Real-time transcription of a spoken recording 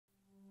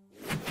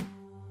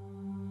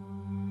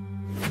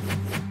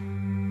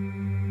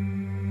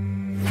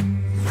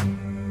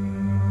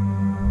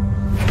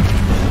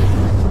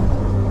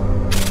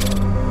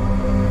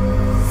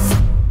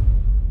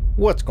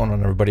What's going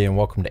on, everybody, and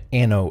welcome to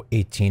Anno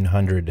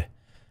 1800.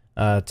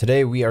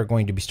 Today we are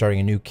going to be starting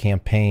a new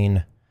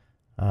campaign.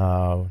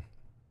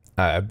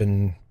 I've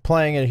been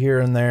playing it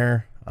here and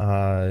there,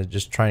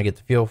 just trying to get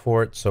the feel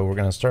for it. So we're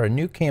going to start a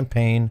new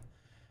campaign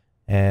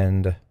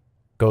and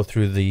go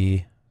through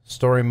the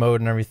story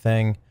mode and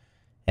everything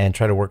and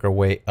try to work our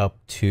way up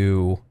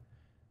to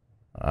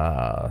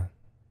the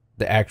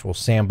actual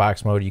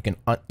sandbox mode. You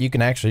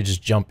can actually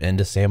just jump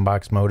into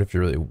sandbox mode if you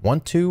really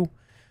want to,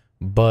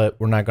 but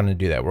we're not going to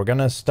do that. We're going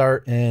to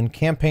start in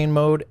campaign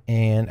mode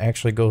and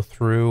actually go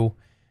through,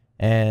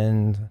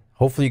 and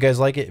hopefully you guys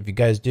like it. If you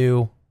guys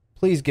do,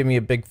 please give me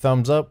a big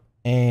thumbs up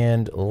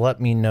and let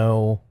me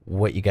know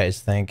what you guys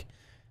think.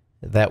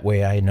 That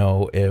way I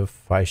know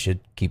if I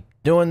should keep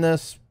doing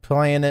this,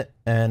 playing it,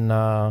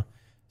 and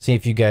see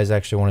if you guys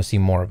actually want to see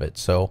more of it.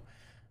 So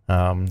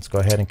let's go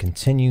ahead and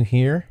continue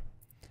here.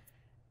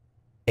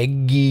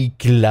 Eggy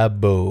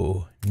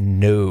Clabo.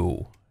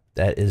 No,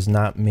 that is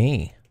not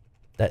me.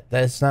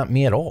 That's not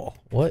me at all.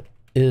 What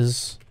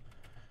is...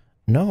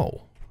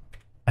 No.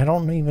 I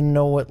don't even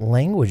know what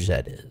language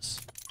that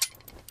is.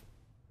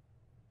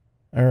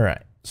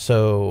 Alright,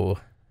 so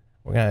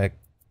we're going to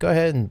go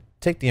ahead and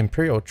take the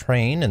Imperial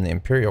train and the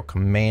Imperial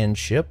command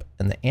ship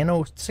and the Anno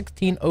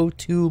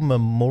 1602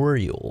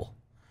 Memorial.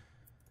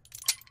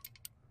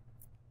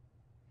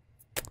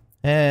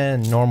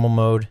 And normal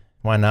mode.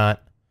 Why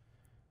not?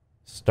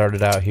 Start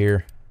it out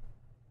here.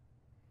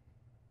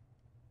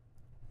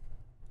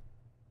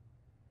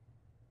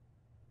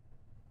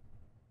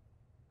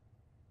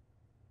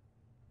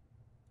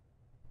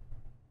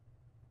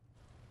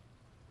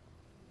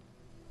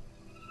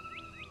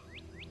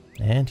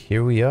 And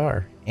here we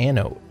are,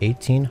 Anno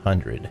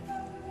 1800.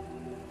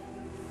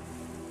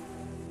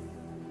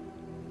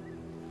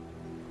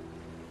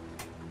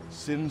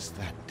 Since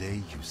that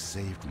day you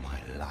saved my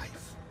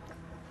life,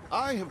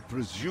 I have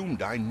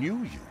presumed I knew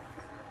you.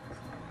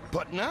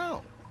 But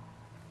now,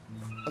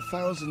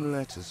 1,000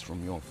 letters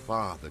from your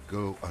father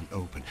go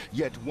unopened,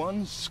 yet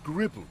one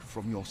scribbled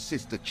from your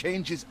sister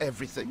changes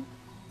everything.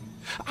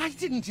 I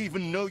didn't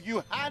even know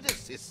you had a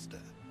sister.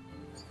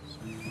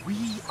 We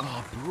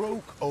are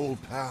broke,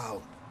 old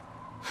pal.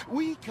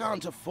 We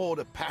can't afford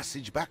a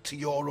passage back to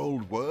your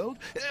old world,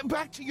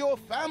 back to your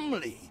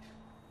family.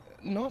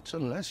 Not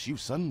unless you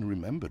suddenly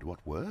remembered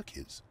what work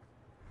is.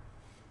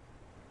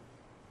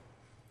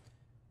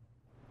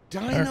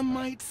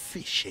 Dynamite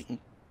fishing?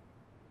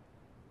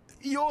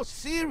 You're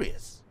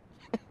serious?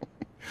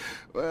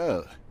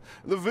 Well,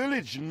 the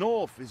village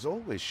north is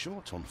always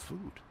short on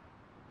food.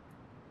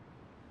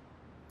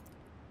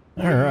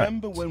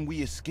 Remember when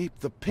we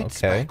escaped the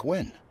pits back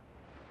when?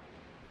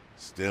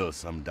 Still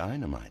some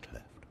dynamite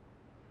left.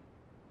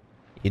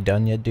 You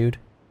done yet, dude?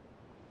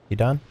 You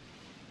done?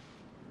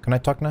 Can I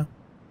talk now?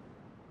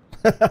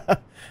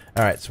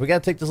 Alright, so we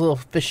gotta take this little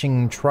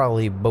fishing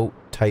trolley boat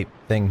type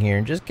thing here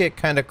and just get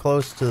kind of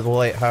close to the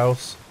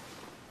lighthouse.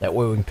 That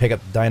way we can pick up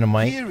the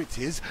dynamite. Here it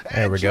is.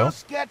 There we go.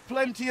 Just get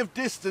plenty of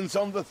distance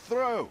on the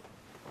throw.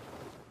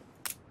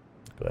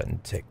 Go ahead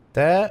and take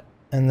that.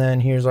 And then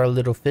here's our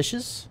little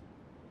fishes.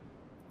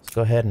 Let's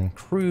go ahead and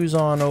cruise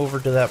on over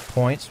to that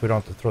point so we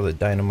don't have to throw the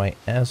dynamite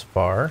as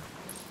far.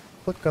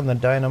 Click on the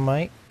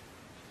dynamite.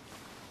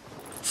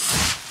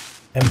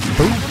 And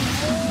boom!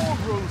 More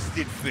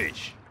roasted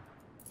fish.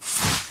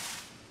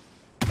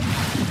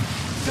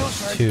 Still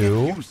trying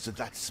to get used to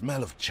that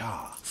smell of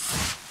char.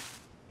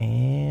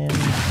 And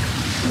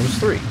there's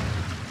 3.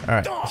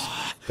 Alright,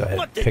 go ahead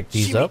and pick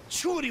these up.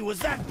 Chimichurri was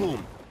that,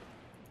 boom?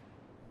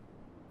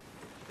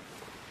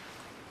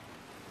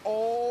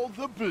 All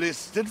the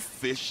blistered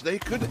fish they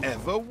could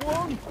ever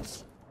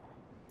want.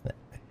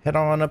 Head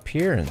on up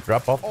here and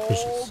drop off the All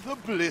fishes. the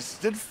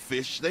blistered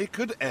fish they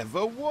could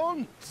ever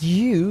want.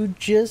 You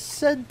just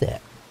said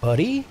that,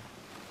 buddy.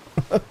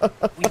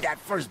 With that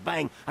first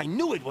bang, I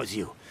knew it was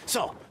you.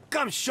 So,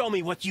 come show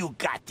me what you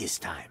got this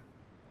time.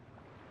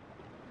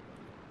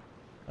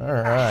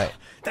 Alright.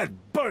 That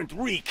burnt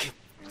reek.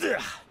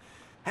 Ugh.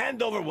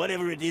 Hand over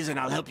whatever it is and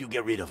I'll help you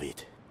get rid of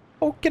it.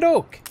 Okie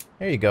doke.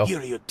 There you go. Here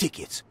are your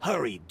tickets.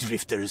 Hurry,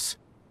 drifters.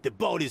 The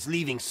boat is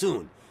leaving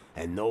soon,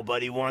 and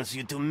nobody wants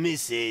you to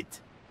miss it.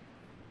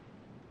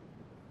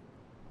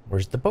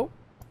 Where's the boat?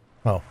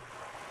 Oh.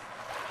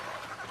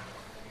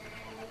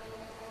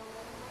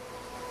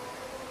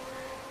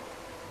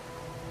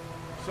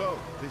 So,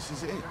 this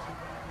is it.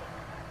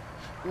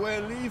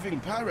 We're leaving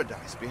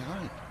paradise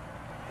behind.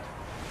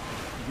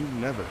 You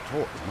never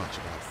talked much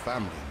about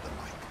family and the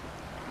like.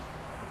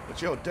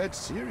 But you're dead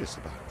serious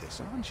about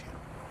this, aren't you?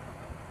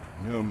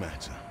 No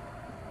matter.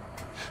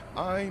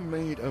 I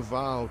made a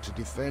vow to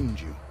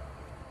defend you.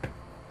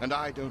 And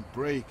I don't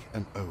break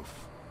an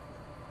oath.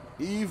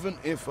 Even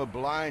if a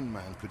blind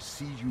man could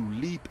see you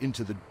leap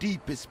into the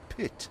deepest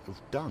pit of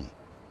dung.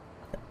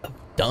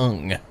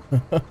 Dung.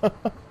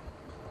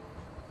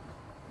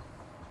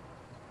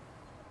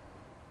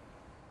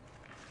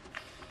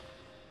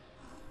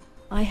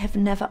 I have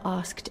never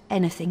asked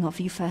anything of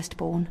you,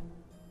 firstborn.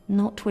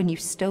 Not when you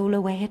stole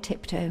away a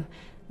tiptoe,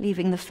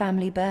 leaving the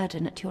family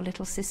burden at your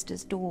little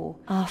sister's door.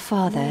 Our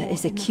father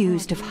is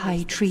accused of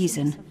high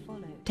treason.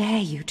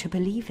 Dare you to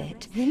believe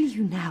it? Will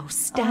you now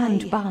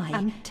stand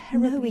by,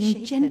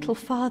 knowing gentle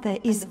father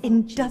is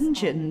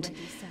indungeoned?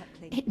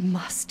 It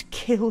must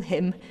kill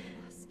him.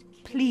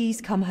 Please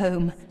come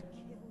home.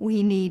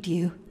 We need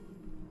you.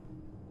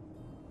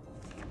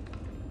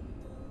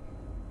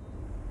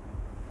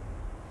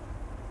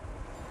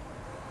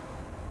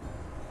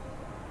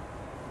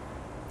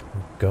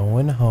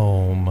 Going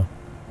home.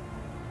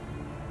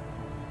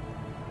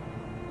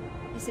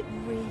 Is it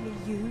really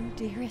you,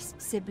 dearest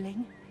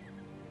sibling?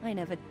 I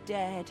never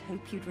dared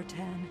hope you'd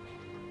return.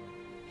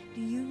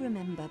 Do you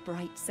remember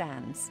Bright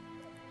Sands?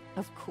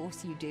 Of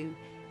course you do.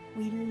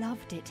 We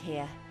loved it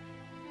here.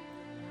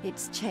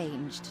 It's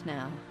changed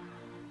now.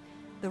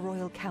 The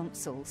Royal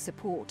Council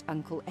support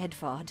Uncle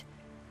Edvard.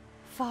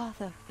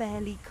 Father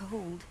barely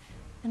cold,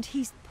 and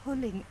he's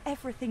pulling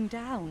everything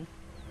down.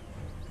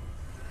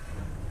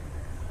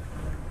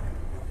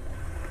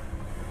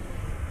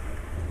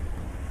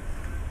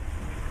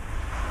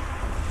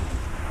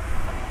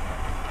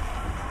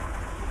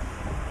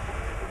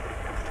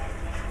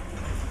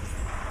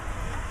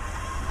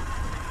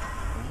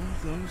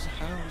 Those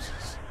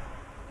houses.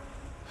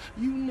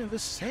 You never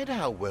said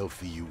how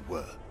wealthy you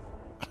were.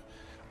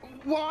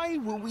 Why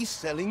were we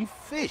selling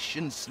fish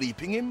and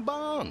sleeping in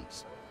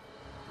barns?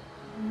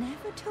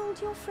 Never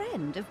told your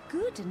friend of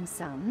Good and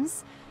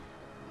Sons?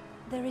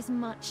 There is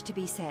much to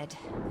be said,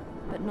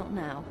 but not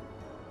now.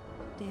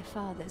 Dear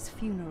father's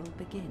funeral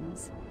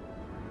begins.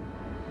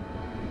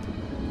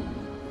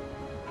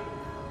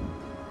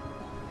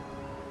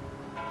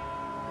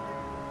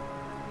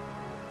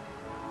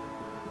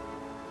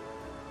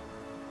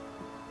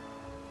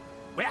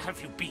 Where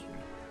have you been?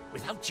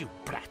 Without you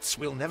brats,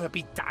 we'll never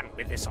be done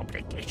with this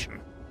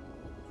obligation.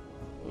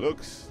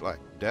 Looks like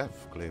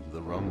Death claimed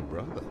the wrong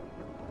brother.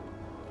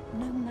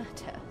 No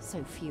matter,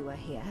 so few are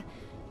here,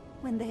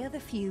 when they are the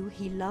few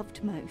he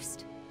loved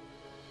most.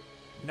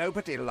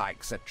 Nobody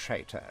likes a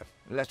traitor,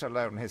 let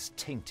alone his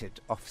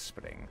tainted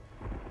offspring.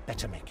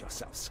 Better make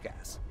yourself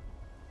scarce.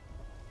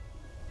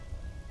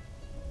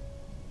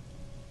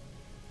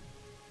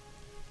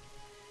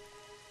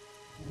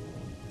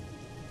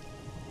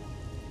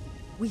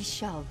 We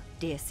shall,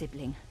 dear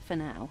sibling, for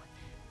now.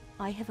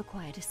 I have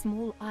acquired a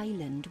small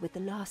island with the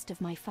last of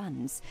my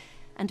funds,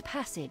 and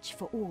passage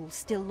for all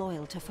still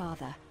loyal to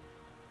father.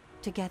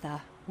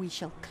 Together, we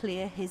shall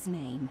clear his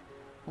name,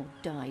 or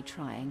die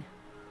trying.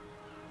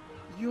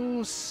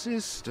 Your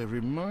sister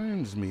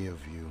reminds me of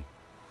you.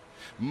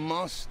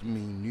 Must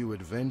mean new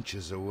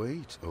adventures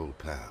await, old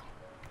pal.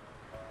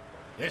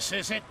 This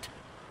is it.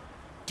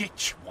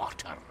 Ditch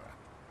water.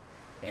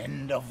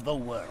 End of the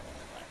world.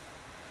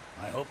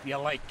 I hope you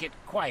like it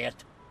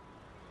quiet.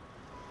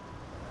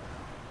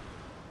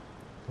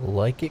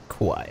 Like it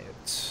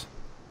quiet.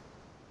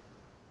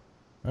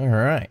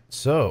 Alright,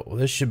 so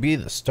this should be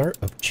the start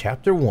of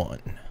chapter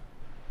 1.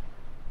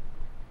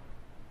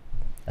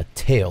 A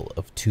Tale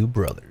of Two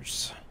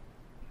Brothers.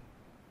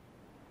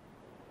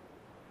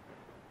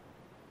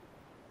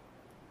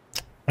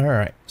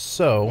 Alright,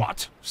 so...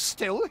 What?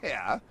 Still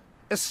here?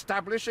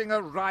 Establishing a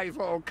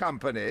rival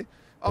company?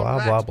 On Blah,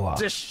 that blah, blah.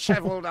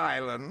 disheveled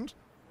island?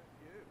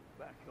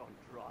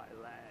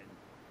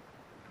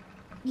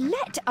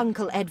 Let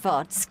Uncle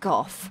Edvard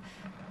scoff.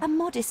 A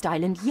modest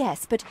island,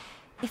 yes, but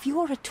if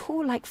you're at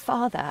all like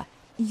father,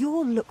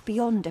 you'll look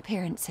beyond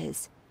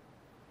appearances.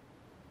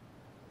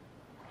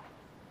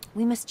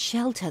 We must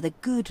shelter the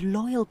good,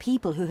 loyal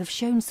people who have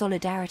shown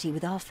solidarity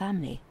with our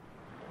family.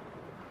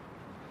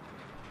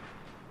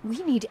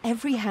 We need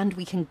every hand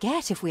we can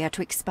get if we are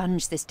to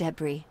expunge this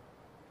debris.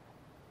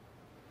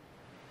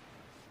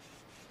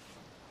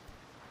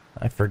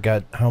 I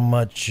forgot how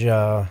much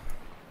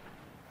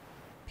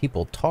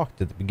people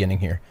talked at the beginning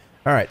here.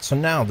 Alright, so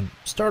now to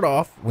start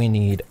off, we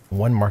need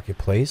one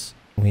marketplace.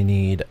 We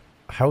need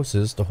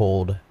houses to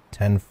hold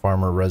 10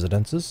 farmer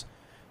residences.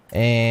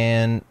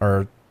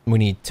 Or we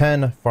need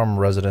 10 farmer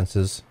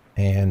residences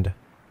and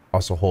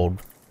also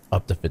hold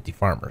up to 50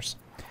 farmers.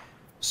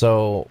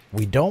 So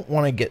we don't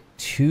want to get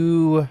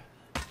too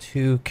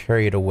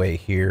carried away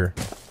here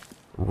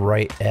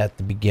right at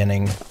the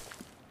beginning.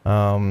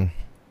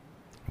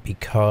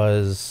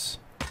 Because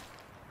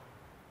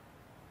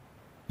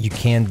you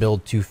can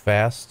build too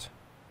fast,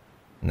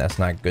 and that's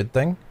not a good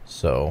thing.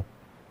 So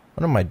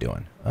what am I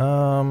doing?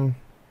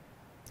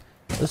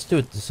 Let's do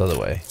it this other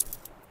way.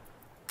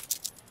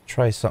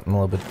 Try something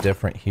a little bit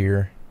different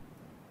here.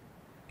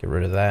 Get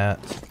rid of that.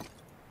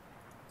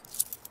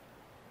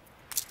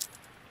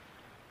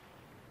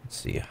 Let's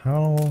see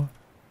how.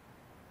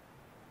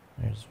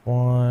 There's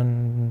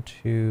 1,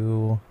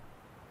 2,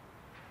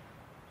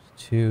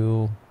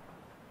 2.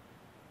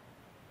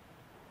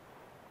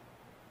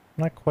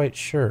 I'm not quite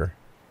sure.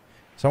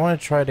 So I want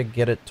to try to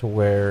get it to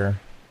where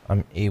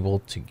I'm able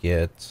to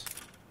get...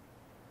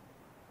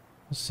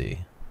 Let's see.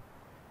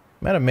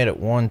 Might have made it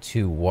 1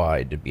 too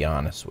wide, to be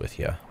honest with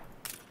you.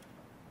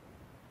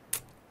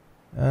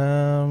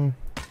 Let's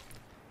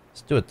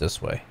do it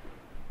this way.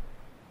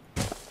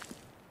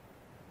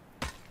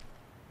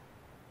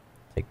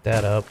 Pick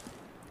that up.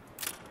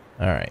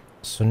 Alright,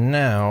 so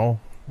now,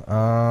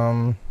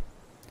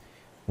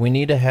 we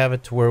need to have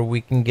it to where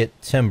we can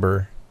get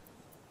timber.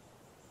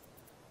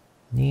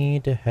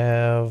 Need to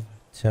have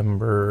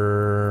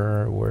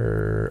timber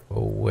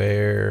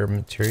where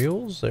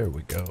materials? There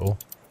we go.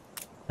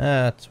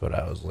 That's what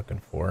I was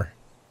looking for.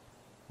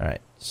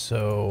 Alright,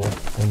 so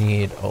we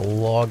need a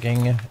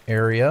logging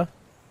area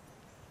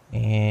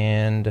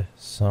and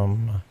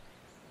some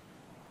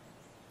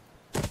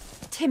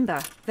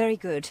timber. Very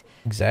good.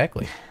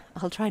 Exactly.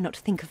 I'll try not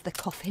to think of the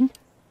coffin.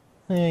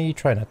 Yeah, you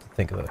try not to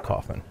think of the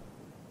coffin.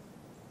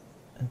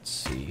 Let's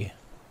see.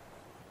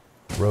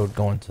 Road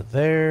going to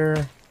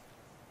there.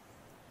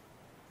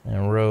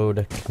 And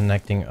road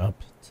connecting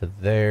up to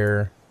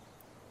there.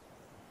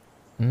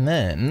 And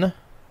then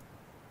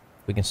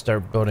we can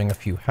start building a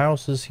few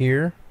houses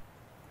here.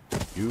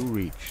 You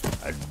reached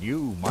a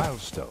new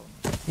milestone.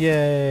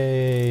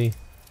 Yay!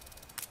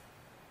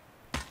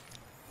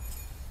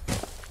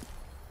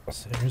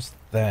 So there's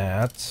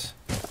that.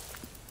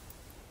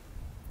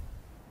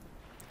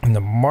 And the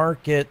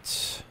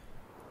market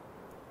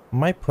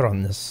might put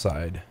on this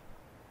side.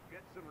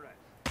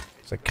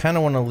 So I kind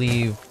of want to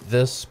leave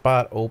this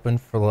spot open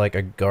for like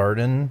a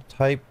garden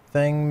type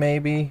thing,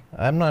 maybe.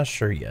 I'm not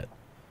sure yet.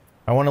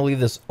 I want to leave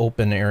this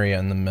open area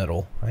in the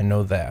middle. I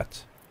know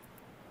that.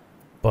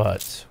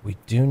 But we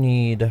do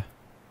need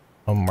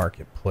a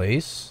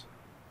marketplace.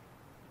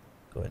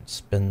 Go ahead and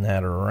spin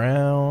that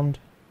around.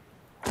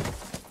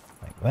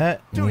 Like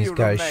that. And these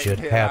guys should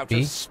happy.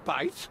 Out of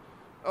spite?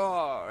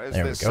 Or is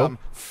this some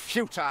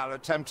futile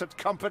attempt at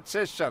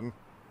competition?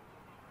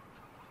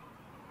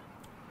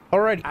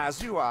 Alrighty.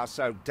 As you are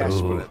so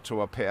desperate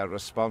to appear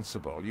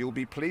responsible, you'll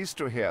be pleased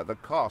to hear the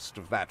cost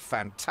of that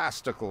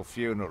fantastical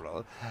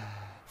funeral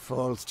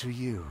falls to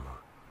you.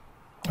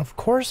 Of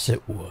course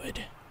it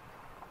would.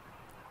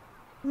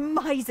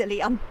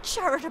 Miserly,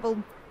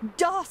 uncharitable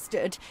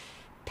dastard,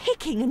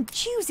 picking and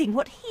choosing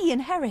what he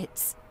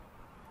inherits.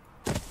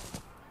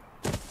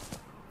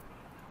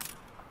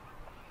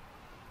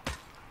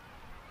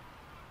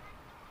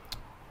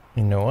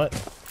 You know what?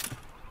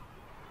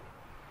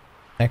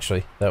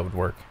 Actually, that would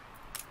work.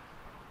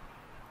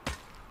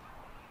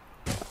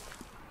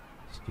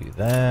 Let's do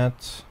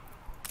that.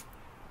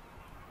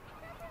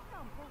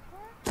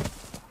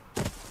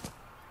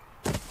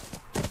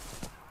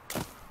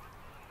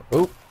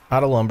 Oh,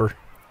 out of lumber.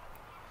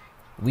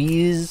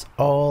 We's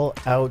all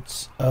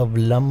out of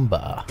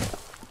lumber.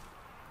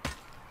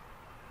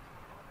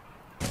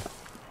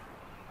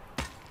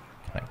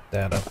 Connect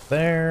that up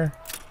there.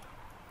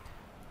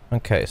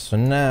 Okay, so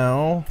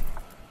now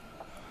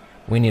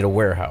we need a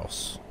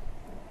warehouse.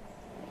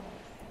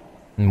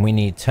 And we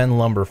need 10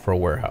 lumber for a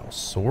warehouse.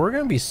 So we're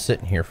going to be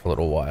sitting here for a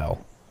little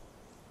while.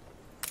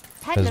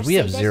 Because we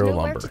have 0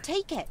 lumber. To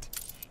take it.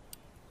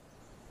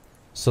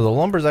 So the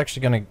lumber's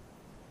actually going to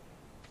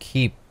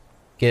keep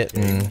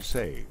getting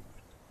saved.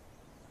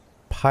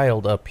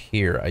 piled up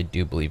here, I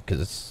do believe, because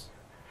it's...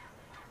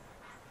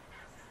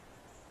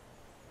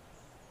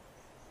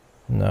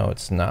 No,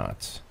 it's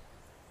not.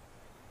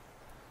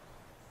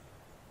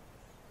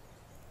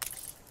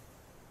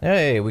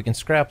 Hey, we can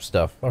scrap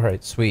stuff.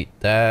 Alright, sweet.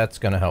 That's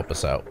gonna help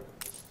us out.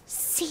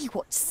 See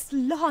what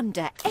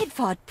slander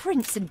Edvard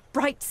Prince and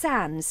Bright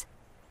Sands.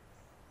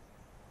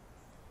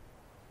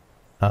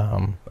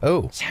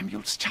 Oh.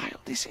 Samuel's child,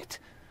 is it?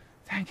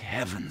 Thank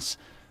heavens.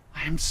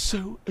 I am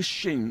so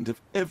ashamed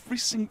of every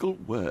single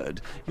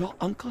word your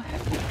uncle had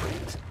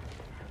whispered.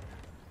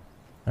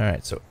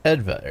 Alright, so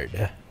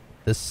Edvard,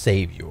 the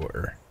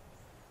Savior.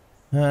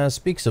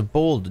 Speaks of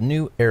bold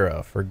new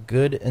era for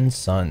good and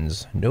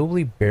sons,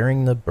 nobly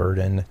bearing the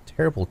burden,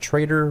 terrible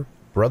traitor,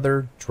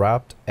 brother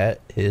dropped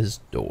at his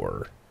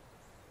door.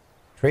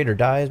 Traitor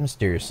dies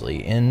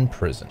mysteriously in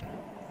prison.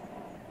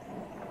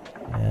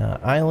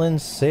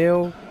 Island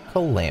sail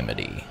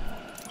calamity.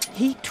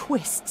 He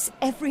twists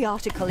every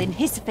article in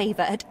his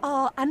favor at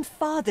our and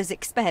father's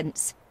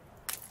expense.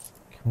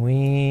 Can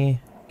we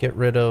get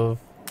rid of...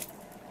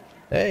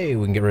 Hey,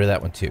 we can get rid of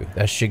that one too.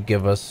 That should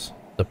give us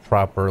the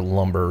proper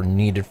lumber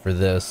needed for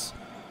this,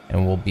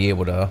 and we'll be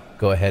able to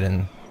go ahead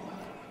and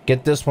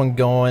get this one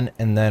going,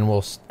 and then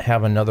we'll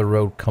have another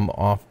road come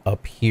off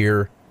up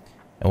here,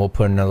 and we'll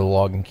put another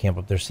logging camp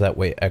up there, so that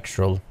way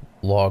extra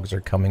logs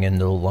are coming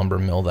into the lumber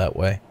mill that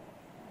way.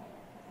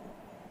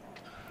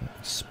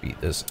 Let's speed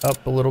this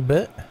up a little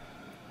bit.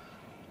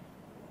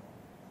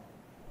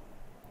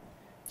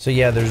 So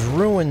yeah, there's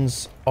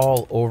ruins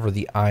all over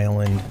the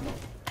island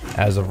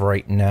as of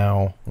right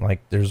now.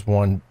 Like there's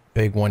one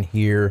big one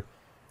here.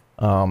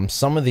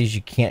 Some of these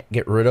you can't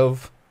get rid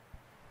of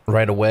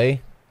right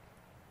away.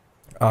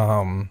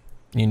 You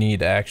need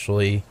to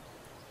actually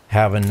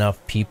have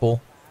enough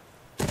people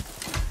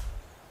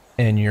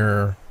on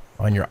your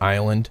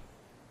island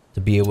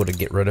to be able to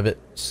get rid of it.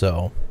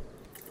 So,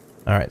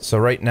 all right. So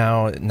right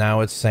now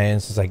it's saying,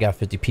 since I got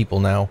 50 people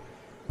now,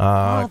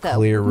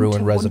 clear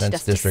ruin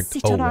residence district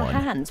 01. Sit on our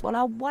hands while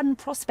our one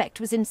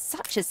prospect was in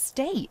such a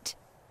state.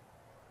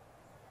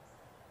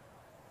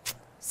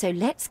 So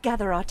let's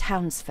gather our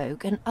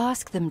townsfolk and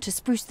ask them to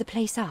spruce the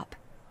place up.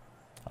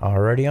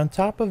 Already on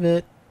top of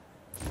it.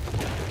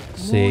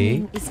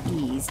 See? Mourning is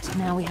eased.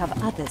 Now we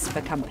have others for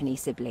company,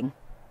 sibling.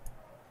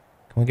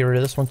 Can we get rid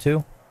of this one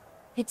too?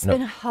 It's No,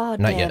 been a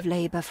hard not day yet. of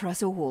labor for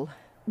us all.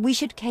 We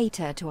should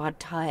cater to our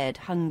tired,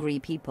 hungry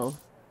people.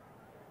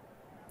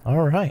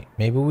 Alright,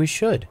 maybe we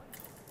should.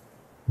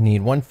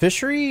 Need one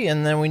fishery,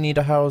 and then we need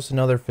to house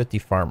another 50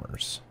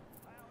 farmers.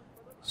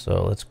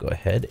 So let's go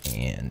ahead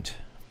and...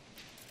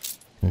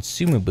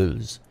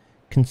 Consumables.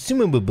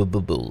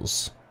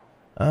 Consumables.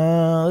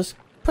 Let's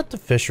put the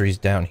fisheries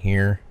down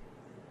here.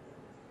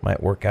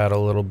 Might work out a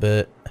little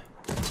bit.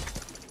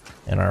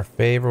 In our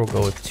favor, we'll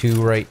go with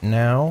 2 right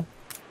now.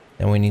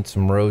 Then we need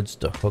some roads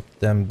to hook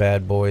them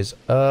bad boys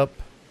up.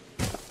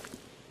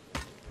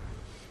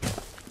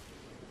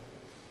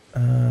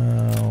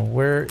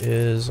 Where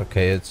is...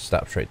 Okay, it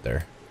stops right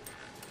there.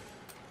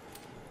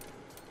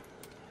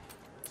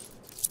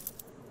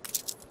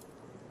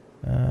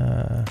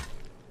 Let's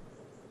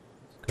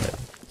go ahead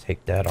and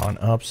take that on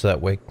up so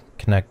that way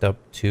connect up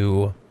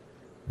to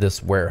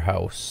this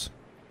warehouse.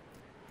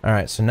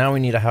 Alright, so now we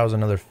need to house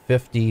another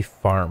 50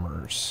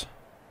 farmers.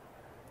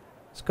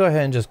 Let's go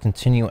ahead and just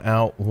continue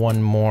out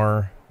one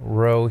more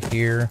row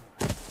here.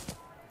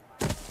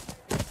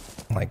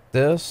 Like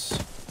this.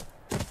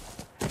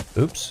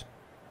 Oops.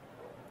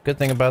 Good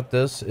thing about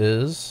this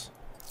is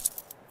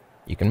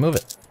you can move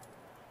it.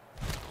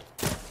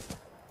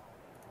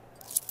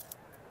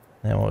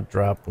 Then we'll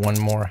drop one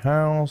more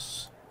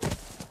house.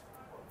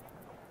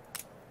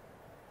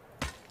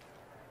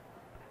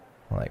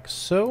 Like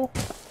so.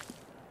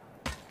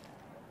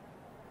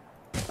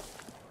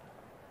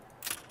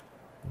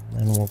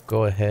 Then we'll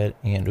go ahead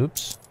and,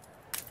 oops,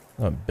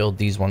 I'm gonna build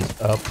these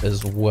ones up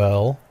as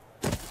well.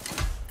 And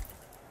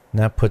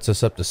that puts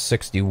us up to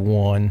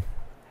 61.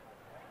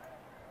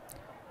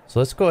 So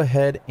let's go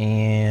ahead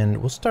and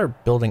we'll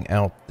start building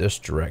out this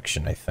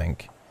direction, I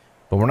think.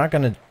 But we're not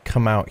gonna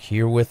come out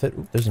here with it.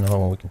 Oop, there's another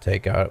one we can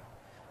take out.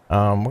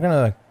 We're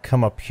gonna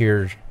come up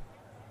here,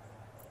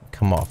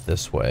 come off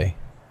this way.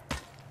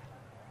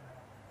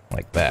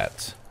 Like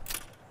that.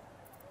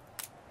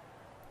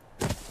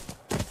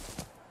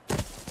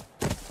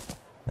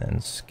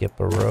 And skip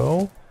a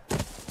row.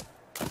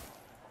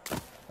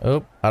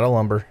 Oh, out of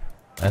lumber.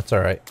 That's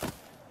alright.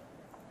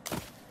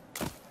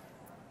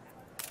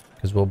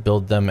 Because we'll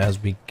build them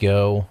as we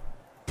go.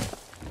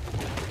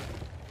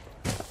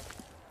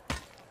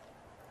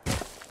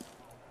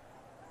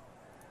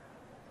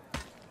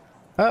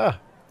 Ah!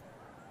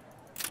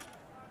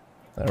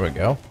 There we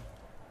go.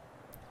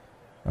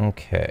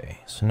 Okay,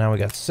 so now we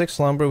got 6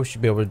 lumber. We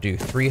should be able to do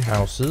 3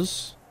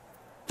 houses.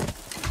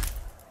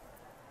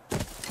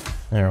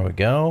 There we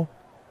go.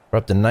 We're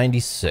up to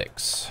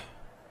 96.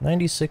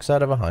 96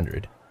 out of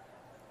 100.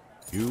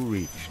 You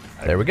reached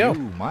There we go. a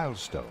new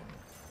milestone.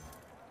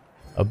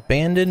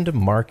 Abandoned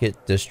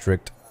Market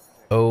District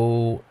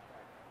 0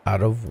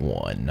 out of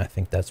 1. I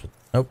think that's what...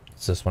 Nope,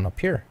 it's this one up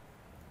here.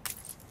 Let's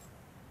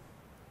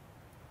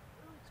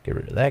get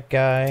rid of that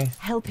guy.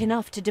 Help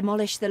enough to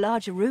demolish the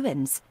larger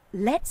ruins.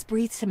 Let's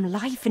breathe some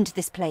life into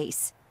this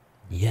place.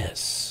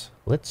 Yes,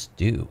 let's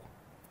do.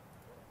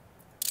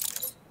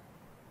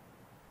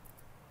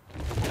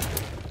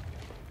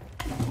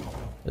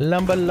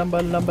 Lumber,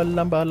 lumber, lumber,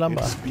 lumber,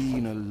 lumber. It's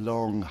been a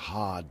long,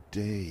 hard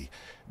day.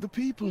 The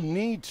people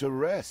need to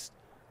rest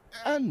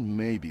and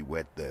maybe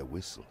wet their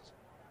whistles.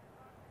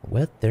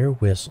 Wet their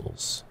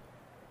whistles.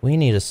 We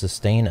need to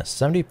sustain a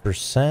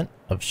 70%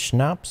 of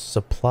schnapps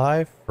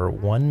supply for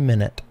 1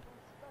 minute.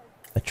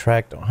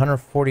 Attract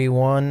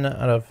 141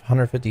 out of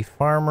 150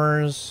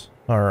 farmers.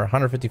 Or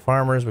 150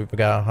 farmers. We've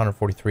got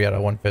 143 out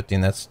of 150,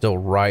 and that's still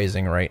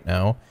rising right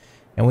now.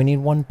 And we need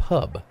 1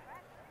 pub.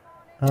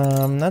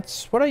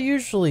 That's what I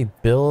usually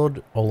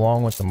build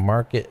along with the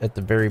market at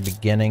the very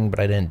beginning, but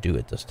I didn't do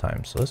it this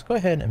time. So let's go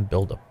ahead and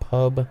build a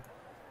pub.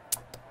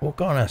 We'll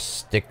go on a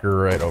sticker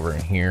right over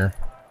in here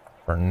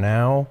for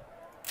now.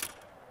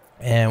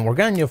 And we're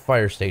gonna need a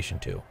fire station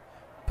too.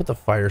 Put the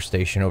fire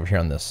station over here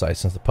on this side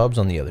since the pub's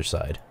on the other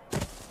side.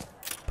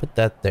 Put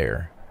that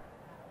there.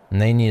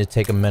 And they need to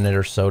take a minute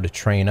or so to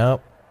train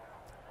up.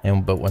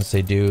 But once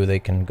they do, they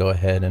can go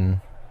ahead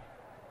and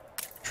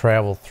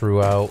travel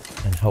throughout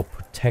and help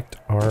protect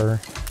our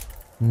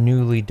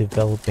newly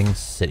developing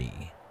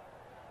city.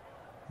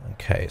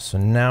 Okay, so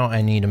now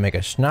I need to make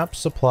a schnapps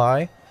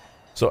supply.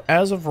 So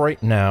as of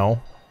right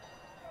now,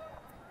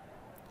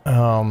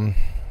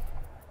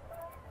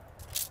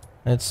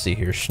 let's see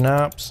here.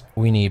 Schnapps,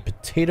 we need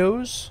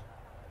potatoes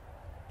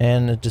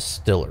and a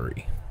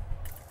distillery.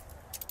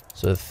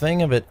 So the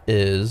thing of it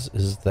is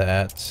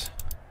that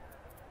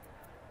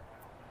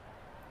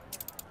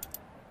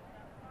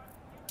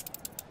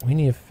we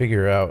need to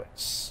figure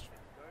out,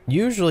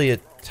 usually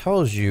it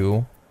tells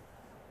you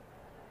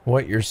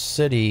what your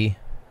city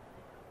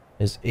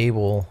is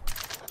able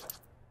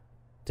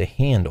to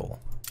handle,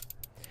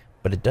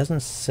 but it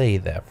doesn't say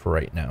that for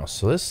right now.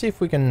 So let's see if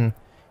we can,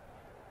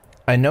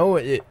 I know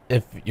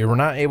if you're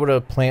not able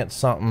to plant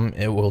something,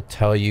 it will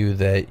tell you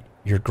that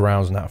your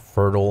ground's not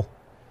fertile.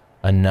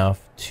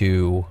 enough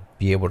to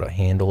be able to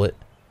handle it.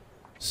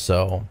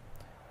 So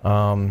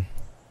we're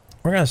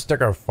gonna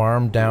stick our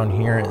farm down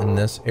here in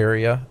this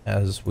area,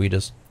 as we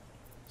just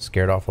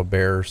scared off a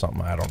bear or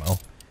something, I don't know.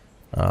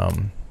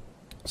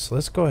 So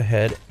let's go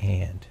ahead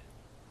and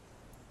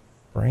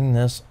bring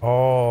this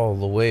all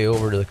the way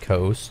over to the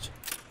coast,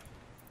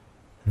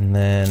 and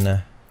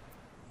then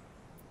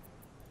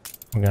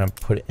we're gonna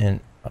put in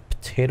a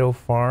potato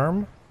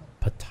farm.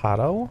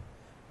 Potato.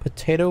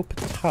 Click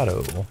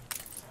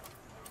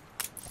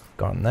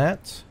on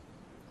that.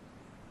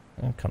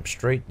 And come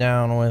straight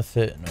down with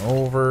it and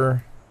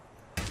over.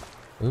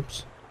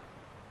 Oops.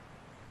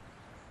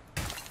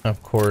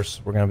 Of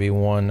course, we're going to be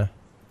one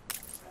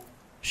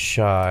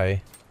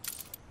shy.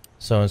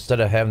 So instead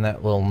of having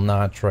that little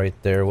notch right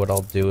there, what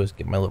I'll do is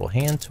get my little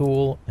hand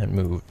tool and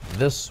move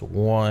this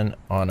one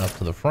on up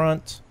to the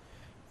front.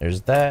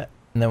 There's that.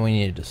 And then we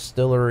need a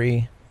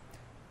distillery.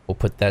 We'll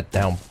put that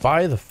down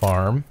by the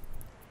farm.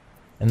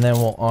 And then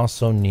we'll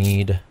also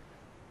need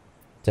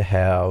to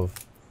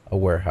have a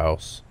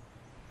warehouse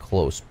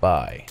close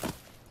by.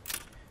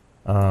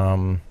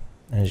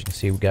 As you can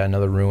see, we got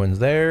another ruins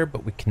there,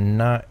 but we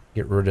cannot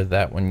get rid of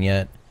that one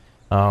yet.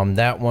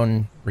 That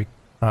one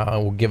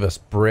will give us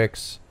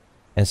bricks,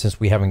 and since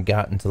we haven't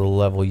gotten to the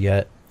level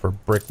yet for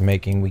brick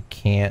making, we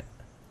can't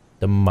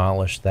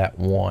demolish that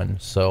one.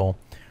 So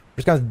we're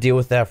just gonna deal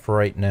with that for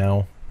right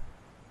now.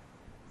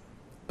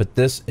 But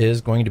this is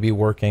going to be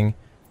working,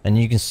 and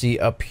you can see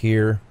up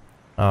here,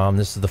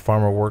 this is the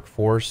farmer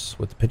workforce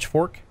with the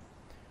pitchfork.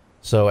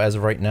 So as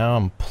of right now,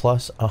 I'm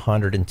plus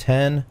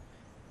 110.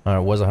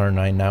 It was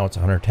 109, now it's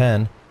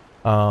 110.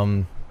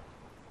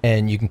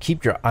 And you can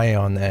keep your eye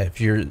on that. If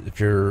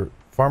your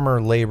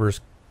farmer labor's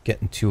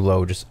getting too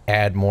low, just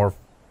add more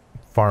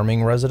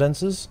farming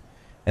residences,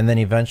 and then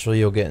eventually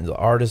you'll get into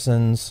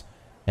artisans,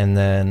 and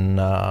then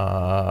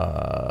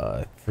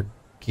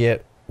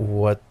forget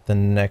what the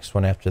next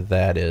one after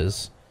that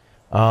is.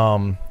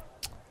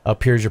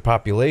 Up here's your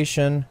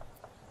population,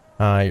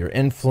 your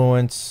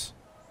influence.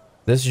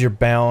 This is your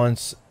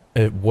balance,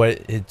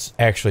 what it's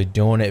actually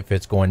doing, if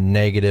it's going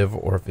negative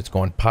or if it's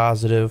going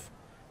positive.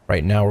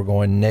 Right now we're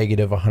going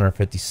negative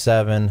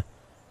 157,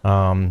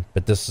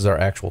 but this is our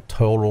actual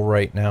total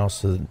right now.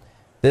 So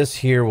this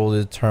here will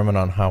determine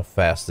on how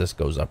fast this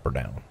goes up or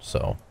down.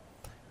 So,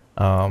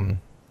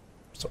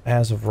 so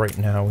as of right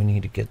now, we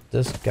need to get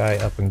this guy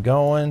up and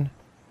going,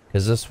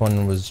 because this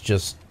one was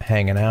just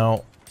hanging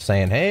out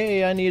saying,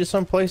 hey, I need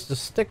some place to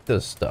stick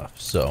this stuff.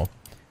 So,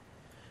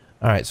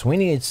 all right, so we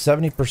need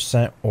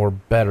 70% or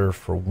better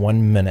for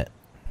 1 minute.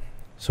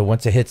 So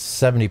once it hits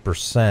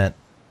 70%,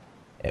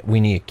 we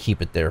need to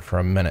keep it there for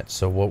a minute.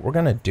 So what we're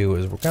gonna do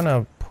is we're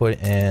gonna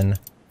put in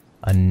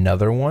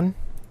another one.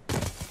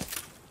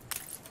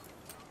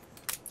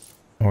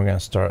 And we're gonna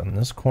start on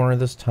this corner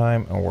this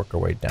time and work our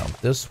way down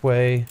this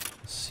way.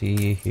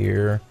 See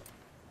here,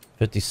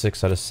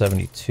 56 out of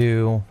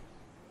 72.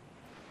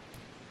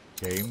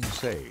 Game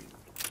saved.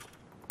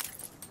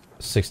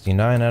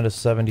 69 out of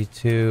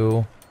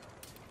 72.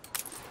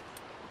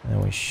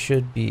 And we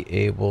should be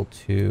able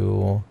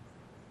to...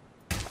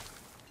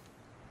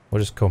 We'll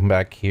just come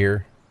back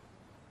here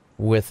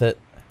with it.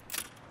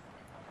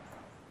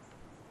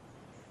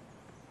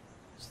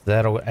 So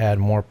that'll add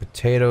more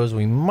potatoes.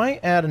 We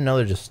might add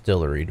another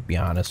distillery, to be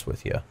honest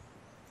with you.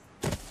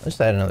 Let's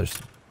add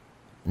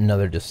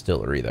another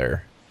distillery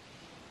there.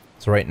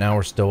 So right now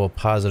we're still a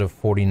positive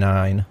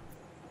 49.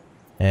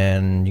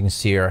 And you can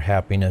see our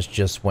happiness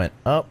just went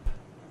up.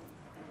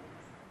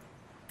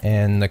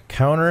 And the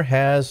counter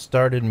has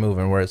started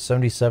moving. We're at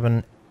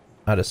 77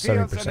 out of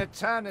 70%. Feels an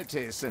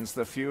eternity since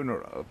the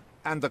funeral.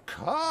 And the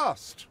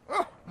cost!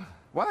 Oh,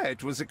 why,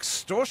 it was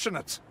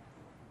extortionate.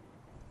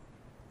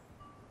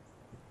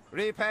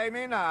 Repay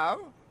me now,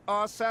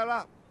 or sell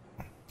up.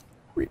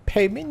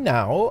 Repay me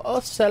now,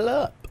 or sell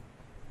up.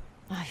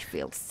 I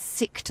feel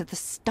sick to the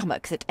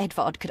stomach that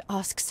Edvard could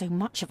ask so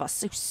much of us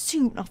so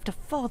soon after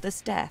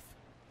Father's death.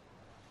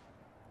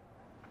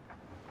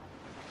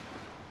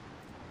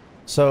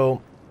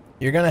 So,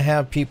 you're going to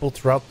have people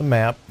throughout the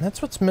map.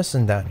 That's what's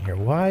missing down here.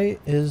 Why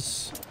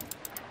is...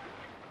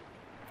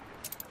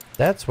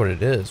 That's what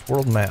it is.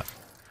 World map.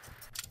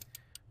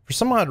 For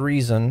some odd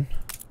reason,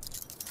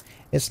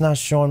 it's not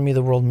showing me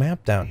the world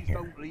map down here.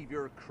 Don't leave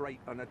your crate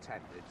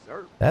unattended,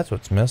 sir. That's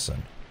what's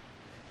missing.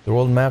 The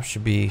world map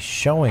should be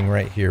showing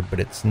right here, but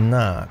it's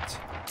not.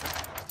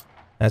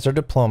 That's our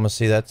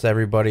diplomacy. That's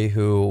everybody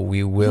who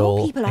we will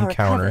Your people are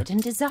encounter. recovered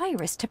and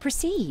desirous to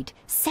proceed.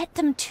 Set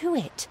them to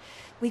it.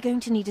 We're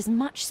going to need as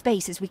much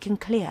space as we can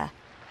clear.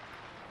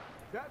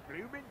 That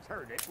blooming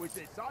turnip was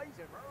the size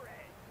of her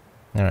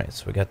head. Alright,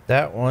 so we got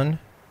that one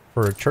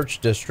for a church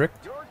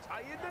district. You're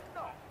tying the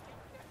knot.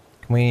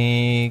 Can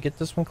we get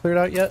this one cleared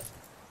out yet?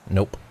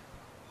 Nope.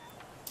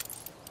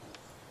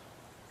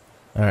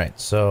 Alright,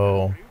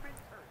 so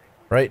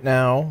right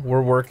now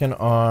we're working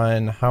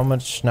on how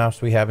much schnapps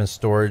we have in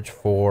storage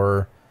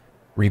for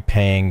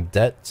repaying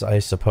debts, I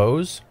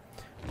suppose.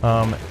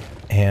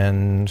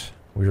 And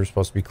we were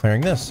supposed to be clearing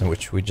this,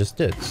 which we just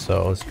did.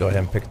 So let's go ahead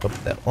and pick up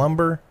that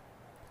lumber.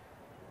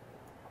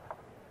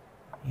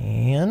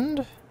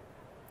 And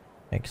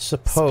I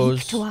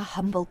suppose... Speak to our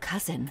humble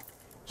cousin.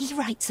 He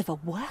writes of a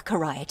worker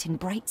riot in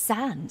Bright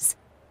Sands.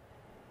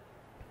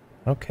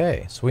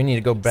 Okay, so we need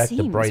to go back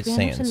to Bright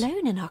Sands. Seems we're not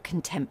alone in our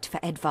contempt for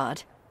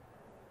Edvard.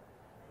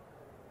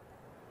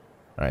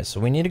 Alright, so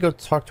we need to go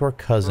talk to our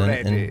cousin.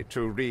 Ready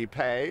to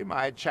repay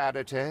my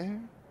charity?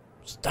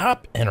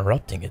 Stop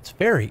interrupting. It's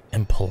very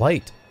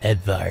impolite,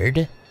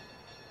 Edvard.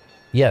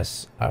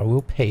 Yes, I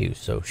will pay you,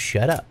 so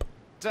shut up.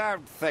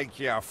 Don't think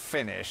you're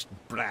finished,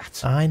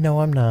 brat. I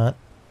know I'm not.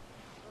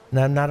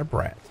 No, I'm not a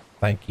brat.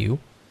 Thank you.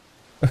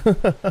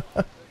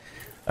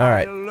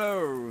 Alright. I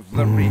loathe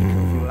the reek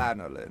of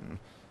lanolin,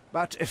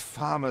 but if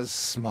farmers'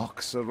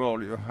 smocks are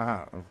all you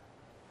have...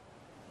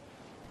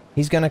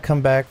 He's gonna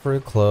come back for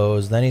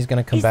clothes, then he's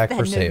gonna come back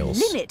for sales.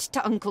 Is there no limit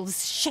to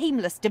Uncle's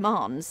shameless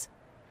demands?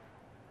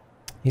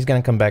 He's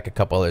gonna come back a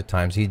couple other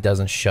times. He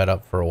doesn't shut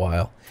up for a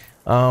while.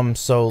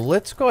 So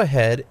let's go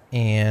ahead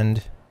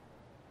and...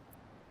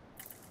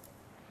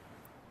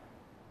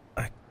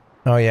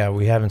 Oh yeah,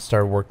 we haven't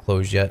started work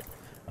clothes yet.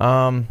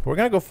 We're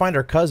gonna go find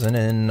our cousin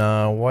in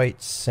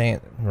White Sands.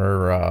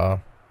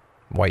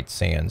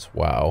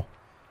 Wow.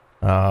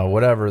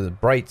 Whatever, the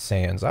Bright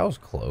Sands. I was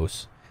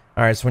close.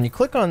 Alright, so when you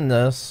click on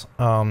this,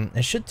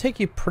 it should take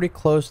you pretty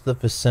close to the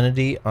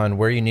vicinity on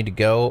where you need to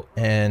go.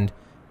 And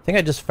I think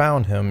I just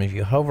found him. If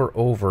you hover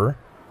over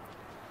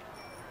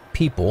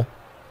people,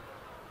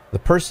 the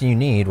person you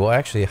need will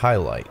actually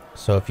highlight.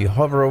 So if you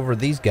hover over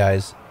these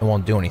guys, it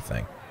won't do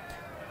anything.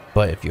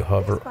 But if you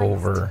hover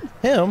over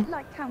him,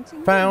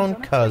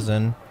 found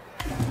cousin,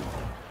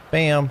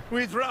 bam.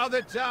 We'd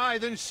rather die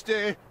than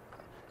stay.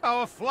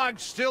 Our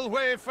flags still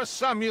wave for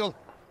Samuel.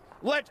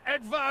 Let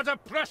Edvard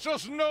oppress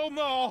us no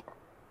more.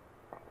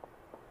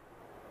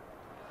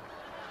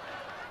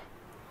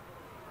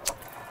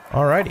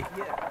 Alrighty.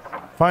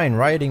 Fine,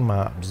 rioting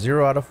mob,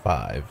 0 out of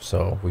 5.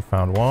 So we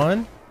found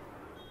one.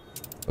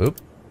 Oop.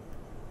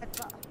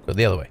 Go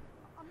the other way.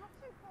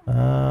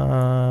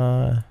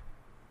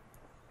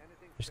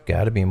 There's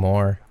got to be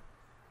more.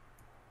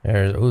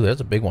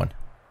 There's a big one.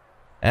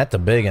 That's a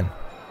big one.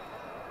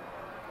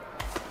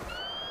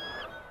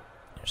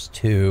 There's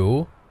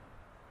 2.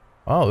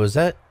 Oh, is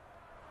that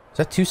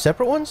 2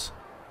 separate ones?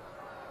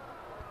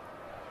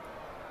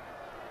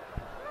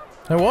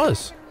 There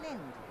was.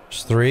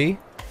 There's 3,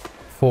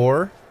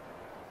 4.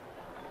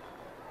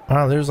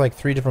 Wow, there's like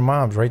 3 different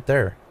mobs right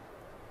there.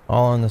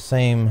 All in the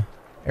same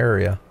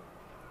area.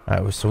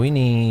 Alright, so we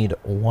need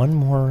one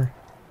more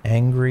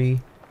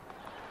angry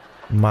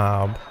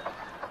mob.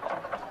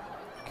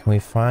 Can we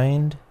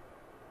find...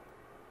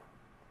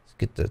 Let's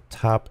get the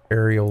top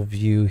aerial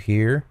view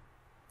here.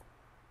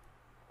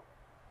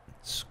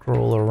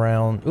 Scroll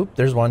around. Oop,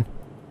 there's one.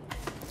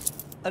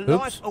 Alive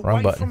Oops, wrong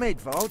away button. from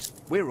Edvard.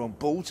 We're on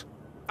board.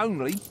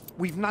 Only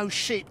we've no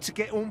ship to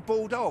get on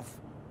board of.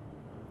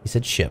 He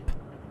said ship.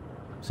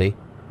 See?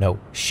 No,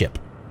 ship.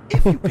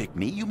 If you pick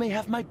me, you may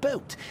have my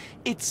boat.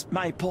 It's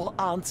my poor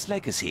aunt's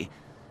legacy.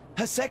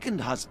 Her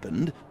second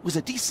husband was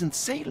a decent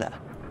sailor.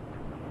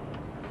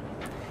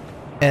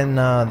 And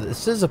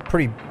this is a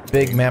pretty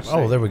big map.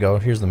 Oh, there we go.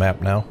 Here's the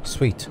map now.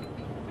 Sweet.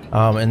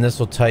 And this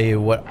will tell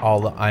you what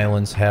all the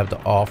islands have to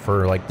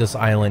offer. Like this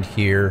island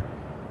here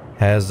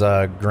has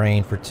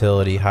grain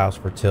fertility, house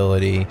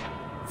fertility,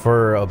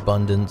 fur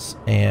abundance,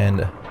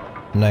 and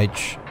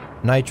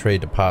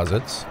nitrate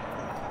deposits.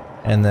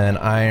 And then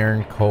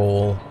iron,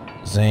 coal,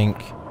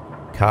 zinc,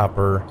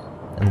 copper,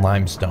 and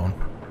limestone.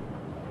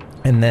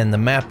 And then the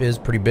map is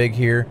pretty big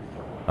here.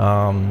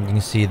 You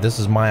can see this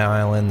is my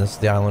island. This is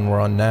the island we're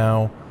on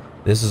now.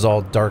 This is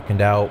all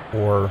darkened out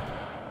or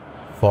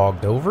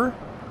fogged over.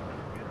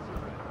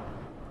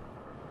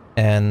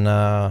 And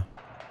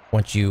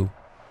once you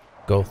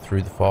go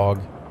through the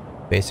fog,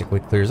 basically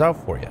clears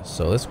out for you.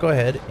 So let's go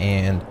ahead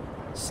and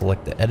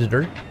select the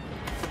editor.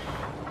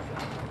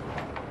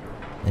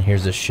 And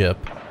here's a ship.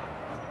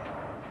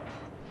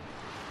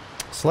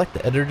 Select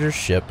the editor's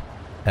ship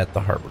at the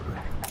harbor.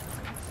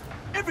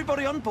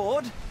 Everybody on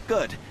board?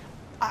 Good.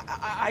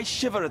 I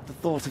shiver at the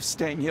thought of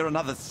staying here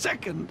another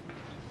second.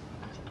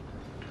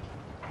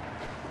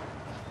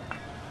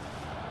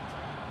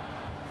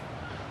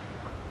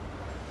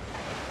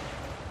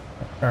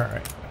 All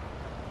right.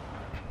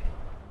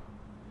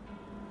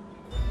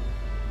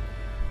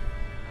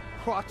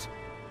 What?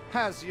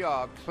 Has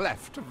your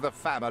cleft of the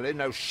family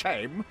no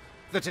shame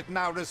that it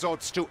now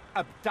resorts to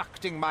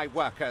abducting my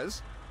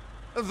workers?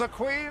 The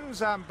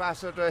Queen's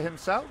ambassador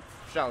himself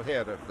shall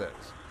hear of this.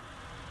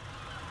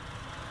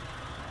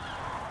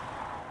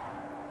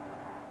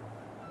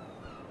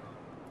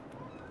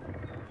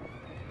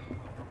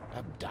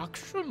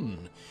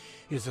 Abduction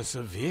is a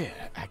severe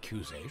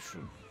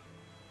accusation.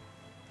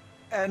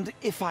 And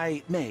if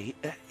I may,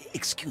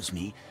 excuse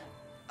me,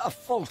 a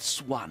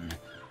false one.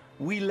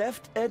 We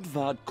left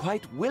Edvard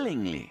quite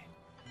willingly.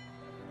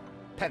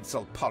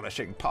 Pencil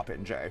polishing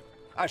popinjay.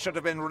 I should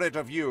have been rid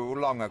of you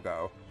long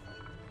ago.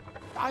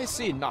 I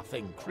see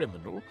nothing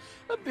criminal.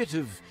 A bit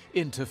of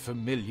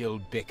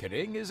interfamilial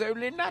bickering is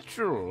only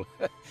natural,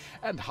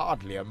 and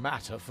hardly a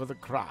matter for the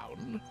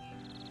crown.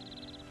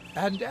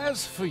 And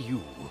as for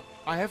you,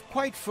 I have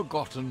quite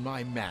forgotten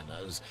my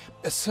manners.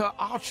 Sir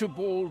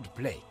Archibald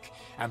Blake,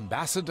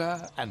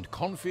 ambassador and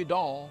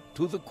confidant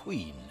to the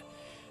Queen.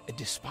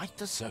 Despite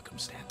the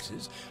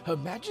circumstances, Her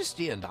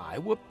Majesty and I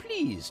were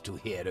pleased to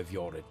hear of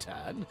your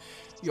return.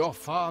 Your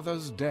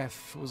father's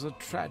death was a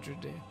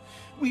tragedy.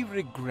 We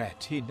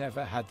regret he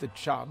never had the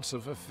chance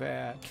of a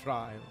fair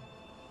trial.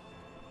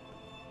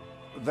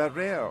 The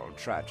real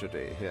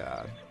tragedy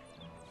here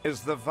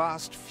is the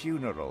vast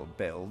funeral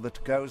bill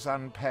that goes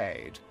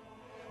unpaid,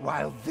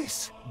 while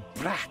this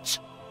brat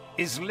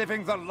is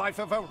living the life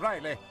of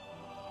O'Reilly.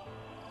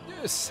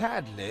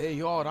 Sadly,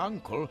 your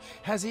uncle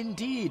has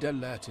indeed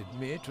alerted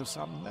me to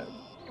some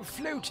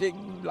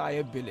floating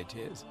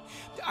liabilities.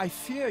 I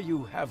fear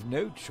you have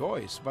no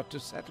choice but to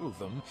settle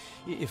them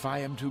if I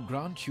am to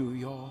grant you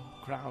your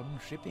crown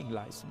shipping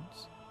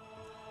license.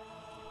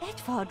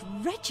 Edvard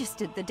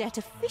registered the debt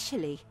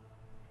officially.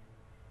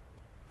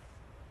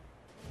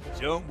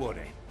 Don't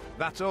worry.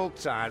 That old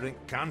tyrant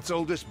can't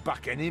hold us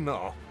back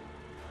anymore.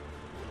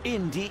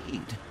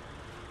 Indeed.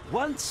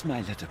 Once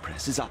my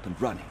letterpress is up and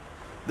running,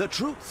 the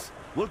truth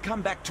will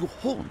come back to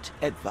haunt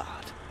Edvard.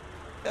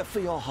 For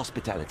your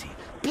hospitality,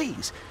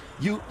 please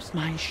use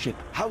my ship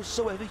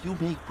howsoever you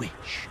may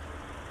wish.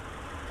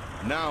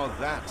 Now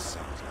that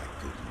sounds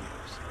like good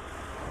news.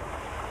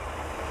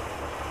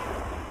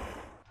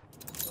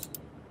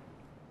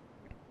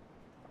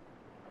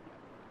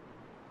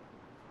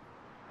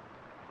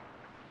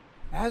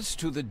 As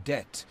to the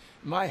debt,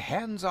 my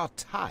hands are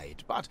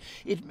tied, but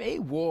it may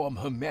warm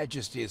Her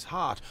Majesty's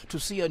heart to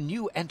see a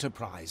new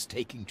enterprise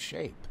taking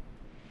shape.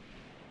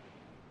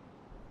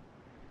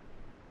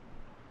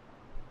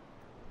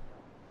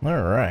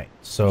 All right,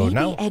 so Maybe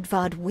now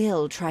Edvard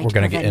will try we're to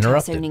gonna get prevent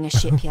us interrupted. owning a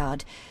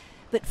shipyard.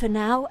 But for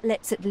now,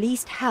 let's at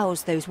least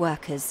house those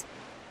workers.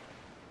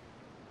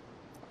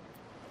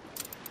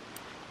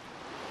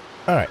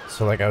 All right,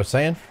 so like I was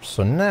saying,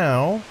 so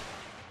now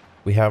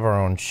we have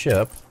our own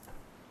ship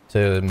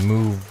to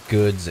move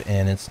goods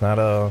in. It's not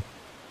a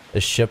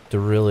ship to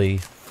really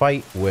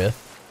fight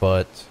with,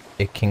 but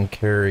it can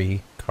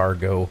carry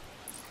cargo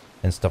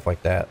and stuff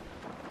like that.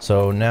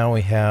 So now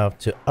we have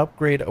to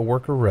upgrade a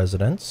worker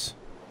residence.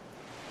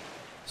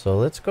 So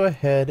let's go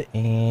ahead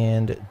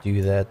and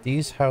do that.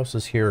 These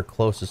houses here are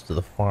closest to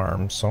the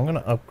farm, so I'm going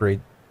to upgrade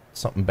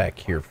something back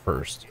here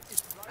first.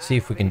 See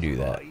if we can do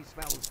that.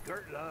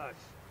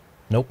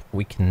 Nope,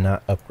 we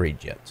cannot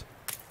upgrade yet.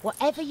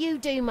 Whatever you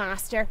do,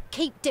 Master,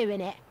 keep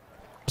doing it.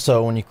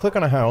 So when you click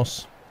on a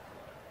house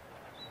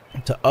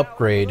to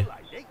upgrade,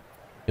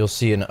 you'll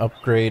see an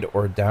upgrade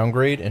or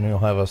downgrade, and you'll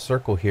have a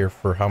circle here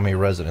for how many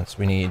residents.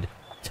 We need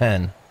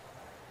 10.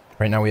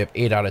 Right now we have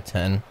 8 out of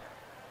 10.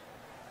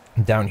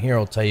 Down here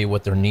will tell you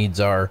what their needs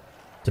are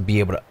to be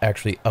able to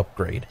actually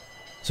upgrade.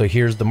 So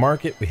here's the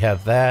market. We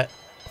have that,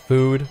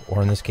 food,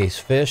 or in this case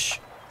fish,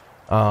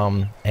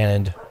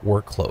 and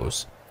work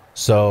clothes.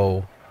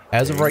 So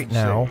as of right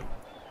now,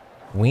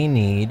 we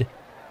need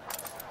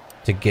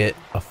to get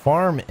a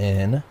farm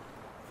in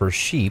for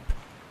sheep,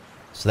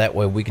 so that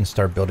way we can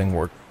start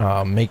building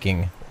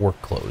making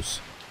work clothes.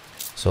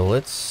 So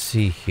let's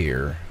see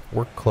here.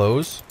 Work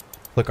clothes.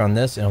 Click on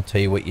this and it'll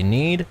tell you what you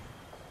need.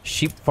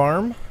 Sheep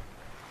farm.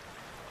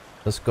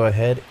 Let's go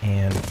ahead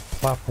and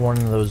plop one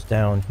of those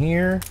down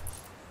here.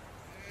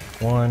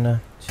 1,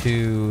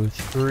 2,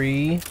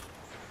 3.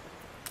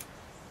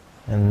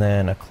 And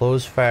then a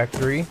clothes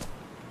factory.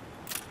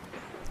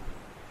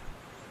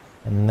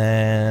 And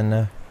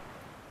then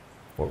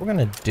what we're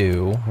gonna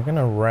do, we're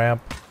gonna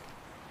wrap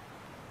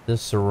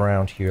this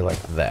around here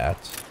like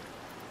that.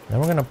 Then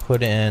we're gonna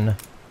put in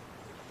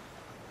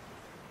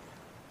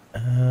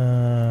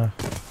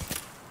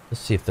let's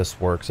see if this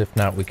works. If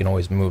not, we can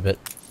always move it.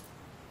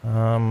 It's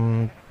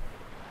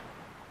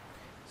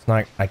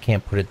not, I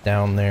can't put it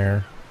down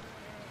there.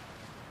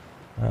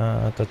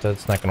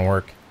 That's not gonna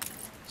work.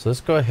 So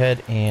let's go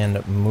ahead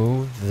and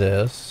move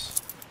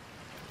this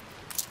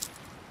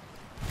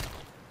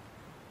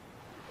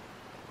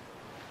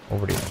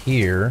over to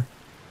here.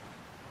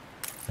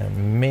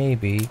 And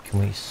maybe, can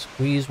we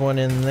squeeze one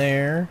in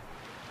there?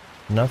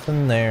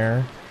 Nothing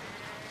there.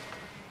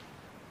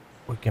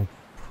 We can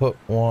put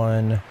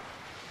one.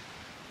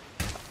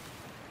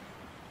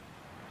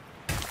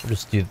 We'll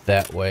just do it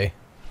that way.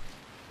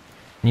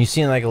 And you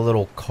see like a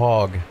little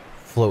cog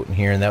floating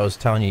here, and that was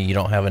telling you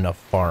don't have enough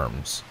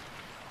farms.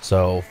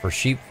 So for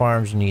sheep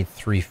farms, you need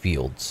 3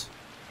 fields.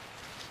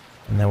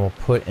 And then we'll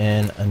put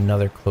in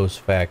another clothes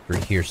factory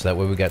here, so that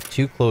way we got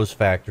 2 clothes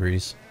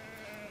factories.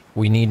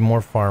 We need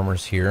more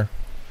farmers here.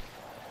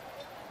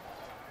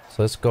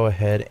 So let's go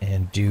ahead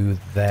and do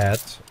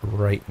that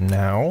right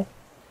now.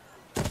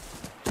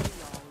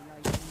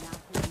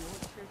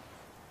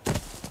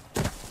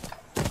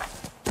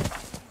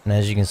 And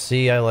as you can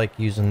see, I like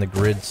using the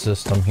grid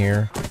system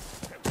here.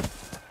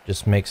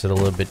 Just makes it a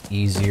little bit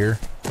easier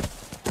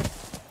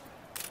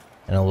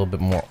and a little bit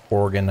more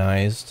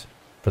organized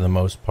for the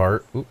most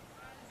part. Oop.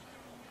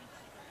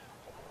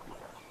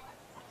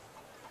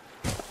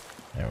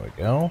 There we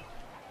go.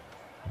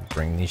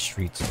 Bring these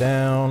streets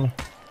down.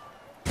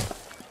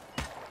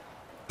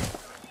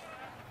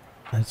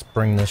 let's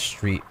bring this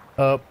street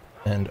up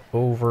and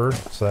over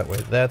so that way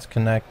that's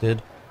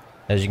connected.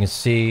 As you can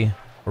see,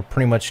 we're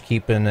pretty much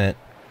keeping it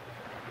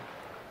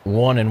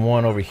 1 and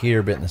 1 over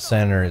here, but in the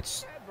center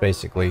it's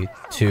basically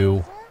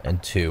 2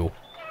 and 2,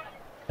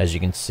 as you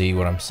can see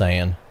what I'm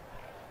saying.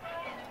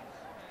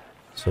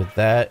 So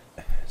that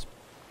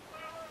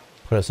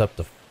put us up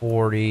to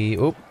 40.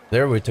 Oop,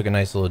 there we took a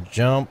nice little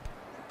jump.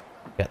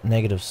 Got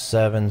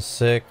 -7,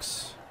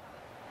 6.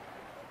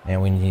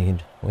 And we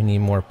need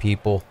more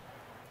people.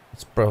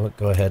 Let's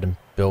go ahead and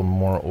build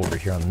more over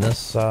here on this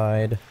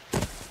side.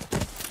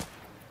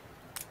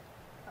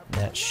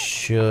 That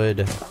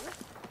should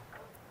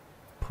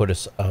put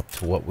us up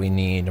to what we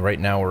need. Right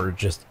now we're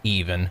just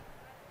even.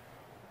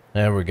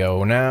 There we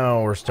go.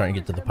 Now we're starting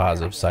to get to the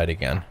positive side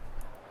again.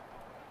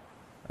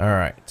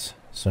 Alright.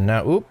 So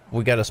now, oop,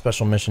 we got a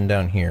special mission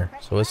down here.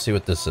 So let's see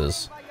what this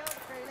is.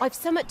 I've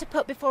somewhat to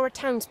put before a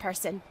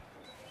townsperson.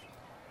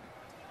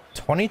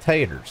 20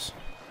 taters.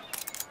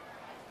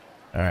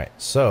 Alright,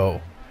 so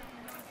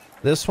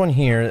this one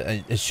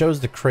here, it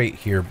shows the crate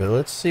here, but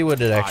let's see what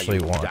it actually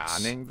wants. Are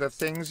you darning the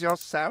things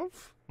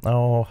yourself?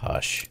 Oh,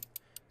 hush.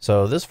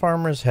 So this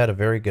farmer's had a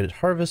very good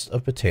harvest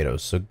of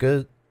potatoes. So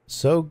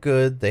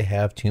good they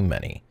have too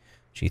many.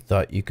 She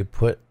thought you could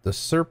put the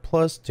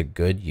surplus to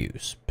good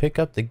use. Pick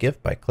up the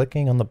gift by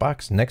clicking on the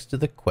box next to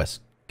the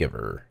quest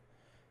giver.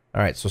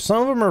 Alright, so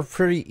some of them are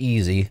pretty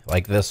easy,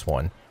 like this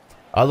one.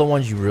 Other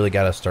ones you really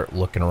got to start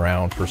looking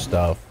around for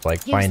stuff,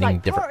 like finding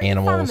different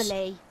animals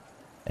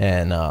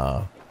and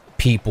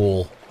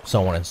people,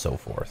 so on and so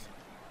forth.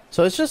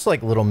 So it's just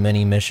like little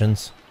mini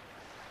missions.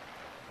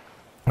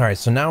 Alright,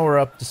 so now we're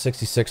up to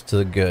 66 to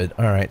the good.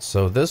 Alright,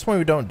 so this one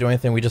we don't do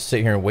anything, we just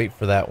sit here and wait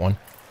for that one.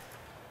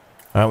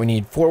 We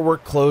need 4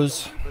 work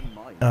clothes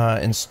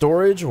in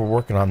storage. We're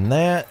working on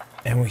that,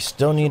 and we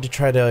still need to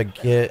try to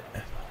get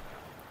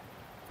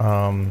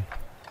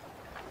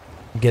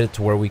it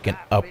to where we can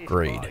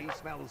upgrade.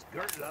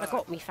 I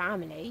got me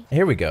family.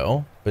 Here we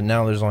go, but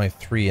now there's only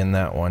 3 in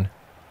that one.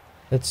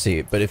 Let's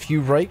see, but if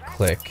you right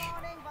click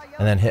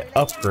and then hit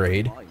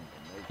upgrade,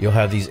 you'll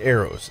have these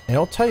arrows, and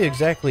it'll tell you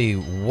exactly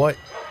what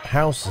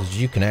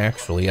houses you can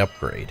actually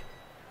upgrade.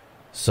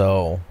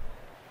 So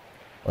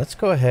let's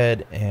go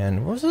ahead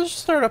and let's just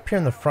start up here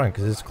in the front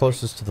because it's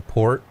closest to the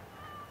port.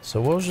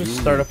 So we'll just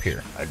start up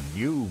here. A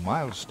new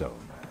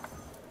milestone.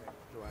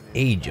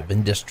 Age of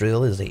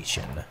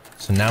industrialization.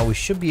 So now we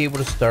should be able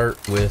to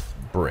start with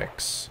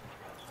bricks.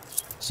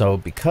 So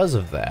because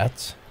of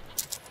that,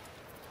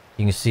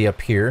 you can see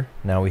up here,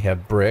 now we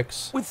have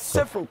bricks. With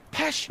several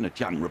passionate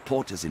young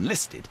reporters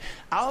enlisted,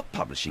 our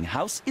publishing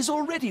house is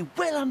already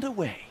well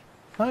underway.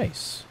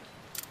 Nice.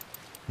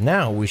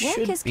 Now we should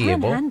Workers be can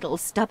able... handle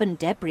stubborn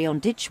debris on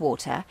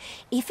ditchwater.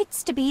 If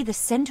it's to be the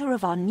center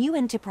of our new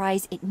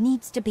enterprise, it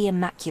needs to be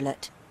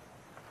immaculate.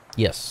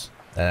 Yes,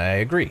 I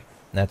agree.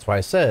 That's why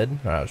I said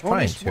I was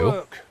trying to.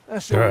 Work.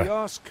 That's all we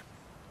ask.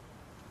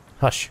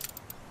 Hush.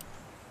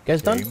 You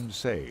guys done? Game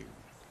saved.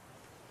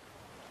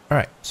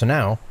 Alright, so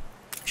now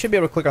should be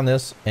able to click on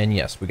this, and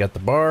yes, we got the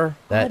bar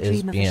that Our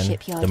is dream of a being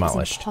shipyard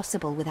demolished. is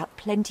impossible without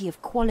plenty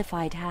of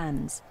qualified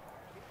hands.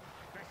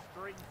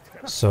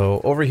 So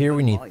over here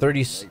we need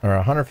 30 or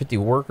 150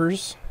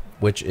 workers,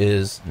 which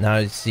is now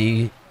you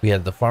see we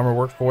have the farmer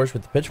workforce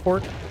with the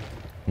pitchfork.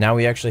 Now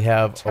we actually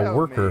have a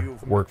worker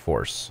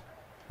workforce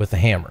with a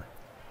hammer.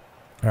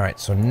 All right,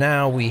 so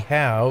now we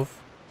have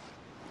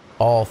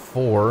all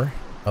 4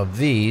 of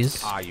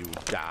these. Are you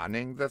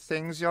darning the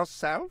things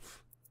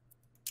yourself?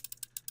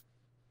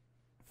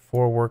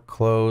 4 work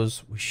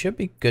clothes. We should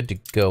be good to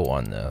go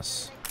on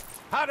this.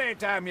 Hurry,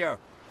 damn you!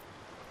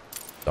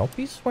 Don't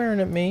be swearing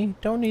at me.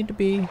 Don't need to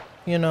be,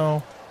 you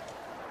know,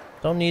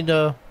 don't need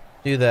to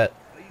do that.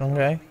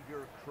 Okay?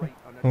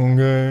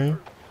 Okay.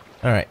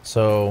 Alright,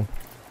 so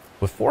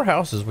with 4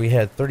 houses, we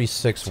had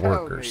 36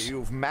 workers. Tell me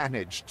you've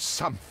managed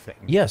something.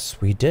 Yes,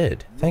 we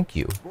did. Thank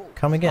you.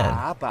 Come again.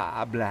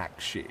 Baba,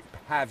 black sheep,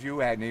 have you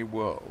any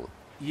wool?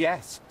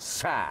 Yes,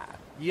 sir.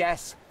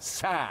 Yes,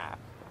 sir.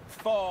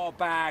 4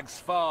 bags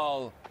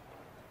full.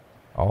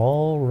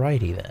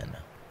 Alrighty then.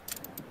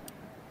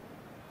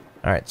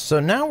 Alright, so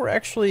now we're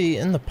actually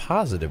in the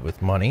positive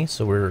with money,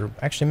 so we're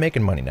actually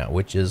making money now,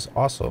 which is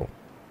also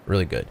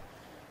really good.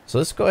 So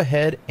let's go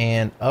ahead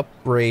and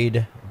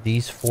upgrade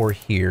these 4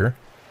 here.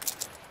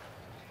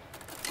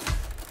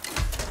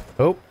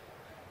 Oh,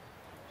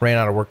 ran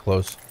out of work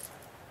clothes.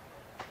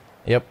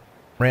 Yep,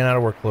 ran out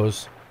of work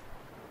clothes.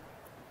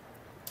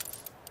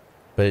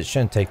 But it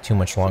shouldn't take too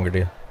much longer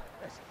to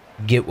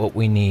get what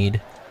we need.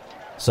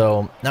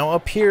 So now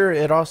up here,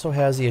 it also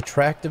has the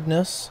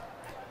attractiveness.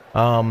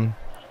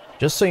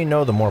 Just so you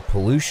know, the more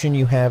pollution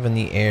you have in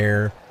the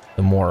air,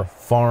 the more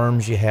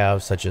farms you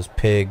have, such as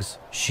pigs,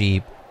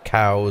 sheep,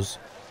 cows,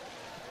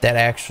 that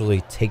actually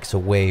takes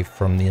away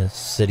from the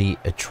city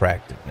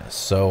attractiveness.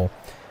 So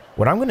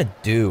what I'm going to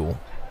do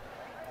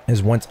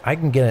is once I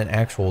can get an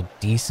actual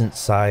decent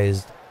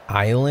sized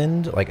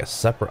island, like a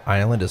separate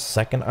island, a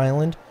second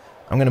island,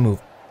 I'm going to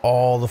move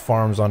all the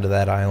farms onto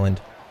that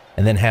island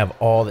and then have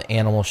all the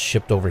animals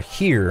shipped over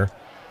here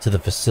to the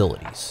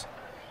facilities.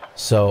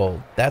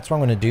 So that's what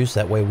I'm going to do,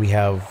 so that way we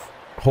have,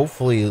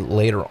 hopefully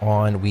later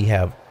on, we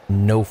have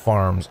no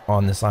farms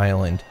on this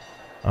island,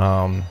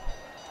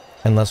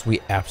 unless we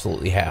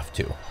absolutely have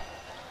to.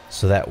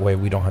 So that way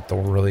we don't have to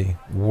really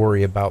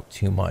worry about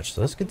too much.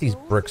 So let's get these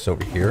bricks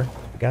over here.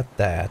 We got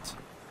that.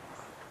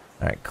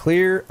 All right,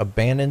 clear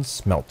abandoned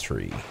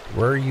smeltery.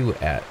 Where are you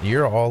at?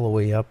 You're all the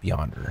way up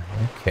yonder.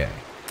 Okay.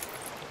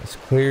 Let's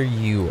clear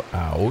you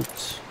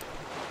out.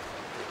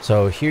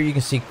 So here you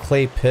can see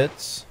clay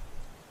pits.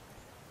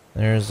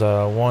 There's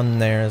one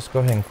there. Let's go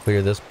ahead and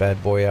clear this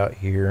bad boy out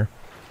here.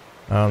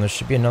 There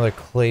should be another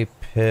clay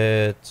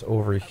pit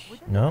over here.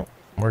 No,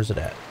 where's it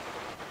at?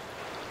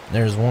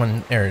 There's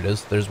one. There it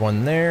is. There's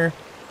one there.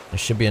 There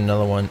should be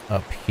another one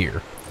up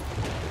here.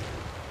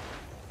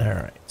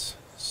 Alright.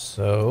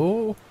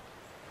 So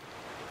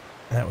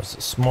that was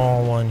a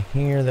small one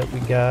here that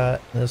we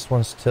got. This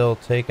one's still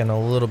taking a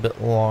little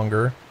bit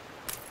longer.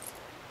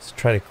 Let's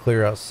try to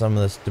clear out some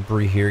of this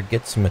debris here.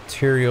 Get some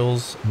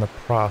materials in the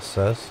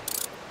process.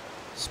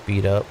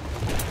 Speed up.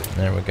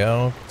 There we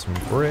go. Get some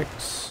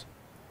bricks.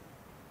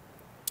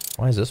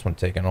 Why is this one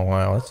taking a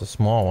while? That's a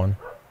small one.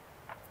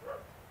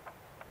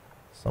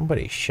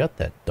 Somebody shut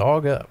that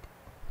dog up.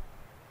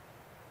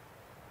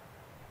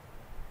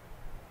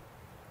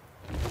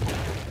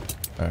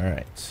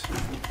 Alright.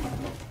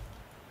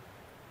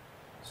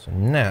 So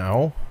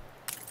now,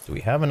 do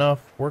we have enough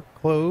work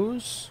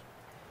clothes?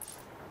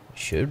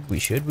 We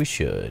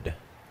should.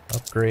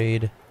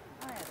 Upgrade.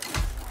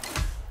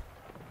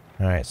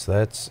 Alright, so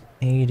that's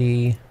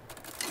 80.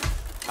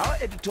 Our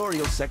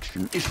editorial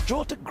section is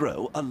sure to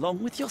grow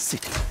along with your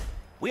city.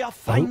 We are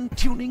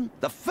fine-tuning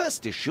the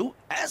first issue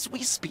as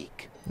we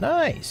speak.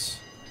 Nice.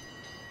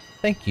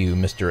 Thank you,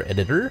 Mr.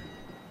 Editor.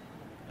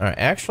 Alright,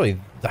 actually,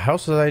 the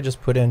houses I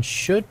just put in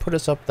should put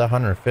us up to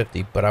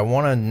 150, but I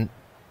want to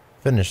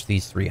finish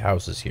these 3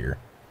 houses here.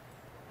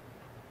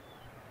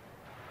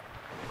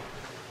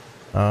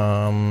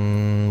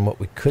 What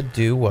we could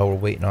do while we're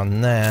waiting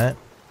on that,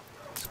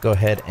 let's go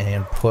ahead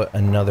and put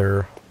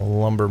another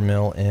lumber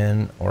mill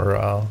in, or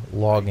a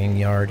logging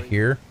yard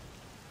here.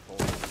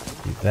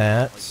 Do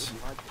that.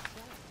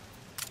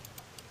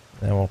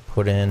 Then we'll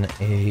put in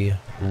a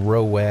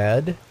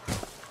road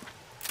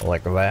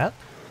like that.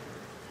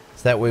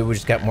 So that way we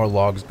just got more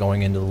logs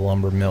going into the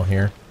lumber mill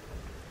here.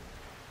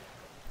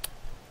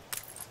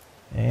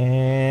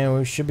 And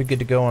we should be good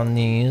to go on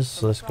these.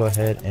 So let's go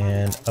ahead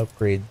and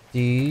upgrade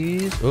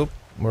these. Oop,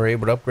 we're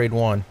able to upgrade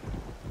one.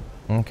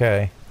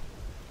 Okay.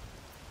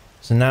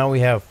 So now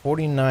we have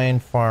 49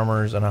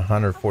 farmers and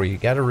 140. You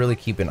got to really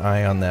keep an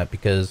eye on that,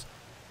 because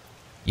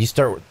you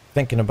start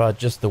thinking about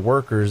just the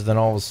workers, then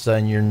all of a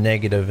sudden you're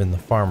negative in the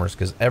farmers,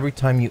 because every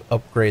time you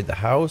upgrade the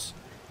house,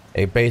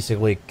 it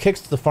basically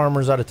kicks the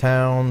farmers out of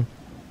town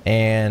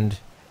and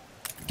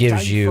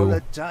gives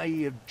you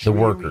the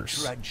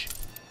workers.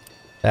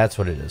 That's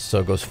what it is. So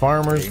it goes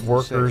farmers,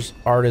 workers,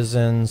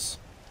 artisans,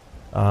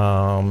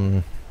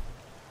 then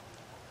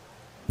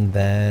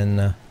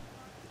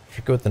I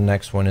forget what the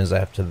next one is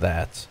after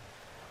that.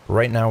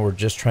 Right now we're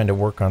just trying to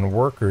work on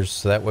workers,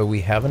 so that way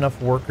we have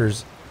enough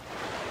workers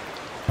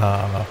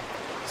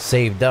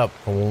saved up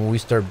for when we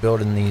start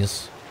building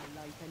these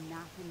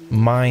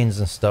mines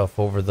and stuff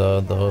over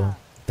the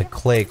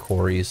clay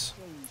quarries.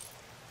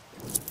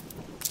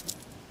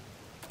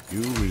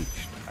 You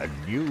reached a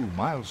new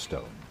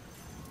milestone.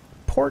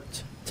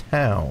 Port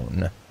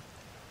Town.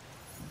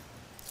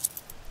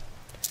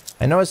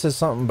 I know it says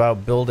something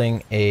about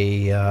building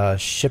a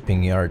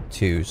shipping yard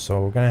too,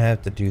 so we're gonna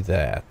have to do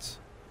that.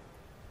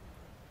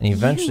 And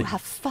eventually, you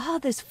have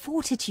father's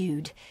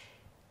fortitude.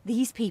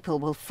 These people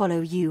will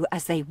follow you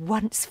as they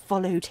once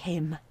followed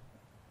him.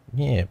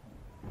 Yeah,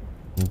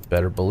 you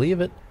better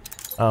believe it.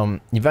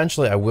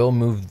 Eventually, I will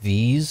move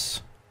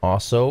these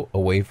also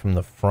away from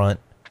the front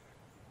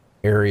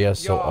area,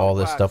 so all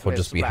this stuff will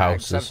just be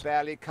houses. Have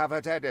barely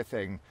covered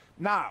anything.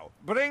 Now,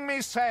 bring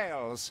me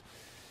sails.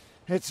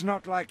 It's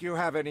not like you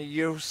have any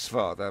use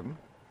for them.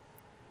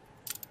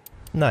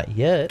 Not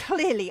yet.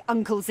 Clearly,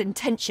 Uncle's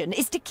intention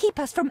is to keep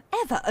us from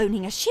ever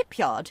owning a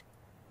shipyard.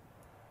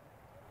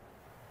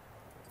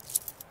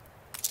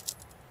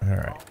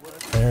 Alright,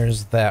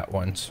 there's that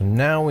one. So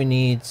now we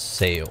need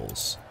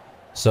sails.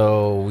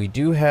 So we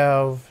do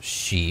have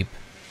sheep,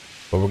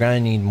 but we're gonna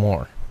need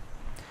more.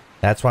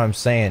 That's why I'm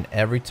saying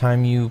every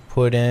time you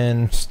put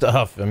in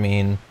stuff, I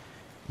mean,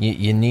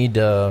 you need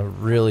to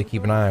really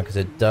keep an eye on it, because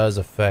it does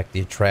affect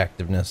the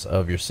attractiveness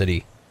of your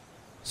city.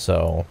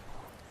 So,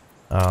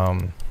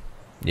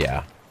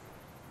 yeah.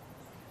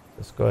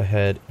 Let's go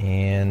ahead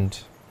and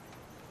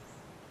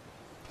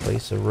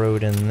place a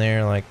road in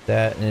there like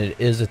that, and it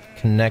is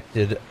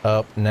connected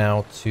up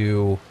now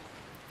to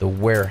the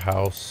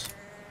warehouse,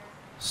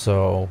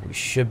 so we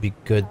should be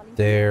good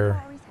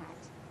there.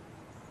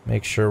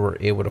 Make sure we're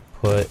able to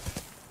put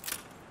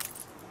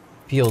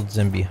fields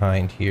in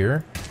behind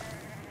here.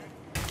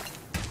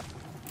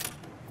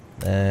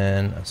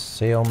 Then a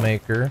sail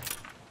maker.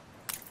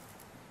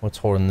 What's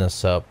holding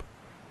this up?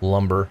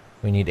 Lumber.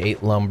 We need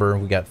 8 lumber.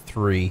 We got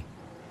 3.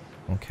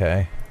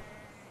 Okay.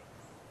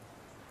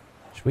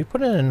 Should we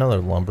put in another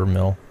lumber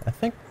mill?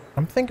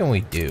 I'm thinking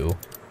we do.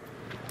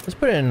 Let's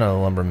put in another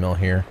lumber mill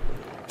here.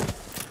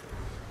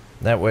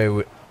 That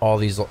way all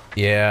these,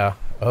 yeah.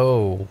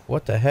 Oh,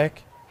 what the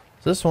heck?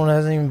 This one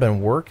hasn't even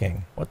been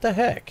working. What the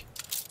heck?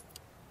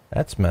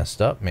 That's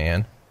messed up,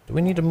 man. Do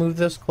we need to move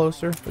this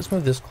closer? Let's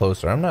move this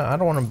closer. I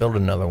don't want to build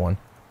another one.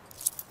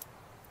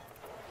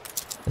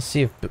 Let's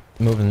see if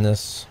moving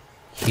this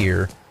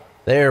here.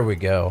 There we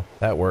go.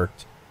 That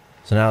worked.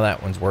 So now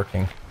that one's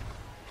working.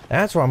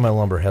 That's why my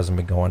lumber hasn't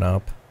been going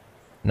up.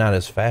 Not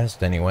as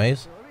fast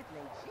anyways.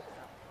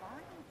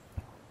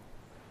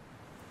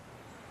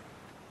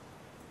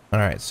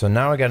 Alright, so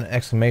now I got an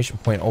exclamation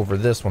point over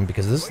this one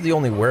because this is the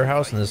only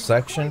warehouse in this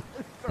section.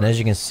 And as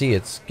you can see,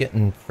 it's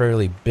getting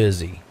fairly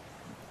busy.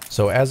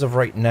 So as of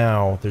right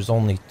now, there's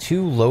only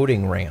 2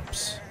 loading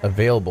ramps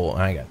available.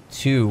 And I got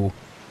 2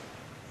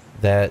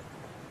 that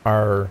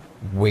are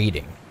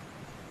waiting.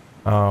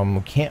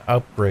 We can't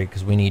upgrade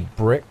because we need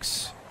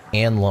bricks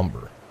and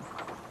lumber.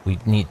 We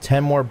need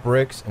 10 more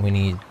bricks and we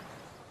need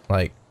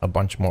like a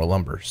bunch more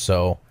lumber.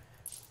 So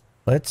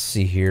let's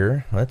see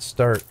here. Let's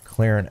start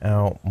clearing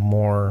out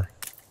more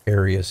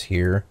areas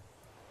here.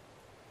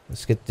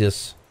 Let's get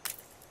this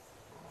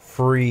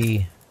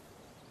free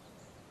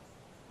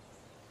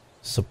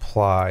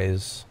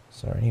supplies.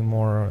 Is there any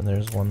more?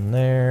 There's one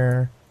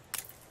there.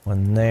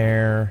 One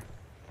there.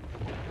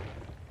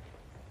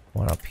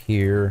 One up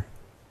here.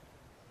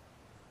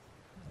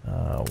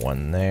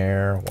 One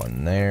there.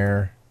 One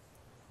there.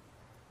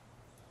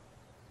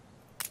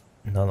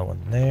 Another one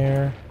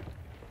there.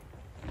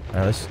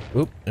 Alright, let's...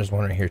 Oop, there's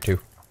one right here too.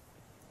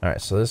 Alright,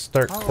 so let's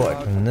start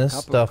collecting this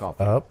stuff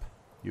up.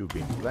 You've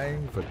been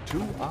playing for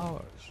 2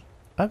 hours.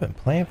 I've been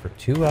playing for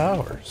 2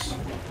 hours.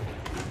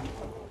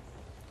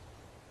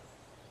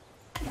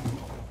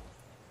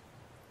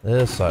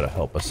 This ought to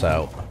help us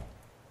out.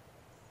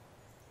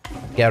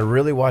 You gotta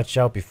really watch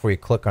out before you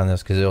click on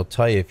this because it'll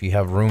tell you if you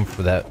have room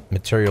for that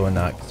material or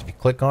not. Because if you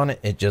click on it,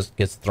 it just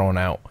gets thrown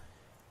out.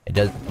 It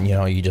does, you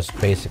know, you just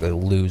basically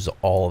lose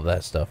all of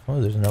that stuff.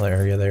 Oh, there's another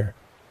area there.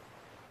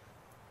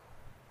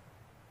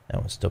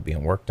 That one's still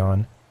being worked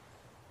on.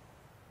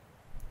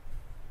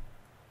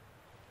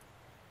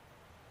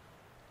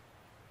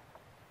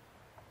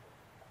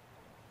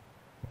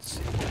 Let's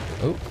see.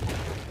 Oh.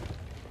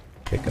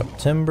 Pick up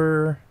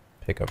timber,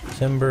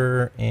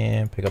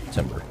 and pick up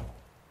timber.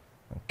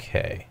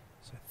 Okay.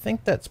 So I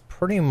think that's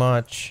pretty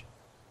much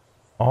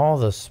all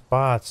the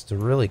spots to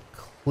really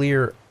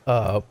clear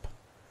up.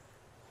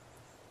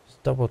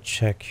 Just double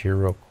check here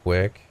real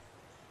quick.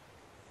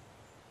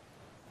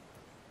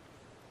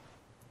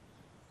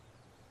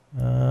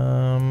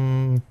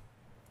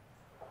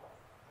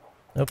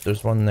 Nope,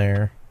 there's one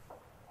there.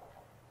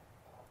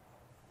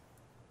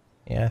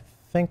 Yeah,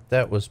 I think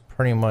that was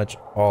pretty much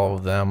all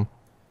of them.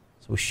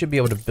 So we should be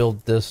able to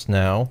build this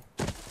now.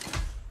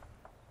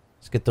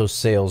 Let's get those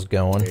sails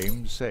going.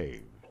 Game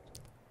saved.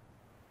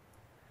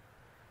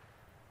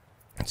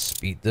 Let's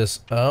speed this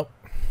up.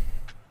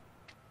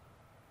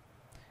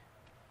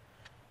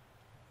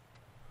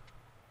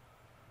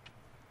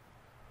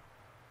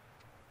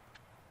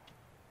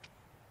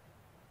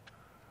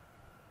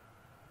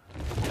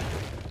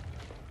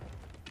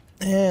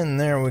 And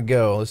there we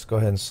go. Let's go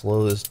ahead and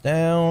slow this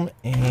down.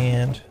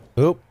 And,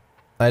 oop,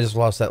 I just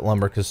lost that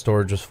lumber because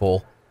storage was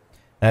full.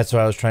 That's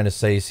what I was trying to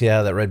say. See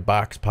how that red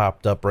box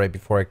popped up right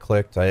before I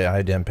clicked?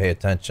 I didn't pay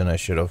attention. I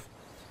should have.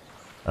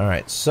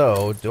 Alright,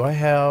 so do I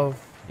have...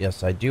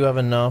 Yes, I do have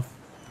enough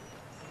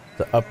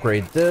to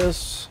upgrade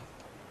this.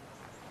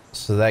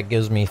 So that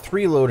gives me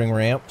 3 loading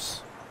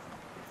ramps.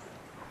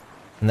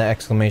 And the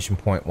exclamation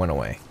point went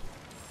away.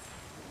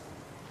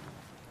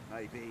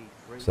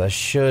 So that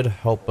should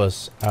help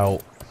us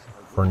out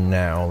for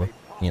now,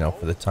 you know,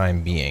 for the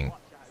time being.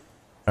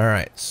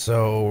 Alright,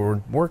 so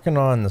we're working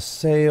on the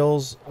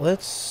sails.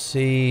 Let's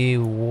see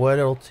what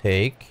it'll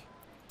take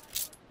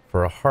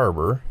for a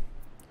harbor.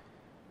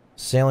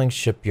 Sailing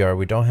shipyard,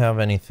 we don't have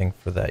anything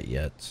for that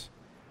yet.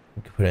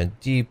 We can put in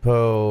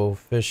depot,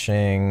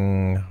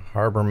 fishing,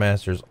 harbor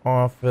master's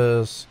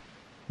office,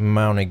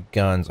 mounted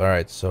guns.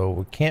 Alright, so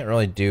we can't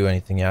really do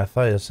anything yet. I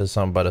thought it said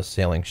something about a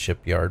sailing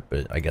shipyard,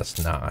 but I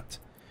guess not.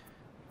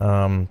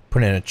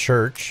 Put in a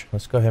church.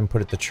 Let's go ahead and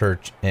put the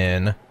church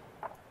in.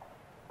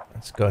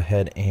 Let's go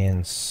ahead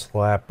and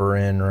slap her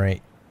in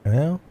right...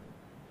 Well,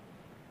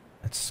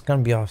 it's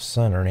gonna be off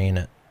center, ain't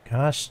it?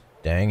 Gosh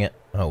dang it.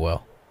 Oh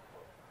well.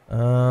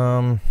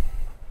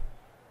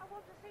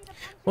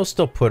 We'll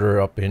still put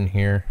her up in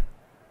here.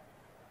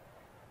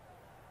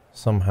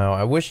 Somehow.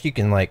 I wish you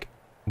can, like,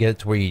 get it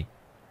to where you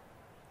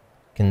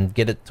can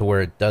get it to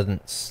where it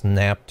doesn't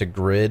snap to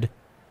grid.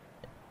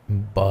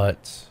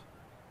 But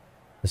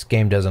this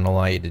game doesn't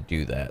allow you to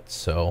do that,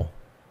 so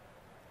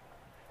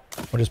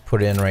we'll just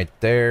put it in right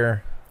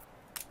there.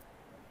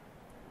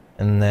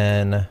 And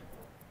then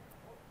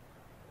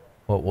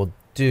what we'll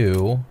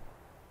do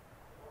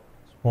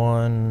is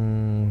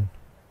 1,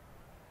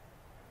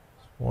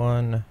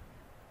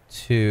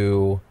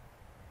 2.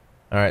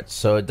 Alright,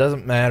 so it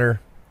doesn't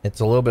matter It's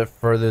a little bit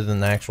further than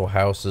the actual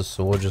houses,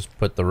 so we'll just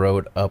put the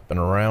road up and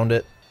around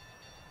it.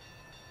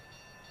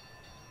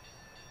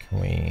 Can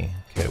we...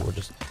 Okay, we'll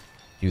just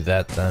do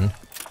that then.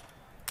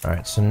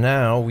 Alright, so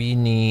now we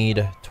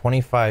need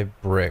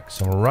 25 bricks,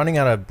 and we're running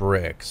out of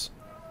bricks.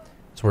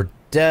 So we're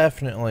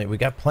definitely... We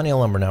got plenty of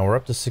lumber now. We're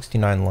up to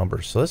 69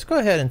 lumber. So let's go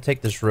ahead and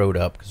take this road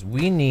up, because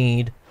we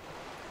need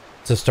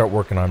to start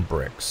working on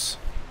bricks.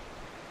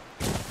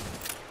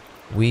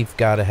 We've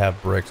got to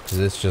have bricks, because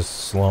it's just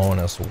slowing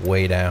us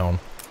way down.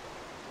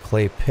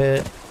 Clay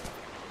pit,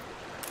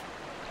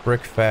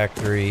 brick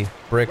factory,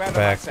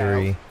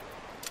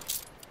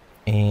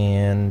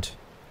 and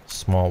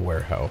small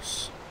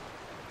warehouse.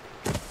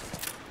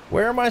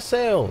 Where are my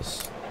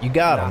sails? You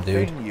got them,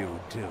 dude. Nothing you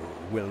do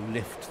will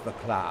lift the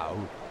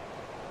cloud.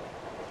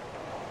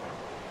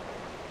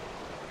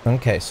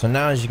 Okay, so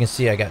now as you can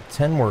see, I got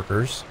 10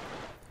 workers.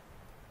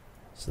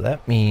 So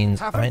that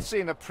means Haven't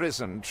seen a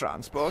prison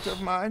transport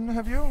of mine,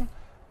 have you?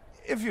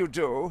 If you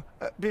do,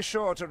 be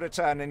sure to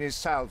return any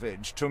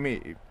salvage to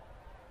me.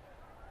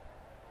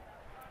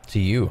 To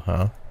you,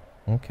 huh?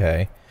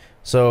 Okay.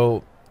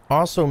 So,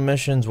 also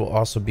missions will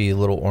also be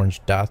little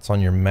orange dots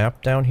on your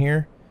map down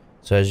here.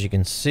 So as you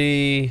can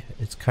see,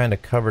 it's kind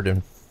of covered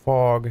in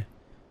fog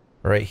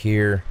right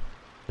here.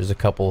 There's a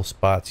couple of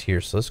spots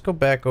here. So let's go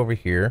back over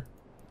here.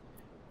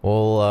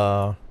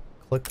 We'll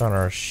click on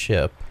our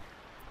ship.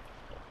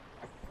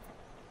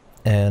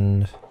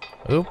 And,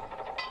 oop,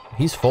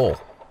 he's full.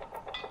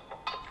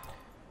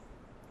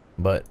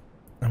 But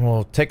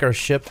we'll take our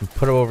ship and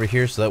put it over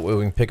here so that way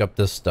we can pick up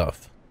this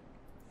stuff.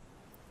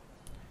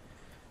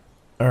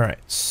 Alright,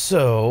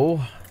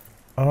 so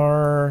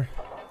our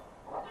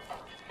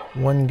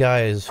one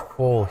guy is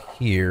full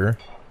here.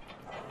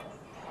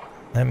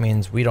 That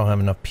means we don't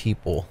have enough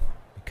people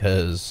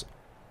because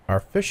our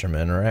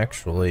fishermen are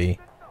actually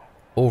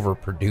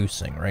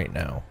overproducing right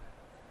now.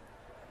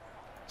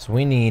 So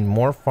we need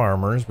more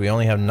farmers. We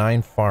only have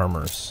 9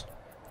 farmers.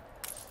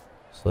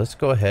 So let's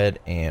go ahead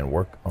and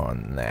work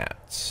on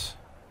that.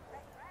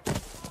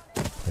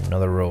 Put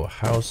another row of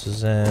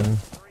houses in.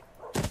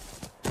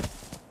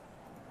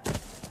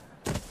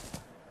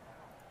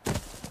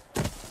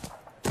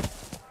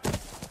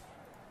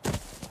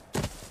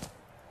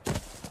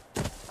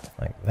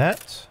 Like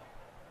that.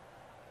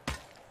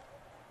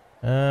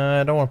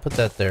 I don't want to put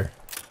that there.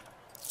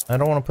 I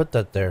don't want to put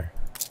that there.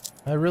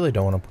 I really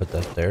don't want to put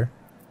that there.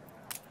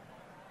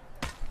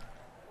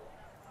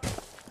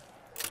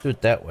 Do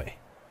it that way.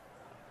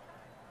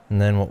 And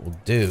then what we'll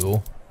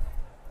do,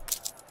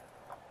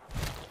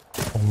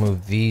 we'll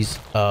move these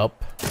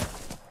up.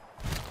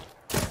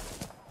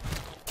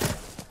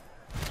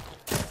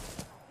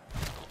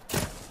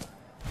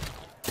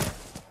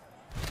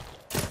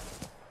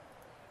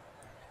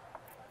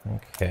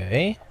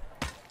 Okay.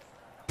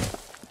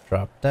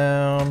 Drop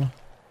down,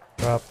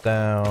 drop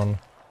down,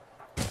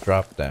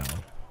 drop down.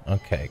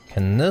 Okay,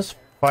 can this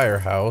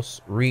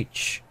firehouse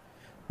reach?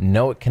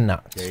 No, it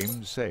cannot.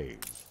 Game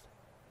saved.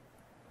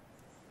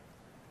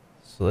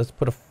 So let's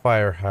put a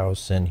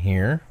firehouse in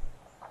here.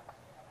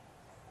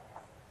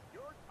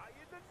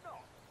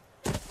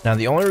 Now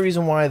the only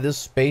reason why this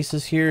space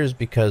is here is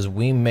because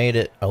we made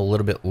it a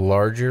little bit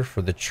larger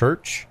for the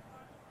church.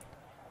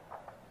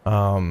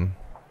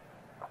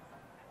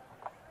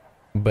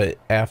 But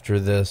after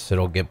this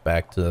it'll get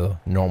back to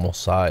normal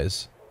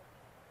size.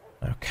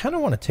 I kind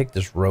of want to take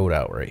this road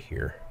out right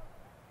here.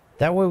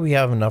 That way we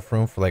have enough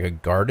room for like a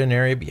garden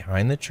area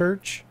behind the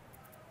church.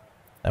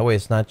 That way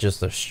it's not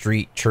just a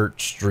street,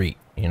 church, street.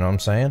 You know what I'm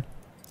saying?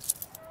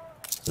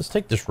 Let's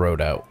take this road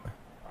out.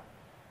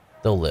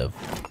 They'll live.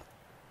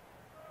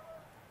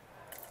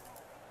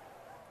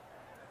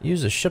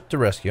 Use a ship to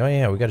rescue. Oh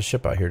yeah, we got a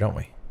ship out here, don't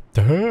we?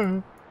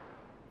 Duh.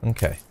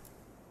 Okay.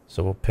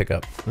 So we'll pick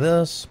up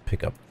this,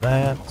 pick up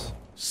that.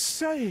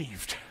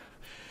 Saved?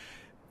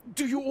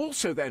 Do you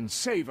also then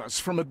save us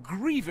from a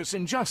grievous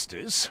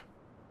injustice?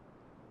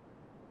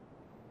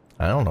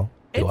 I don't know.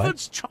 Do I?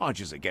 Edward's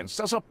charges against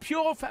us are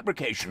pure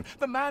fabrication.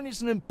 The man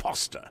is an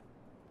imposter.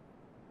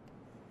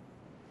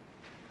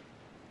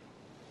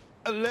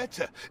 A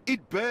letter.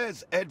 It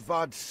bears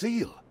Edvard's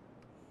seal.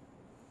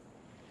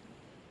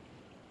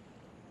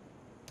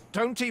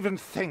 Don't even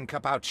think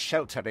about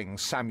sheltering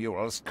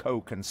Samuel's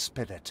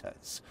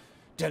co-conspirators.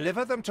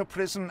 Deliver them to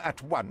prison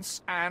at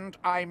once, and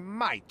I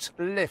might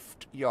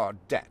lift your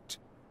debt.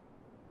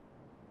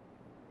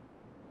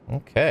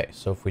 Okay,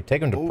 so if we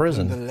take him to Open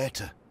prison... the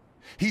letter.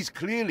 He's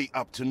clearly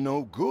up to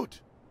no good.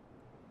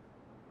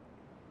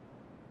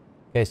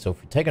 Okay, so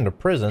if we take him to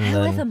prison,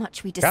 However then...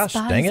 much we Gosh,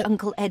 dang despise it.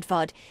 Uncle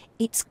Edvard,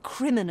 it's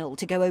criminal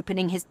to go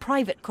opening his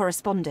private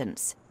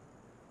correspondence.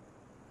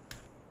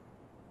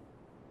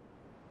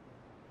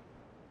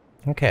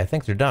 Okay, I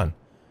think they're done.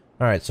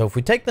 Alright, so if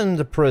we take them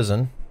to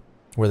prison,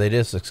 where they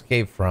just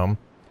escaped from,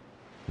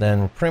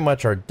 then pretty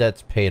much our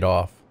debt's paid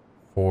off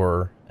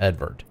for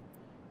Edvard.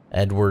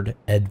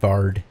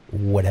 Edvard,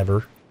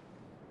 whatever.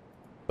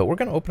 But we're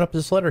going to open up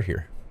this letter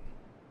here.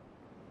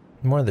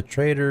 One of the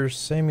traitors,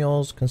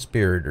 Samuel's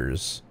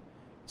conspirators.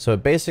 So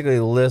it basically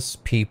lists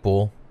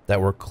people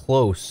that were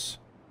close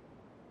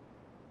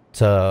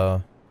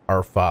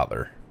our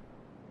father.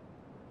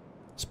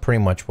 It's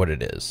pretty much what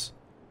it is.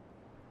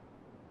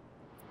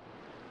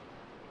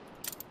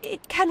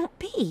 It cannot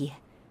be.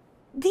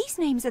 These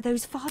names are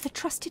those father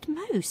trusted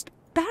most.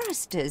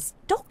 Barristers,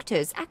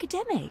 doctors,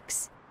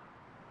 academics.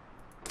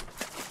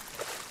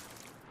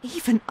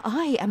 Even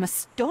I am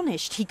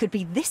astonished he could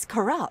be this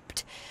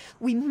corrupt.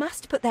 We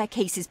must put their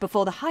cases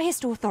before the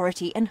highest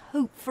authority and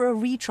hope for a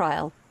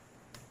retrial.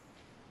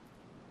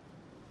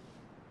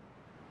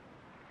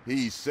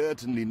 He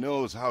certainly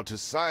knows how to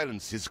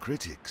silence his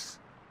critics.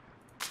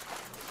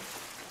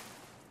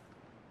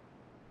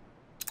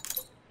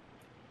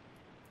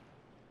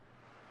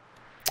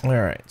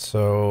 Alright,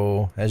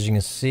 so as you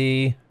can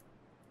see,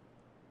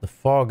 the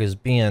fog is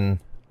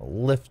being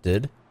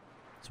lifted.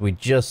 So we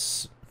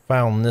just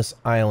found this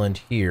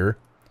island here,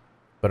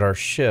 but our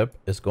ship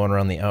is going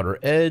around the outer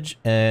edge,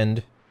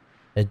 and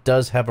it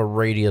does have a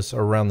radius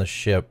around the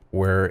ship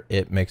where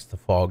it makes the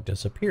fog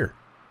disappear.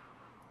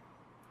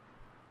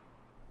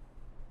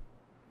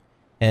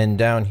 And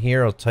down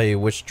here, I'll tell you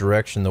which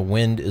direction the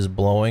wind is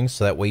blowing,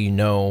 so that way you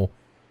know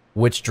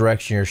which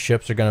direction your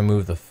ships are going to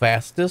move the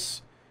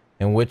fastest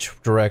and which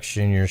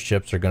direction your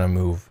ships are going to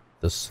move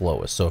the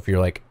slowest. So if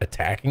you're like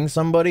attacking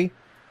somebody,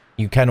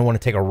 you kind of want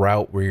to take a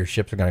route where your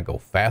ships are going to go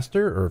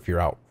faster, or if you're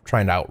out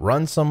trying to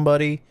outrun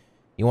somebody,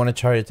 you want to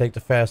try to take the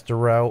faster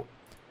route.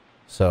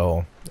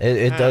 So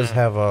it does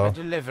have a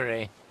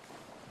delivery,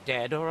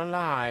 dead or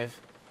alive.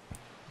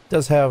 It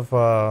does have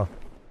a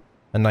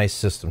nice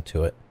system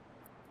to it.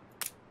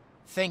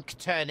 Think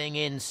turning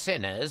in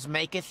sinners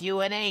maketh you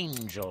an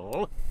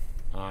angel?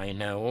 I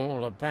know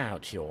all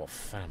about your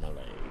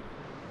family.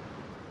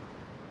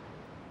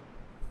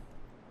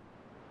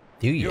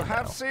 Do you You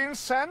have seen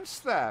sense,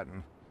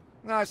 then?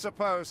 I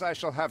suppose I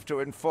shall have to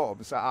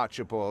inform Sir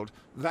Archibald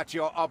that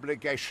your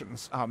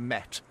obligations are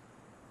met.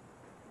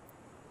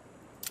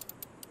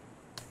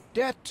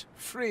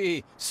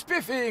 Debt-free,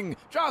 spiffing,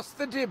 just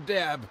the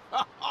dib-dab.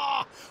 Ha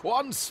ha!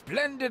 One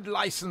splendid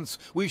license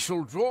we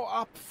shall draw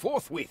up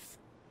forthwith.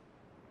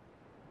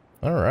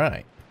 All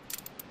right.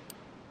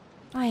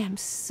 I am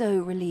so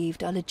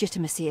relieved our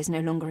legitimacy is no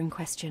longer in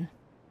question.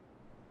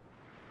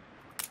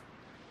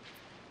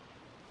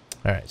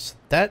 All right, so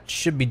that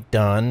should be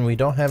done. We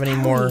don't have any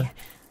more.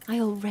 I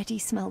already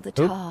smell the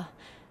tar.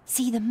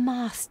 See, the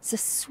masts are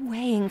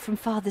swaying from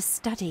Father's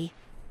study.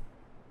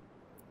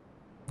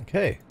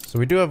 Okay, so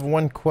we do have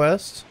one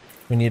quest.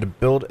 We need to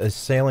build a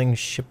sailing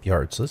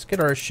shipyard. So let's get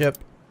our ship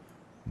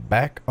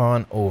back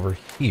on over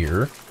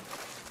here.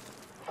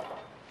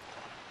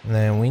 And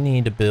then we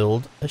need to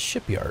build a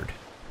shipyard.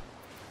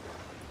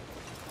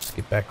 Let's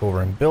get back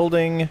over in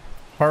building,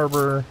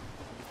 harbor,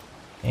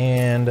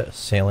 and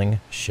sailing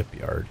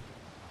shipyard.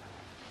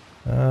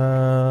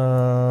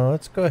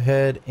 Let's go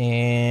ahead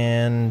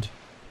and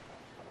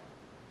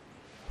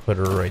put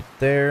her right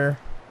there.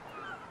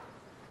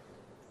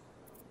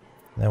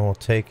 Then we'll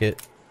take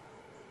it.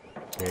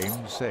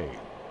 Game saved.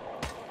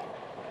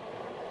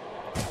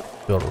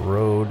 Build a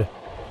road.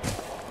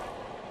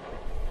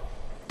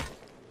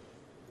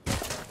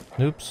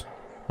 Oops.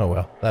 Oh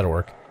well, that'll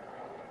work.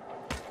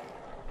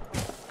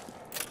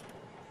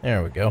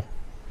 There we go.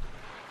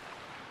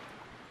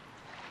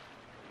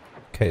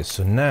 Okay,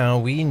 so now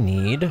we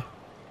need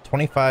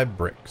 25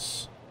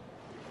 bricks.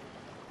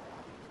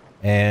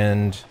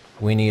 And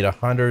we need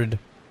 100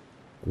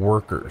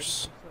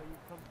 workers.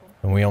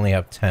 And we only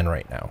have 10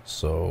 right now,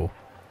 so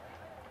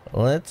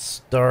let's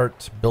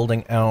start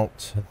building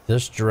out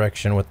this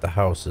direction with the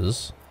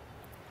houses.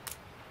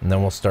 And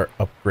then we'll start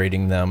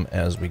upgrading them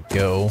as we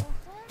go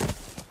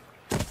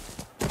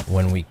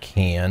when we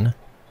can.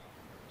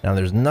 Now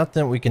there's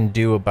nothing we can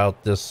do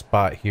about this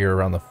spot here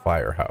around the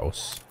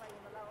firehouse.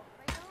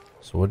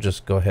 So we'll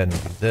just go ahead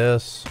and do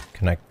this,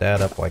 connect that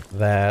up like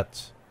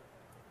that.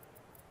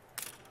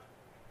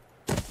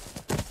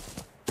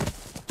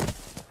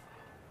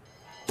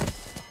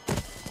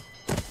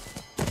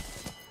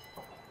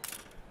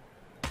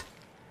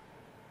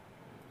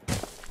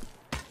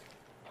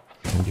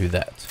 And do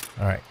that.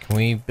 All right, can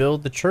we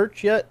build the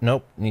church yet?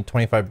 Nope, need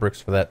 25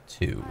 bricks for that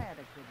too.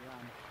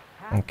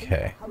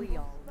 Okay.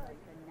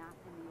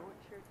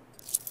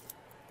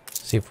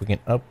 See if we can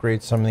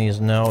upgrade some of these.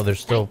 No, they're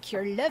still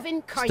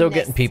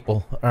getting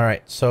people. All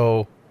right,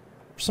 so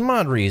for some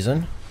odd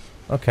reason,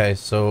 okay,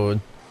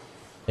 so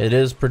it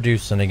is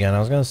producing again. I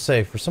was gonna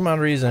say for some odd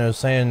reason it was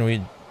saying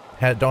we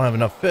don't have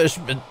enough fish,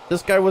 but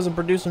this guy wasn't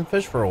producing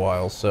fish for a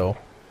while. So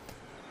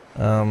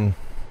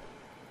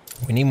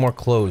we need more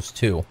clothes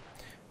too.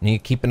 We need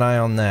to keep an eye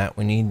on that.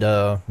 We need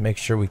to make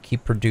sure we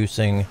keep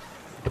producing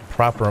the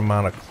proper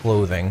amount of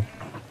clothing.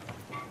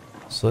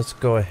 So let's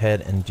go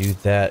ahead and do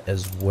that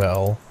as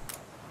well.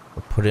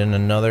 We'll put in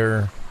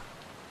another.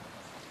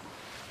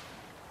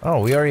 Oh,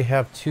 we already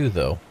have 2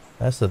 though.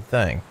 That's the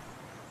thing.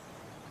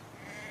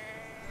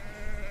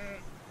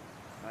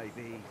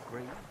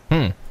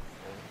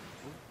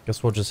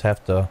 Guess we'll just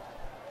have to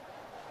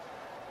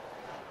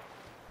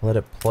let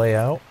it play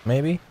out,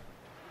 maybe.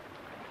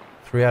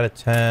 3 out of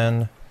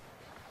 10.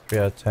 3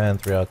 out of 10.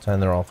 3 out of 10.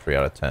 They're all 3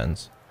 out of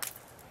 10s.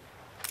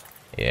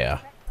 Yeah.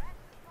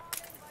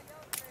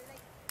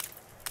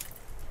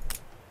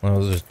 Well,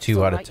 those are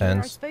 2 out of Alright here, I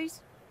 10s.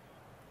 suppose.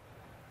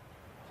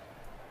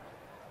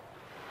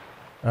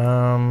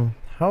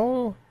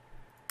 How...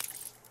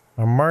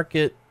 Our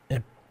market,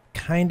 it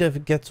kind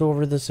of gets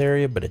over this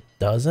area, but it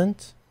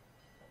doesn't.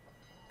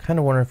 Kind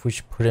of wonder if we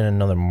should put in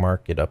another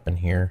market up in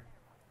here.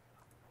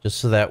 Just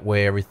so that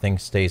way everything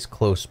stays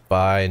close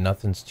by,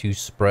 nothing's too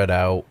spread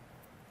out.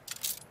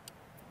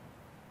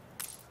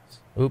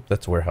 Oop,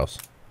 that's a warehouse.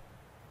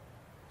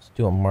 Let's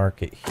do a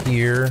market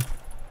here.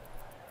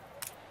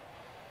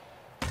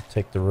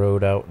 Take the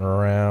road out and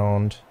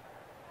around.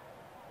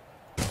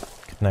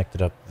 Connect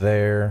it up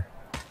there.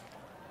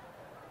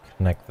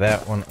 Connect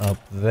that one up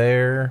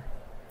there.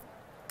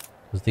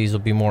 Because these will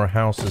be more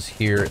houses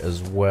here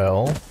as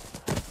well.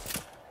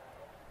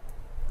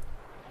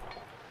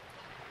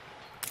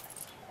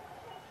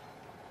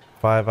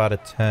 Five out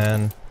of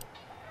 10.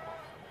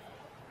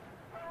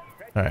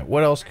 Alright,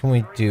 what else can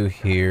we do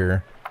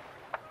here?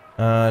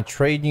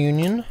 Trade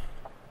union.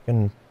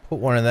 Can put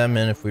one of them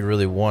in if we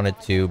really wanted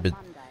to, but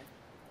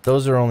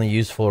those are only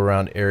useful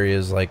around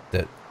areas like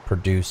that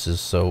produces,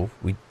 so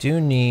we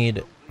do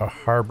need a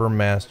harbor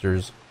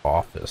master's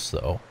office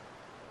though.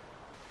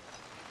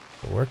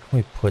 So where can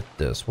we put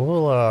this?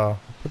 We'll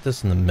put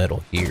this in the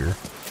middle here.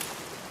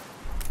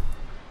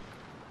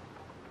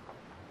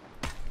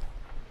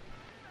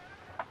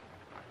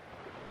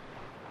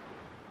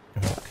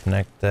 And we'll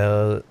connect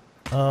that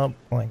up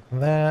like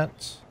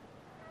that.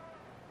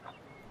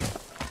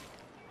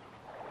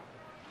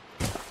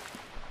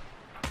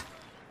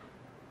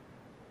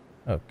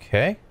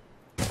 Okay.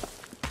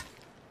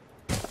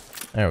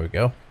 There we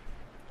go.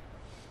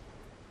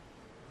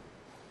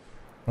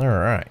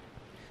 Alright.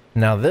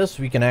 Now this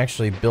we can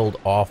actually build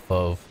off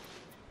of.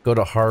 Go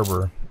to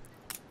harbor.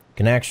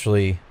 Can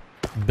actually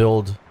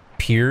build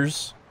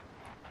piers.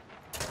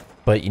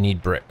 But you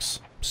need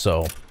bricks.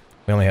 So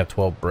we only have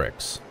 12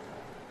 bricks.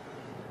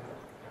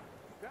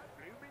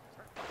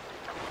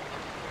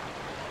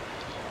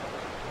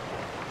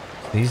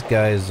 These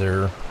guys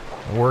are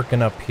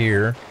working up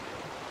here.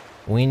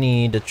 We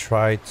need to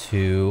try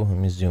to, let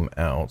me zoom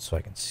out so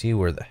I can see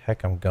where the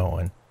heck I'm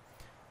going.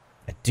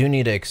 I do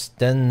need to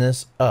extend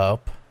this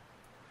up,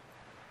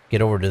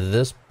 get over to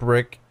this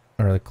brick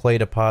or the clay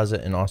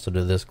deposit, and also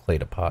to this clay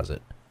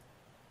deposit.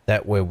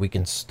 That way we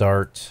can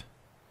start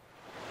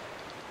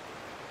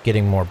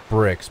getting more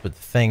bricks. But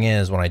the thing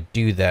is, when I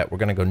do that, we're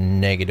going to go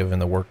negative in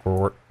the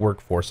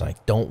workforce, and I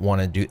don't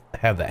want to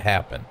have that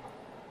happen.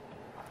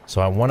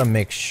 So I want to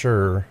make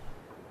sure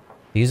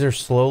these are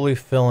slowly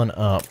filling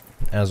up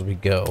as we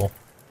go.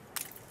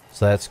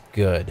 So that's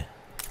good.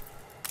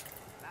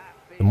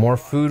 The more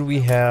food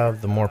we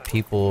have, the more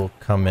people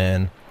come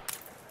in.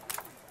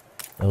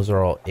 Those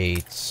are all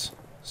 8s,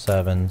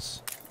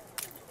 7s.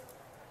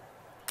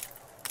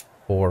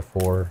 4,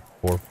 4,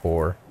 4,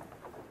 4.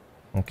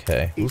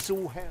 Okay. It's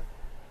all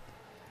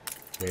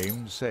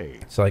game say.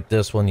 It's like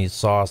this one needs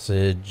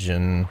sausage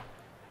and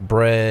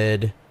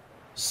bread,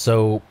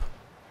 soap,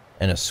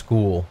 and a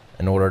school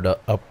in order to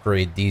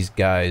upgrade these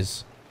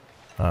guys.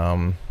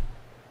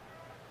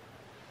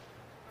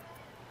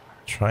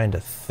 Trying to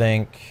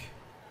think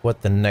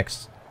what the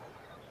next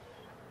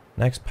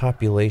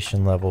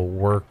population level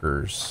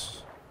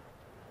workers.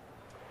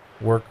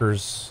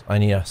 I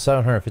need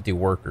 750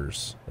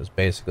 workers is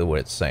basically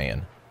what it's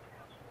saying.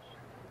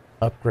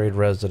 Upgrade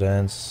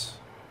residents.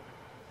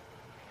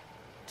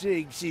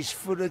 Diggs is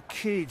full of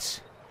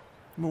kids.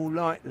 More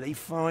likely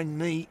find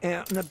me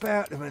out and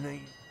about of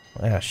an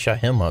Yeah, I shut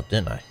him up,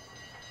 didn't I?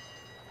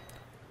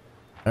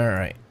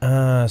 Alright,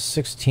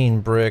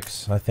 16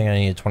 bricks. I think I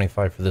need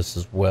 25 for this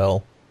as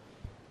well.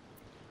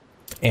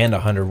 And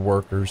 100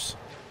 workers.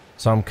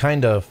 So I'm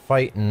kind of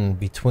fighting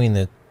between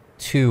the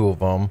two of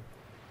them.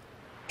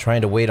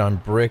 Trying to wait on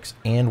bricks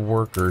and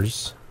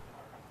workers.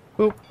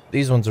 Oop,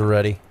 these ones are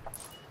ready.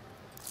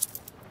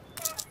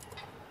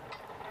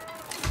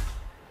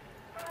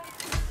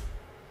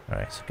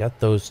 Alright, so got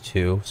those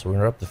two. So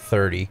we're up to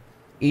 30.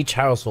 Each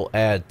house will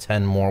add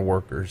 10 more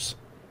workers.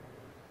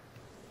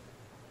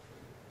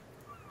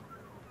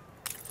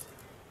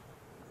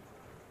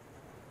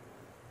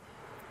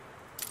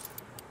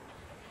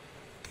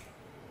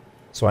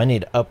 So I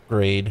need to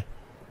upgrade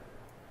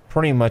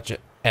pretty much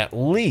at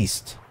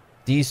least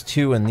these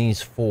 2 and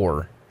these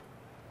 4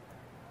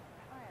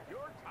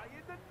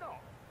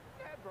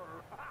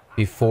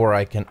 before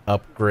I can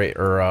upgrade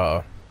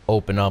or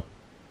open up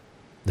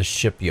the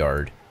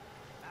shipyard.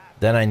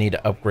 Then I need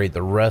to upgrade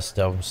the rest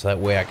of them so that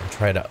way I can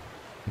try to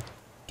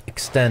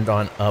extend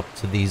on up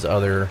to these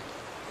other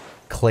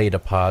clay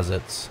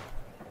deposits.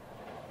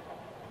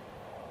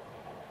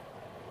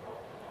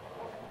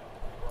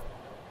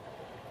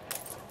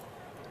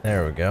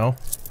 There we go.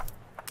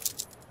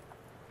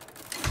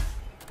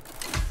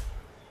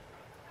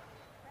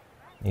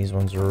 These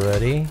ones are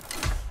ready.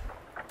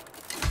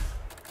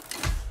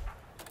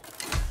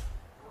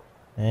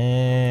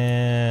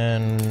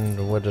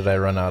 And what did I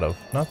run out of?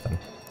 Nothing.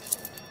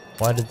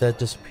 Why did that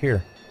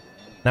disappear?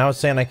 Now it's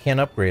saying I can't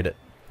upgrade it.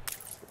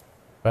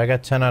 But I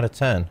got 10 out of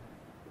 10.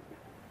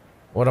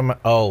 What am I?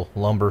 Oh,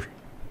 lumber.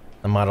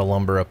 I'm out of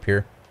lumber up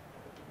here.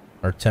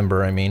 Or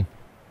timber, I mean.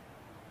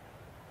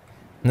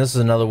 And this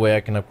is another way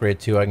I can upgrade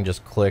too. I can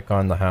just click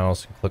on the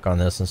house and click on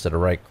this instead of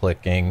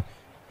right-clicking,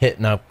 hit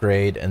an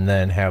upgrade, and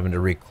then having to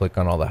re-click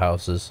on all the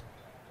houses.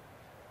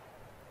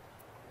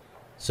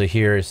 So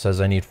here it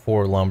says I need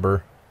 4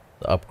 lumber,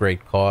 the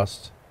upgrade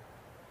cost.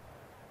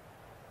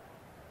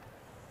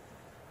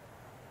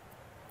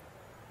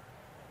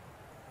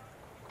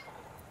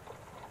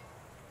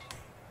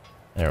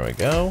 There we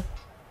go.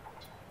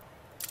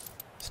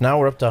 So now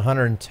we're up to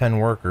 110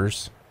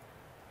 workers.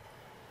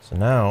 So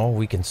now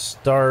we can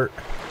start.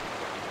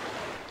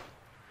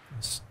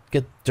 Let's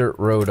get dirt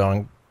road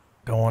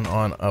going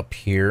on up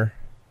here.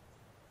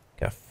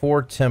 Got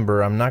 4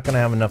 timber. I'm not going to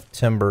have enough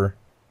timber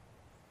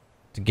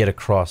to get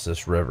across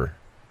this river.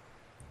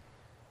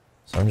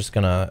 So I'm just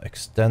going to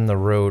extend the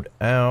road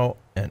out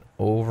and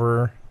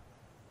over.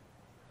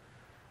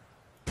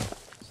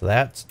 So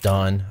that's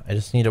done. I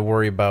just need to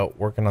worry about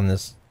working on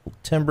this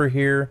timber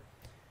here.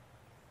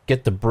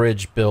 Get the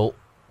bridge built.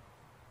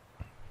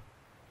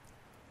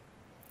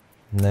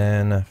 And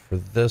then for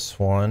this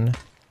one,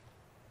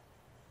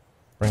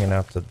 bring it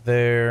out to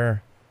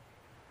there.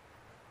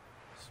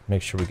 Just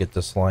make sure we get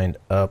this lined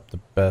up the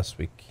best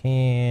we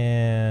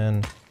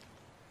can.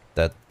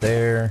 That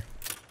there.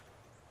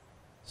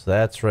 So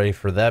that's ready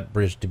for that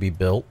bridge to be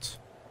built.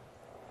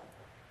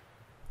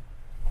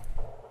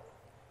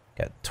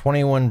 Got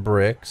 21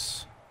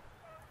 bricks,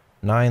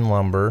 9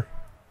 lumber.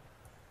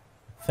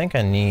 I think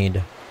I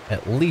need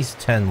at least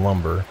 10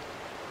 lumber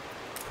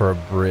for a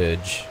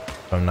bridge,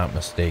 if I'm not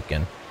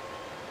mistaken.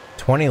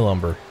 20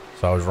 lumber,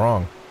 so I was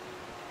wrong.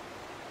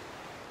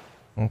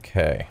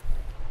 Okay.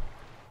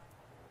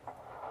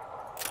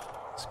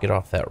 Let's get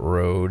off that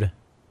road.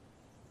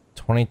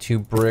 22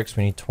 bricks,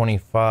 we need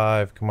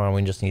 25. Come on,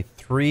 we just need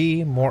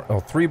 3 more.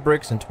 Oh, 3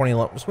 bricks and 20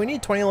 lumber. So we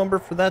need 20 lumber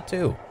for that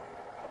too.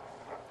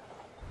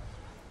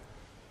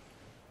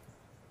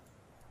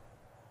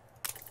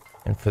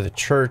 And for the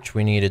church,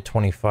 we needed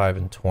 25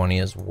 and 20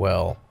 as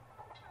well.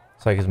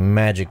 It's like his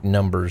magic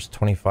numbers,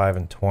 25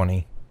 and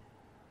 20.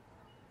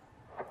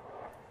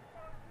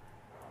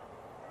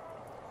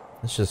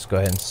 Let's just go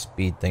ahead and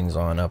speed things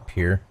on up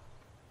here.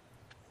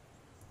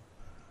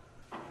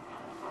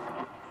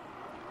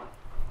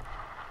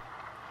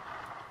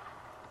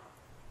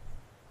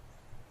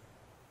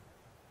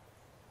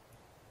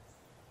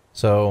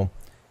 So,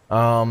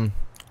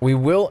 we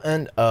will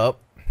end up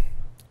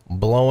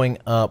blowing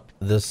up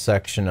this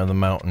section of the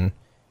mountain.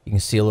 You can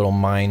see a little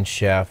mine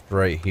shaft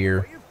right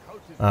here.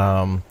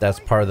 That's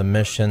part of the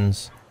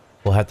missions.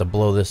 We'll have to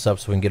blow this up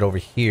so we can get over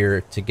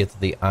here to get to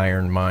the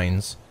iron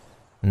mines.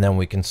 And then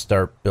we can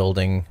start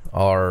building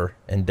our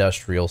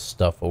industrial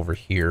stuff over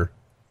here.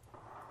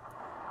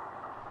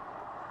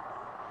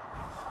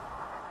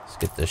 Let's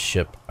get this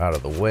ship out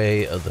of the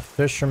way of the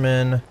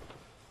fishermen.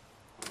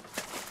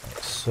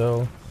 Like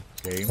so.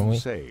 Can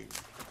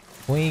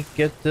we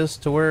get this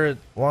to where it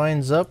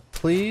lines up,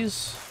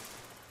 please?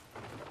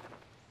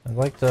 I'd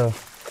like to...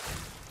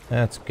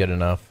 That's good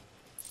enough.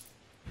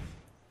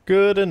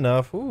 Good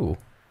enough. Ooh,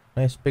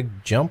 nice big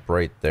jump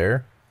right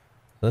there.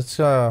 Let's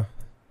get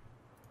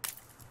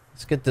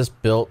this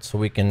built so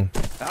we can...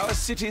 Our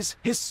city's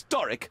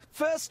historic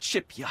first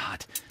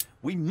shipyard.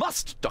 We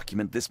must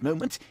document this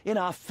moment in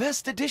our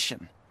first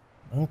edition.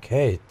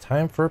 Okay,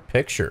 time for a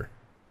picture.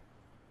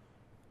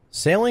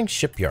 Sailing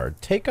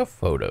shipyard. Take a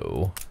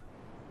photo.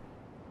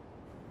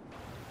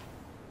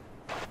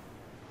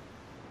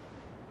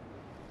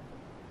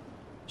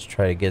 Let's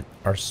try to get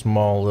our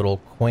small little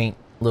quaint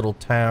little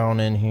town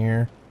in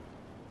here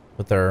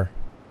with our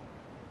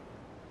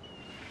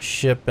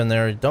ship in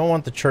there. Don't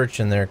want the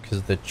church in there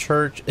because the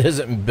church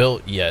isn't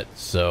built yet.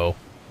 So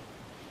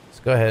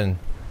let's go ahead and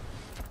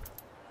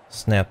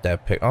snap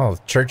that pic. Oh,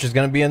 the church is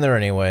going to be in there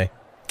anyway.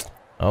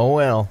 Oh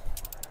well.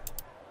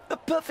 A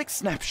perfect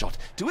snapshot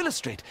to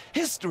illustrate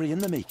history in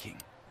the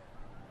making.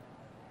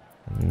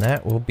 And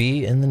that will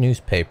be in the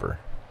newspaper.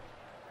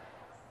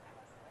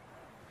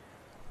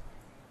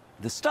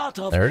 The start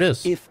of, there it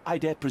is. If I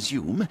dare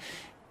presume,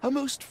 a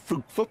most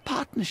fruitful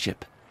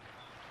partnership.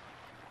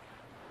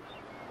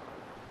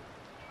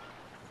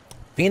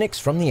 Phoenix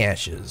from the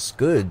ashes.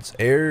 Goods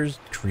heirs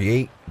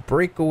create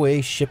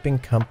breakaway shipping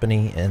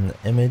company in the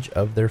image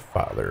of their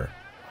father,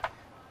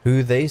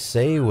 who they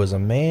say was a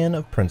man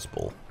of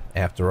principle.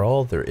 After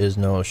all, there is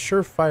no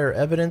surefire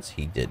evidence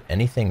he did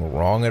anything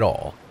wrong at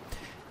all.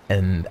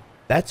 And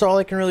that's all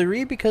I can really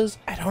read because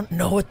I don't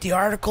know what the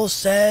article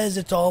says.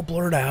 It's all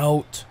blurred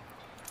out.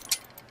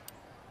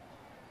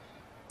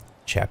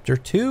 Chapter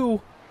 2.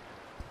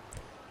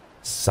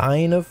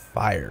 Sign of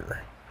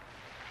Fire.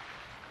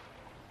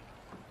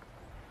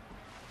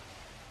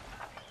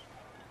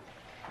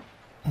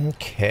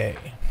 Okay.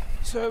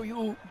 So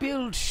you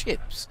build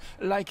ships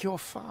like your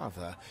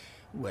father.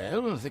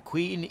 Well, the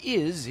Queen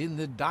is in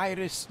the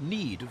direst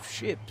need of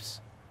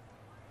ships.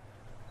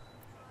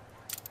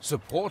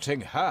 Supporting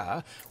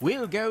her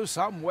will go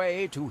some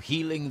way to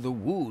healing the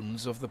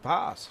wounds of the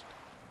past.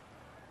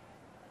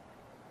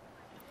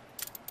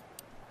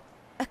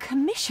 A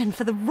commission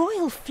for the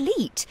royal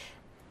fleet,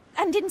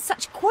 and in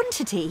such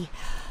quantity.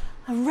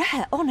 A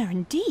rare honor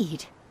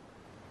indeed.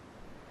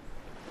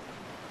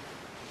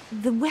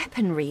 The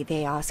weaponry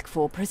they ask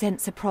for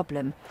presents a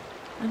problem.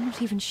 I'm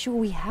not even sure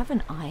we have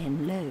an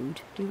iron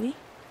load, do we?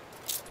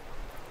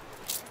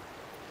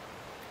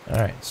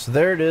 Alright, so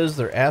there it is.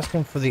 They're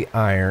asking for the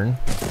iron.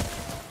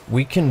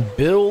 We can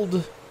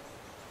build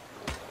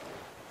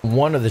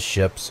one of the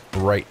ships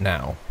right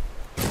now,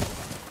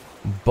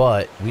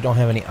 but we don't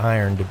have any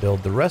iron to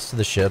build the rest of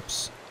the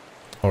ships,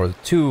 or the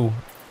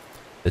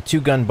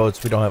two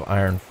gunboats we don't have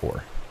iron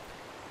for.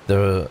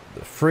 The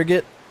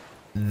frigate,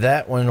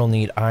 that one will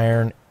need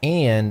iron,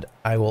 and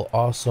I will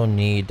also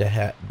need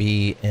to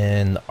be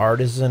in the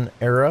artisan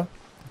era.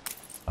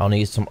 I'll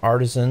need some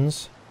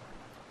artisans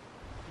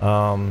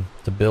to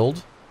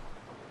build.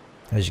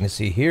 As you can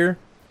see here,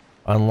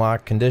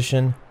 unlock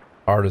condition,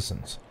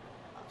 artisans.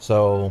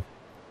 So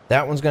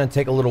that one's going to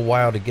take a little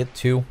while to get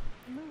to.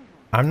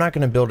 I'm not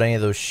going to build any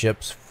of those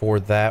ships for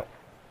that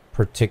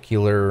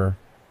particular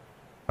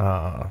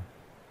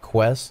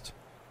quest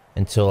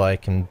until I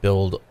can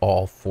build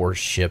all 4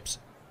 ships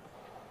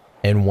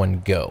in one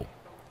go.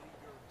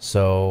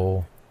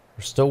 So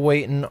we're still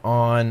waiting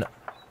on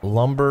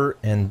lumber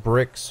and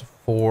bricks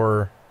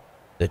for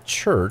the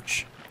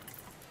church.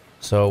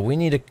 So we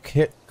need to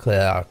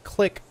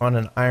click on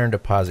an iron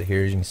deposit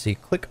here. As you can see,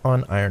 click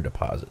on iron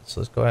deposit.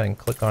 So let's go ahead and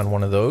click on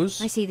one of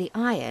those. I see the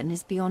iron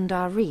is beyond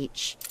our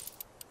reach.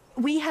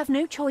 We have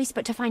no choice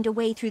but to find a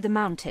way through the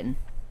mountain.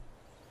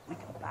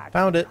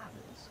 Found it.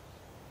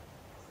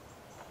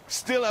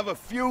 Still have a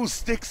few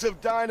sticks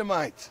of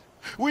dynamite.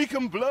 We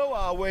can blow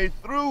our way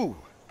through.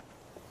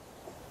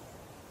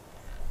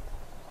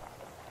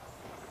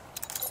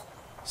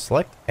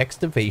 Select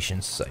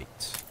excavation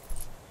site.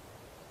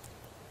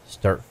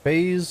 Start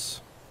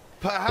phase.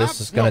 Perhaps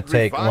this is going to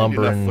take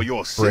lumber and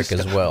brick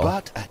as well.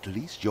 But at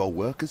least your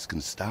workers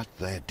can start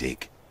their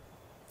dig.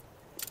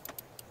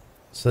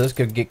 So this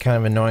could get kind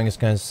of annoying. It's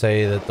going to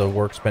say that the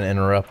work's been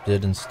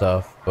interrupted and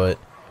stuff, but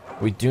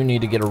we do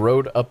need to get a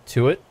road up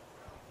to it.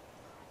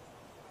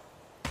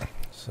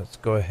 So let's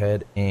go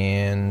ahead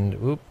and...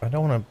 Oop, I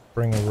don't want to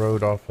bring a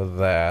road off of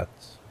that.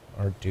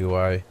 Or do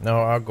I?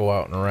 No, I'll go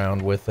out and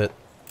around with it.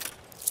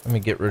 Let me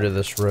get rid of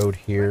this road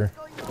here.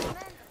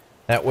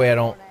 That way I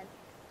don't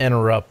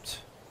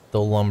interrupt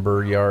the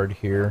lumber yard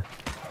here.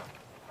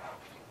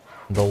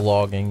 The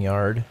logging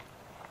yard.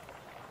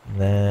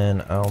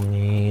 Then I'll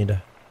need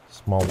a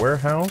small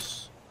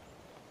warehouse.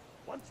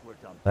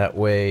 That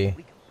way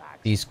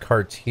these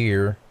carts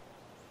here...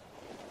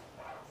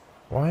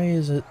 Why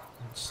is it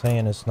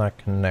saying it's not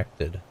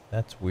connected?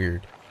 That's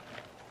weird.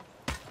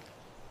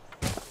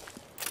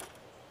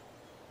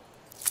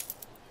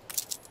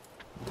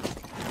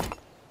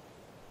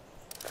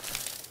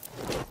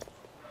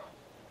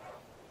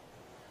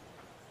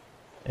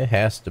 It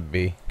has to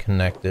be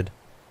connected.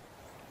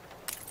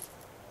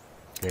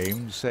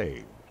 Game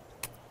saved.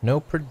 No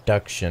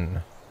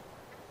production.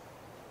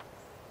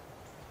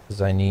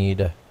 Because I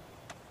need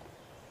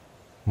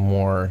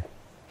more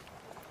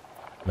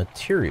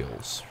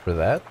materials for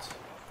that.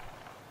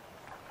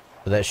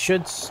 But that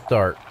should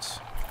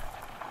start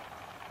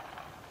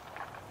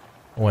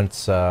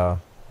once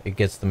it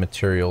gets the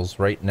materials.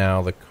 Right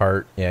now the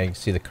cart, yeah, you can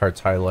see the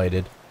cart's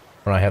highlighted.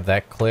 When I have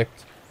that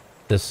clicked,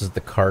 this is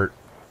the cart.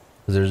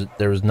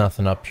 There was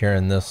nothing up here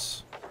in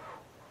this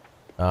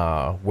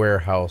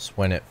warehouse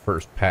when it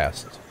first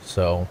passed,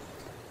 so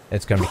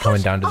it's going to be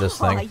coming down to this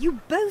thing. What are you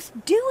both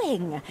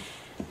doing?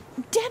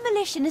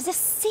 Demolition is a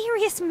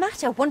serious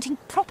matter wanting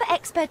proper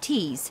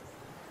expertise.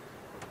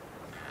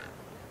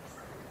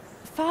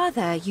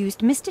 Father used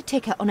Mr.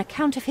 Ticker on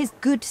account of his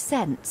good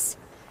sense.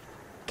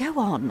 Go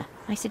on.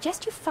 I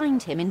suggest you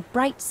find him in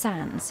Bright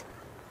Sands.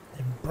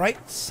 In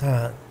Bright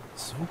Sands.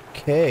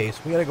 Okay,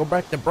 so we gotta go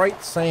back to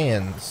Bright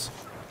Sands.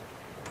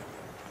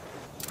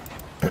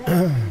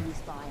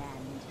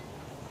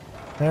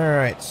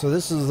 Alright, so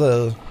this is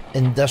the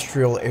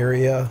industrial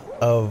area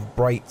of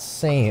Bright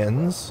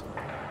Sands.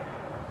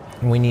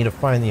 And we need to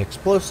find the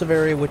explosive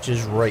area, which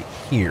is right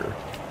here.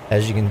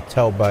 As you can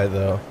tell by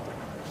the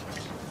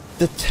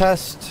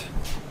test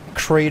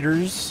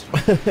craters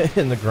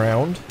in the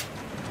ground.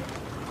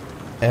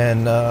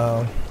 And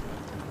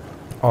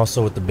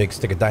also with the big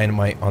stick of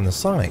dynamite on the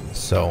sign.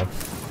 So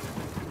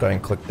go ahead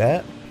and click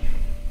that.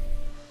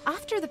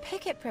 After the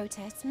picket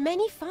protests,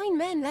 many fine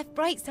men left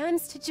Bright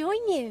Sands to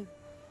join you.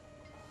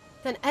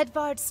 Then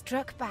Edvard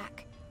struck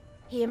back.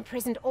 He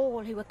imprisoned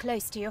all who were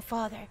close to your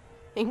father,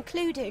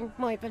 including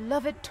my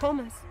beloved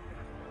Thomas.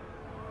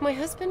 My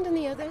husband and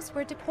the others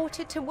were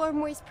deported to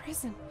Wormway's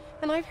prison,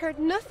 and I've heard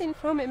nothing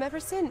from him ever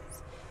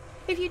since.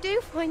 If you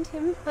do find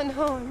him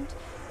unharmed,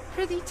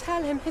 prithee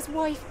tell him his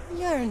wife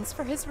yearns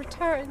for his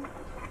return.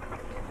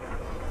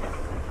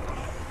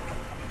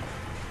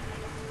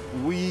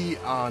 We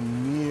are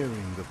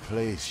nearing the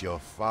place your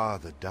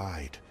father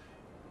died.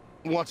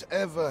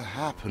 Whatever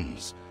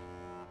happens,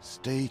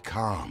 stay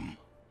calm.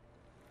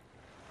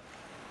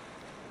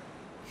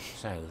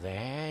 So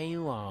there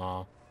you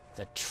are,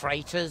 the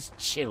traitor's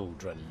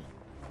children.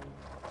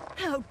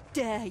 How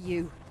dare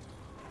you?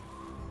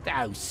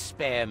 Oh,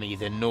 spare me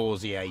the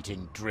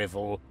nauseating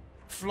drivel.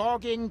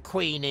 Flogging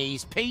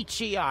Queenie's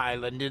peachy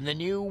island in the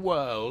New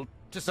World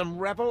to some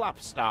rebel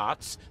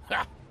upstarts?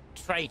 Ha!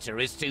 Traitor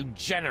is too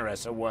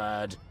generous a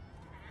word.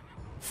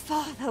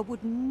 Father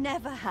would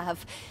never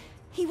have.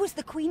 He was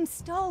the Queen's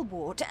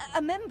stalwart,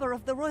 a member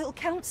of the Royal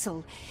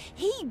Council.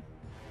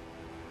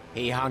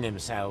 He hung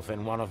himself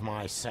in one of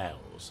my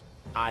cells.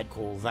 I'd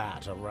call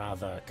that a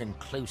rather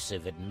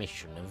conclusive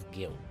admission of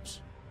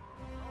guilt.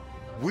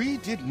 We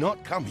did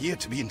not come here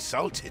to be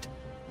insulted.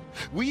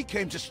 We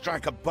came to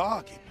strike a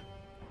bargain.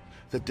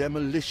 The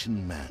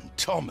demolition man,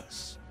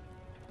 Thomas.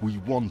 We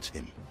want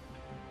him.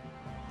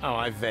 Oh,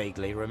 I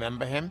vaguely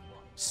remember him.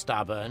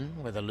 Stubborn,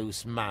 with a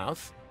loose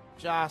mouth,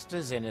 just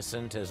as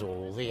innocent as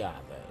all the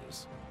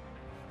others.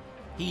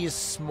 He is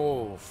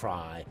small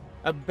fry.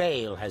 A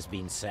bail has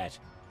been set.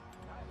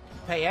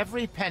 Pay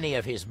every penny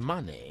of his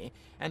money,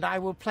 and I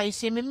will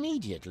place him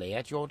immediately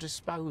at your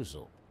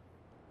disposal.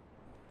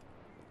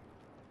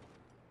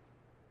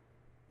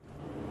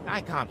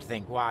 I can't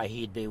think why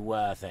he'd be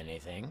worth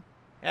anything.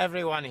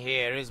 Everyone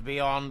here is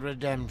beyond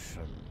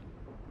redemption.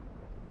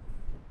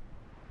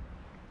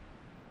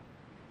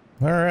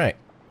 Alright.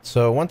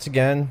 So once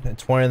again,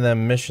 it's one of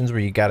them missions where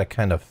you gotta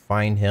kind of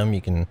find him.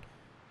 You can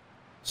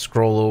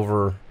scroll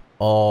over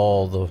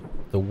all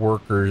the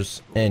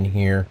workers in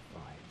here.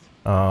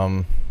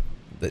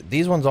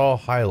 These ones all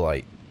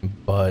highlight,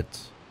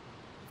 but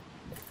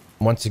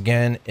once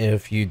again,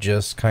 if you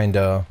just kind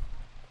of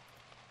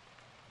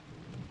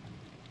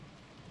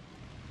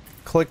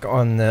click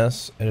on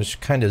this and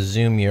just kind of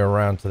zoom you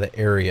around to the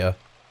area,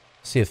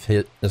 see if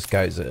this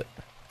guy's it.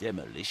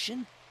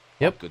 Demolition?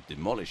 Yep. I could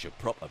demolish a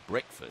proper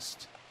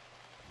breakfast.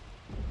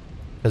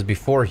 Because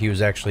before he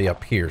was actually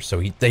up here,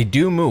 so they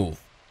do move.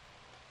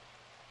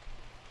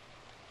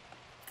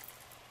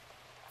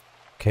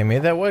 Okay,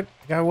 maybe that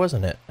guy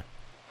wasn't it.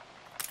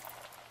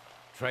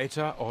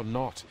 Traitor or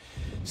not,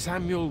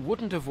 Samuel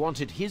wouldn't have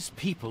wanted his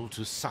people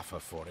to suffer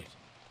for it.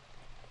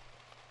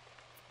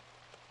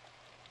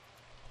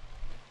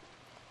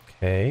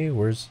 Okay,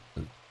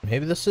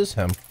 maybe this is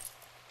him.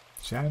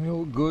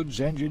 Samuel Goods,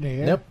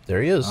 engineer? Yep,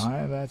 there he is.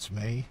 Aye, that's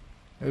me.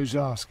 Who's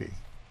asking?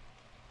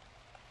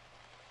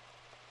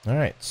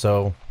 Alright,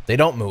 so they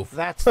don't move.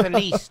 That's the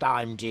least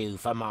I'm due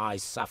for my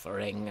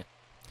suffering.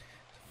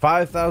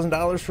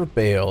 $5,000 for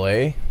bail,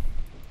 eh?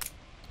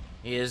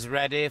 He is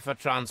ready for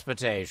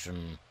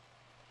transportation.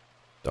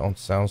 Don't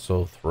sound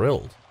so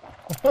thrilled.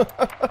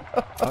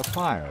 A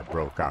fire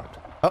broke out.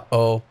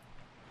 Uh-oh.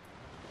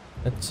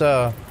 It's,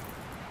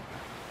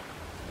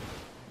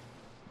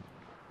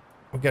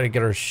 we gotta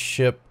get our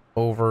ship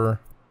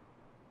over.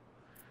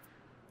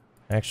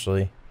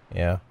 Actually,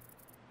 yeah.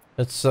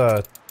 Let's,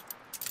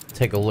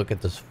 take a look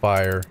at this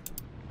fire.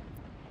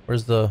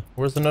 Where's the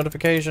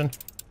notification?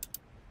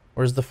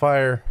 Where's the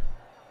fire?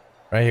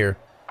 Right here.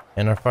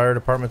 And our fire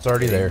department's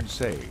already there.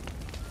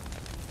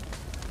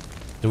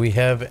 Do we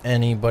have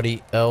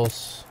anybody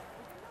else?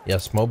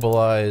 Yes,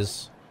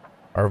 mobilize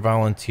our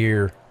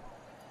volunteer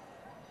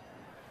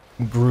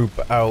group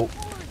out.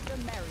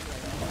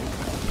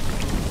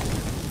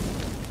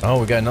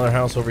 Oh, we got another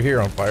house over here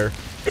on fire.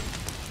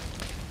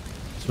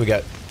 So we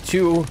got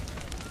 2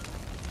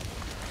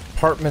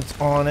 apartments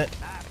on it.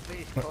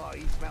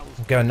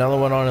 We got another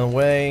one on the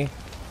way.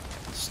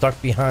 Stuck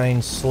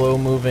behind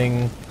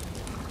slow-moving.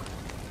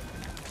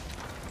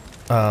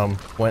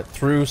 Went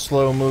through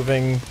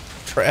slow-moving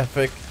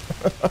traffic.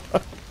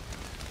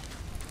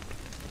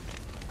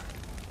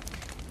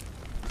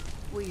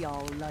 We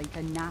all like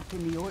a nap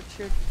in the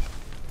orchard.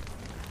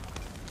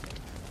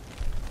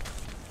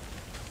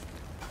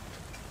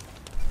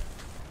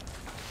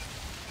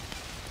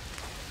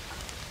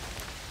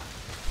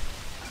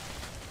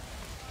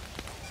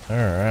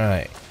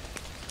 Alright.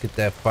 Get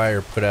that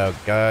fire put out,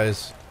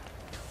 guys.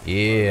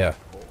 Yeah.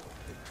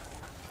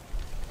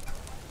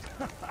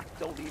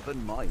 Don't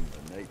even mind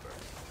the neighbors.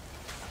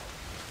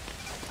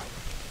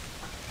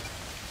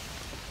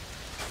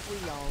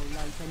 We all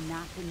like a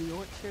nap in the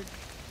orchard.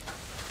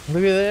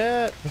 Look at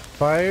that. The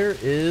fire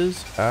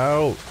is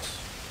out.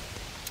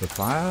 The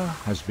fire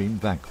has been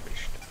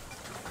vanquished.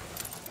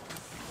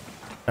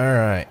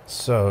 Alright,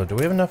 so do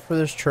we have enough for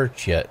this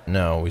church yet?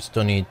 No, we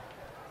still need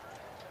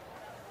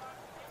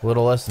a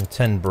little less than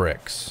 10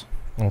 bricks.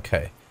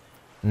 Okay.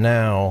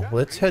 Now,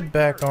 let's head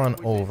back on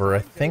over. I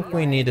think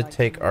we need to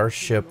take our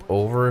ship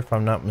over, if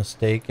I'm not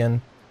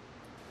mistaken.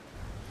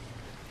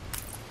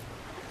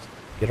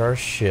 Get our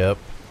ship.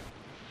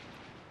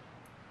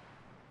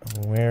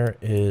 Where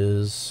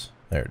is...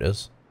 There it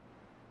is.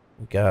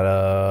 We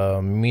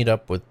gotta meet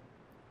up with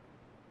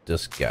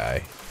this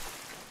guy.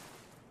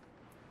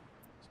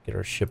 Let's get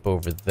our ship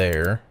over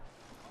there.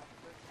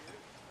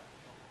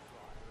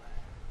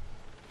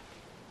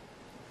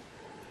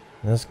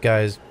 This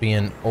guy's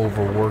being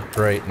overworked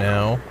right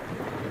now.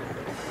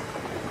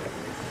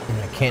 And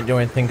I can't do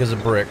anything because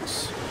of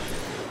bricks.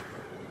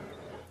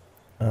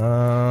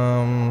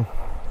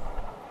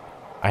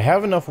 I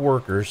have enough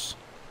workers.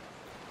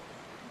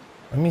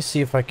 Let me see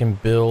if I can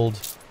build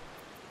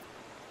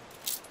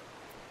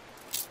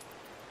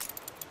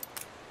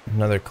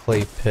another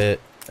clay pit.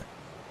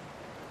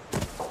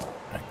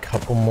 A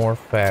couple more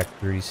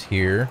factories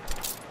here.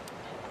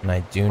 And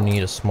I do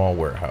need a small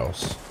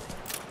warehouse.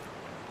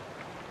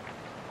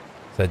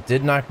 So that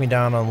did knock me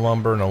down on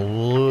lumber and a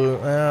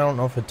little... I don't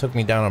know if it took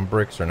me down on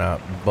bricks or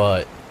not,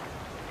 but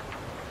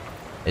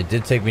it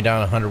did take me down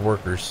 100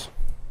 workers.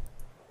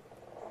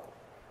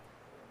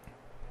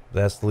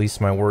 That's the least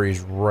of my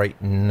worries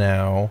right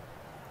now.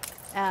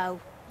 Oh,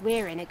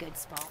 we're in a good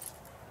spot.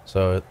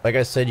 So, like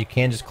I said, you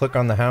can just click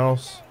on the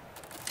house,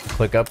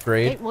 click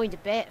upgrade. Don't mind a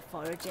bit of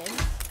foraging.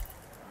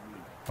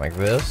 Like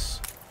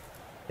this.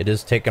 It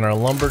is taking our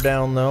lumber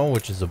down though,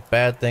 which is a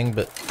bad thing,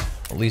 but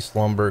at least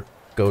lumber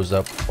goes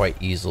up quite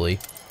easily.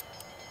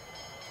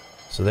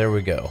 So there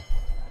we go.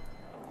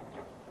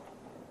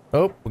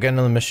 Oh, we got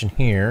another mission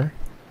here.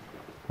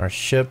 Our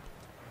ship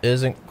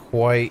isn't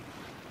quite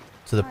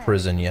to the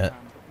prison yet.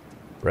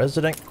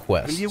 Resident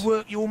quest. Will you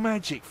work your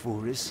magic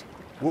for us?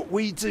 What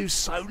we do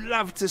so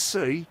love to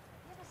see.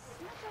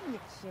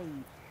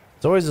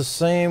 It's always the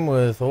same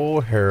with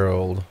old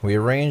Harold. We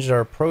arranged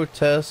our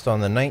protest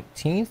on the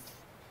 19th,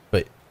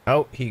 but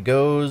out he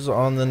goes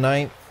on the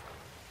 9th,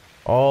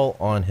 all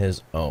on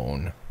his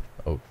own.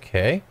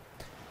 Okay.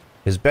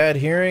 His bad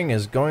hearing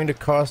is going to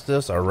cost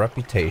us our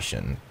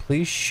reputation.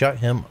 Please shut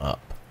him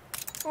up.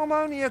 I'm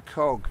only a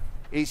cog.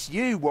 It's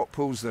you what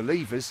pulls the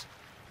levers.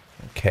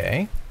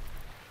 Okay.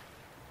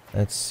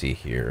 Let's see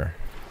here.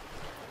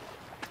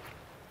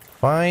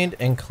 Find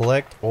and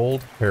collect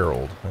old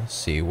Harold. Let's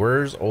see,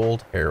 where's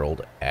old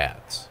Harold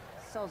at?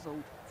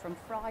 Sozzled from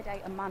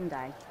Friday to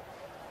Monday.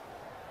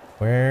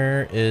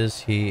 Where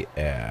is he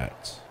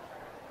at?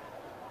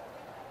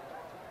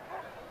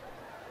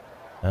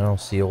 I don't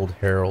see old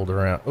Harold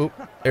around. Oh,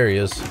 there he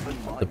is.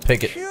 The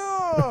picket.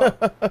 Sure.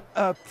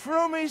 A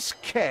promise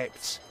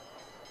kept.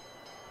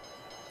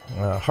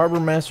 Harbor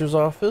Master's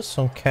office.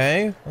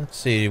 Okay. Let's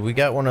see. We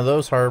got one of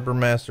those Harbor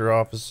Master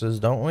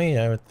offices, don't we?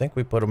 I would think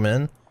we put them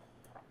in.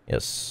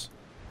 Yes.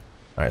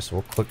 Alright, so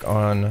we'll click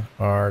on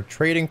our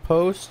trading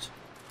post.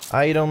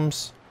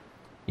 Items.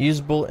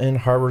 Usable in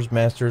Harbor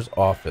Master's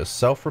office.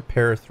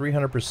 Self-repair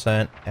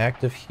 300%.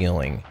 Active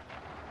healing.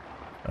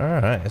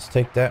 Alright, let's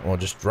take that and we'll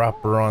just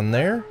drop her on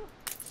there.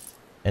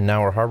 And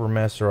now our Harbor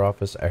Master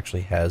office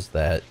actually has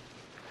that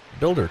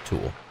builder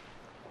tool.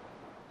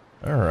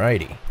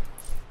 Alrighty.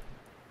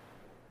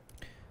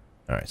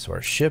 Alright, so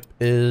our ship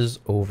is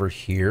over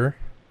here.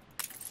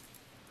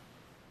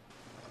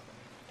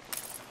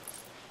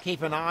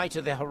 Keep an eye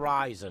to the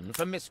horizon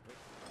for mystery.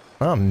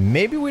 Oh,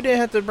 maybe we didn't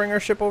have to bring our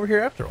ship over here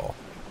after all.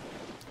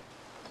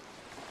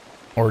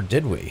 Or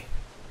did we?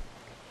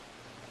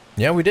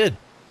 Yeah, we did.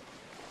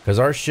 Because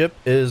our ship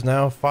is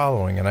now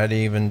following and I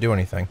didn't even do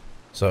anything.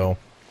 So,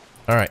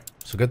 alright.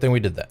 So good thing we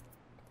did that.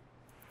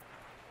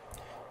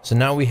 So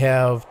now we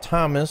have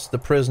Thomas, the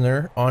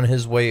prisoner, on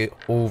his way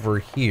over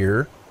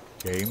here.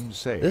 Game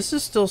saved. This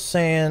is still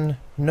saying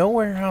no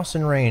warehouse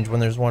in range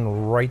when there's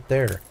one right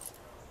there.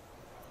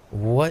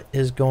 What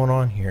is going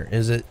on here?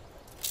 Is it...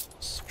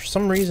 For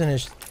some reason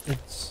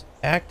it's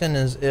acting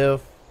as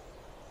if...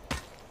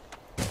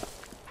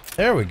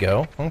 There we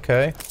go.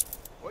 Okay.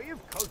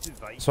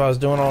 So I was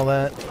doing all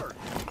that.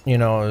 You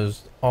know, it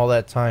was all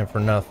that time for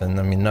nothing.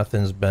 I mean,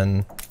 nothing's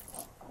been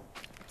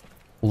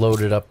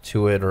loaded up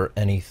to it or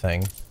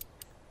anything.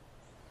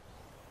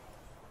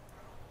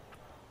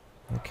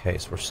 Okay,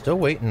 so we're still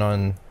waiting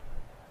on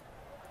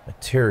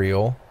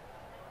material.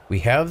 We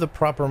have the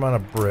proper amount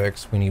of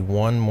bricks. We need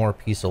one more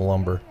piece of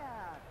lumber.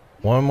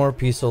 One more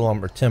piece of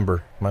lumber.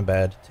 Timber. My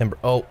bad. Timber.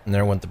 Oh, and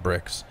there went the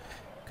bricks.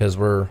 Because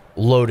we're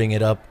loading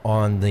it up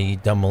on the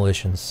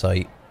demolition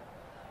site.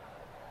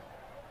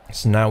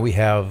 So now we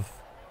have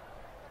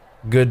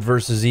good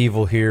versus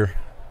evil here.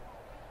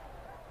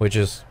 Which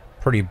is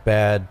pretty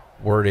bad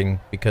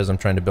wording because I'm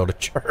trying to build a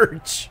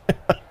church.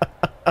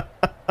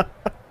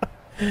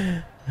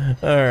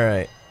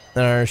 Alright.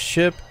 Our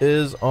ship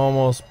is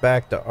almost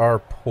back to our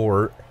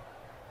port.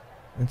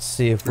 Let's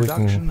see if we can...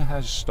 Production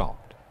has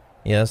stopped.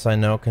 Yes, I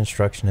know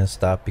construction has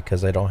stopped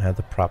because I don't have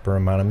the proper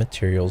amount of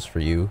materials for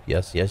you.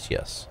 Yes, yes,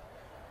 yes.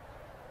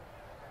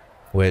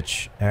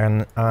 Which,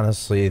 and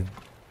honestly,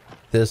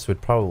 this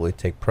would probably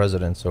take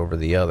precedence over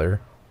the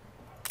other.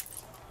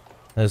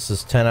 This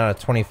is 10 out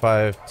of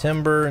 25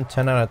 timber and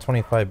 10 out of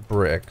 25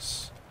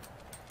 bricks.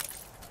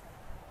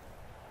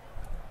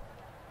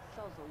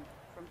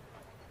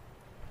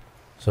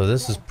 So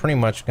this is pretty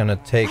much going to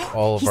take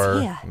all of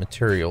our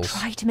materials.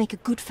 Try to make a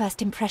good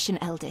first impression,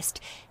 eldest.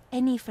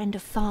 Any friend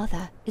of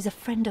father is a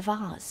friend of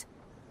ours.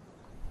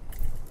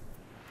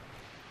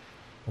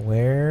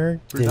 Where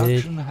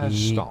did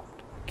he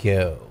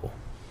go?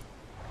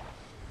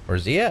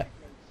 Where's he at?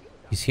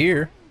 He's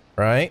here,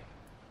 right?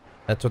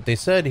 That's what they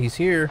said. He's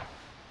here.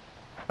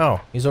 Oh,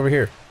 he's over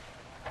here.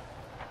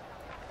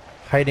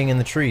 Hiding in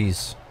the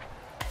trees.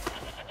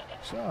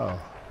 So,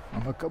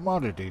 I'm a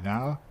commodity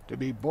now, to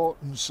be bought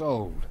and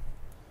sold.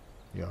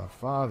 Your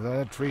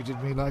father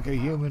treated me like a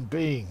human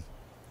being.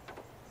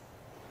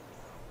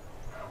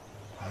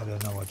 I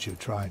don't know what you're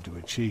trying to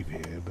achieve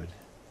here, but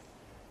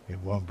it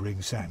won't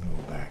bring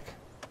Samuel back.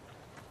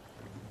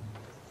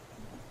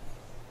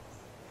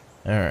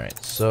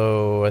 Alright,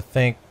 so I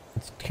think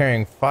it's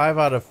carrying 5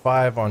 out of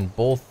 5 on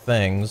both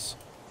things.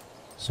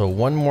 So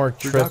one more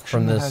trip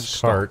from this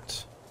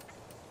cart.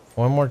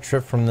 One more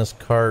trip from this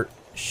cart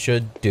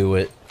should do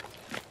it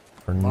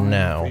for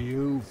now. Mining for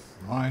you,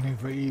 mining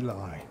for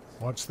Eli.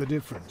 What's the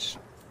difference?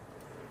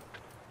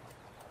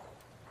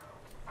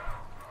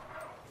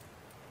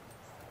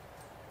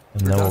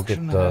 And then we'll get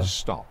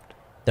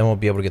then we'll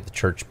be able to get the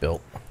church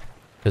built.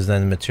 Because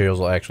then the materials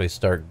will actually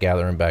start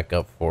gathering back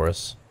up for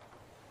us.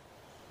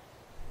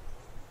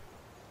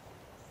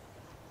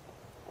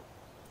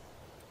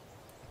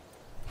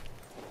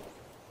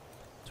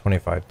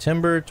 $25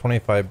 timber,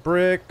 25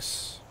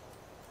 bricks.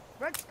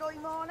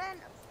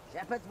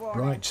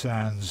 Bright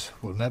Sands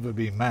will never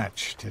be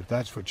matched, if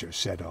that's what you're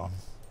set on.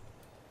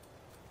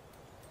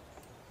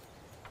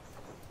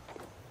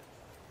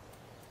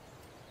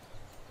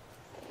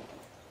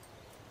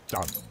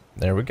 Done.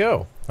 There we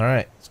go.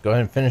 Alright, let's go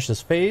ahead and finish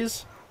this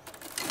phase.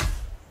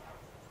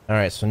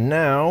 Alright, so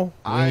now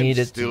we need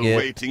it to get... I'm still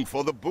waiting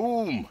for the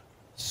boom.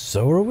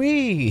 So are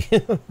we.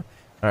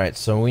 Alright,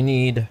 so we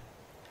need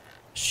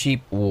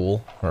sheep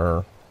wool,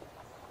 or...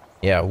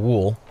 yeah,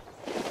 wool.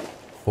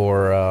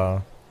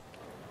 For,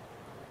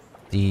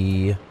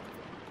 the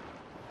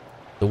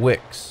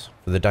wicks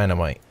for the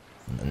dynamite.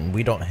 And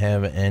we don't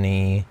have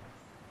any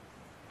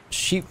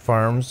sheep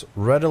farms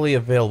readily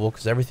available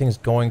because everything's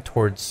going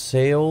towards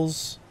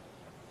sales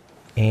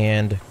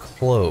and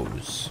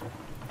clothes.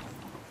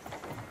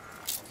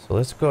 So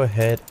let's go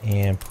ahead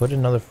and put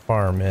another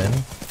farm in.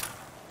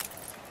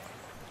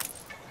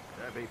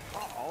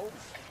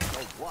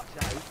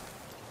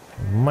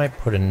 Might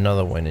put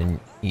another one in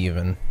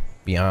even,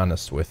 be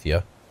honest with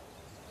you.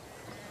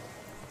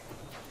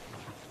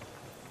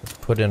 Let's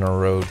put in a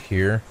road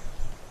here.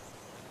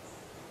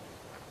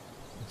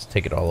 Let's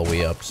take it all the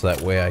way up so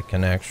that way I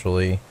can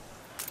actually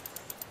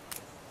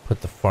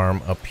put the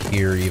farm up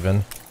here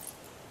even.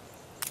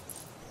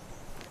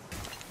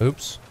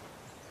 Oops.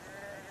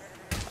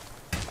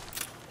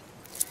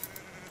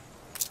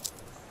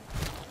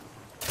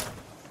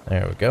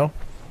 There we go.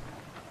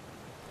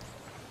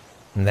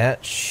 And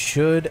that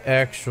should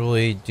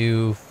actually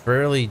do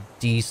fairly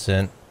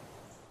decent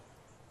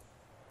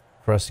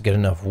for us to get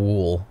enough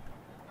wool.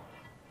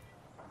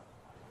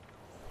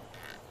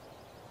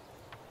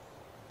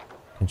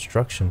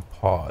 Construction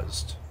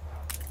paused.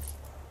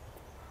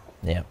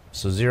 Yeah,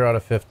 so 0 out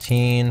of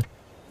 15.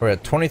 We're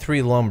at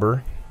 23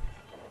 lumber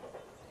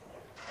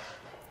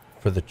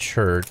for the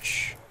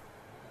church.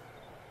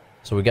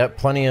 So we got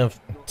plenty of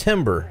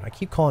timber. I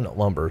keep calling it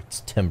lumber. It's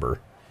timber.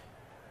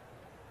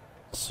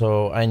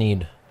 So I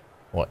need,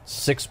 what,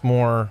 6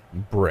 more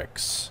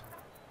bricks.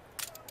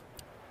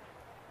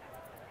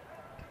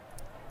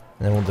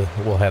 And then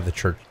we'll have the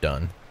church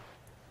done.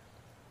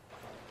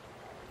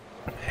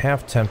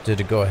 Half tempted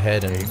to go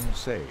ahead and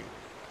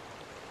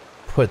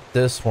put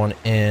this one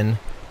in.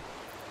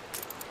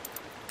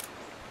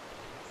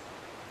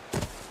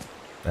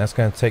 That's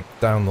going to take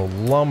down the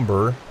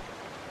lumber.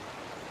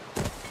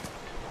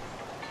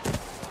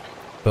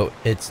 But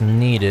it's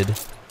needed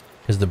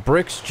because the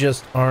bricks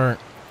just aren't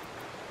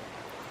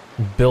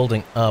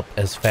building up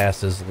as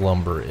fast as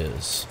lumber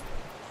is.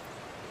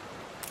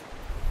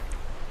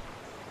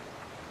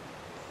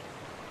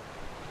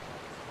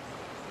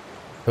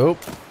 Oh,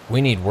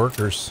 we need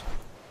workers.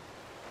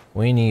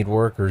 We need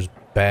workers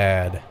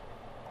bad.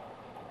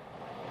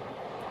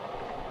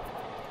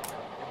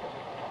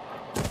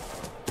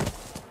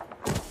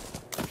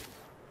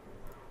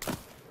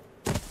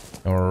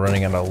 And we're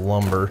running out of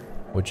lumber,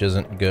 which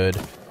isn't good.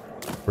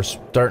 We're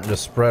starting to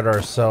spread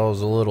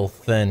ourselves a little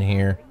thin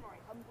here.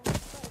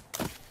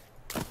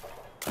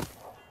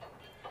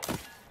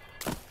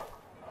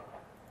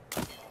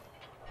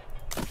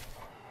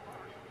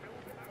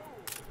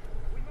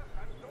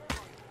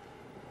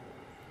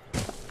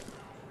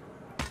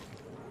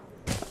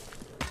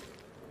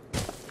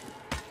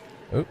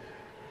 Oop,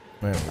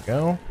 there we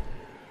go.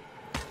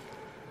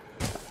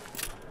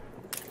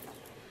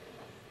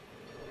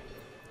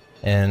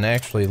 And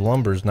actually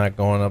lumber's not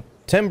going up.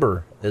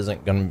 Timber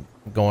isn't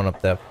going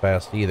up that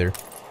fast either.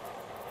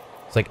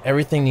 It's like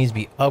everything needs to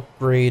be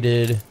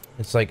upgraded.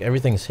 It's like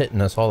everything's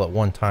hitting us all at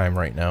one time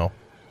right now.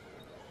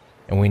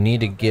 And we need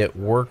to get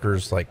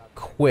workers like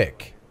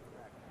quick.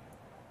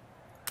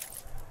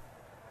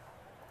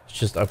 Let's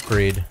just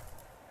upgrade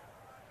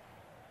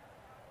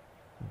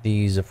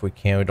these if we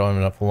can. We don't have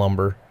enough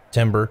lumber.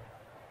 Timber.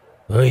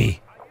 Hey.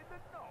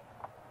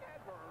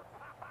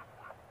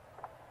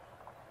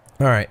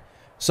 Alright.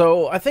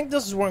 So I think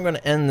this is where I'm going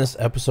to end this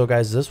episode,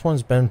 guys. This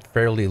one's been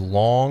fairly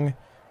long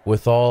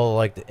with all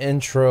like the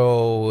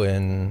intro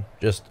and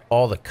just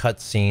all the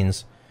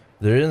cutscenes.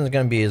 There isn't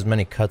going to be as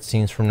many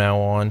cutscenes from now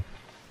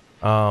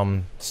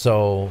on.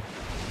 So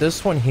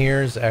this one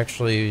here is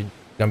actually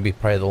going to be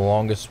probably the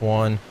longest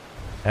one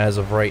as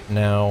of right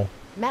now.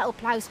 Metal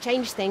plows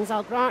change things,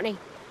 I'll grant you.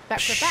 But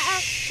for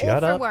better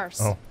Shut or for up.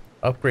 worse. Oh,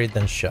 upgrade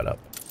then shut up.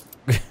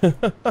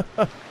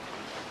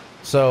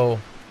 So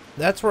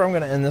that's where I'm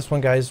going to end this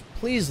one, guys.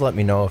 Please let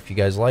me know if you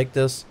guys like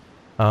this.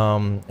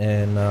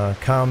 and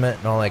comment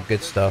and all that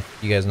good stuff.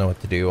 You guys know what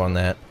to do on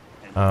that.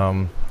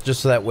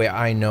 Just so that way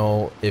I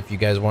know if you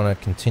guys want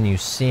to continue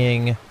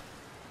seeing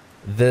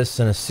this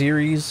in a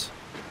series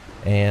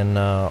and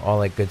all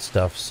that good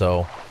stuff.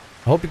 So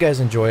I hope you guys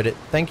enjoyed it.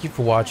 Thank you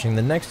for watching.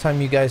 The next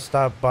time you guys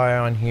stop by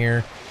on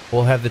here,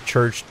 we'll have the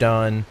church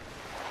done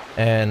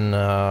and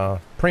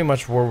pretty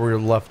much where we're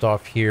left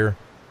off here.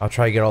 I'll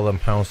try to get all them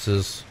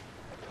houses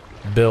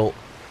built,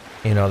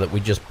 you know, that we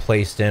just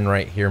placed in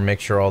right here. Make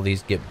sure all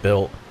these get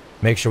built.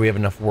 Make sure we have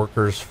enough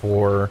workers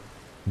for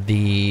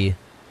the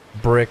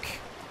brick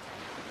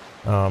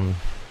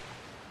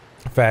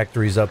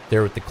factories up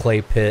there with the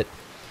clay pit.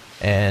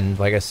 And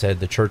like I said,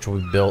 the church will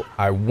be built.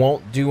 I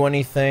won't do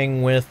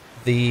anything with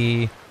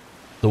the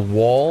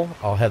wall.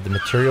 I'll have the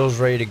materials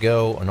ready to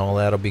go and all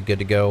that'll be good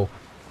to go.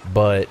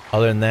 But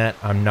other than that,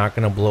 I'm not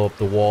going to blow up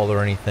the wall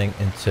or anything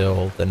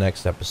until the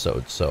next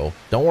episode. So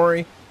don't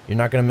worry, you're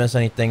not going to miss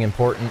anything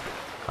important.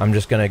 I'm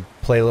just going to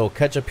play a little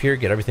catch up here,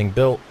 get everything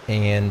built,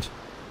 and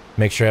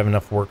make sure I have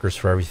enough workers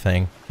for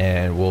everything,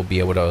 and we'll be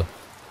able to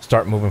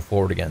start moving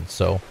forward again.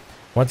 So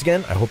once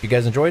again, I hope you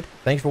guys enjoyed.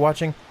 Thanks for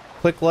watching.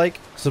 Click like,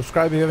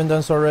 subscribe if you haven't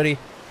done so already.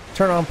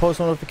 Turn on post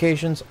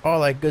notifications,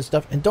 all that good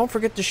stuff. And don't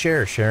forget to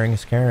share. Sharing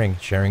is caring.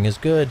 Sharing is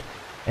good.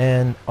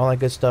 And all that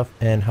good stuff,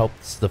 and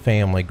helps the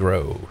family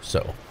grow.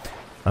 So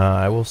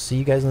I will see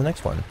you guys in the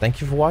next one. Thank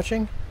you for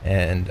watching,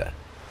 and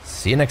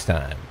see you next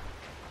time.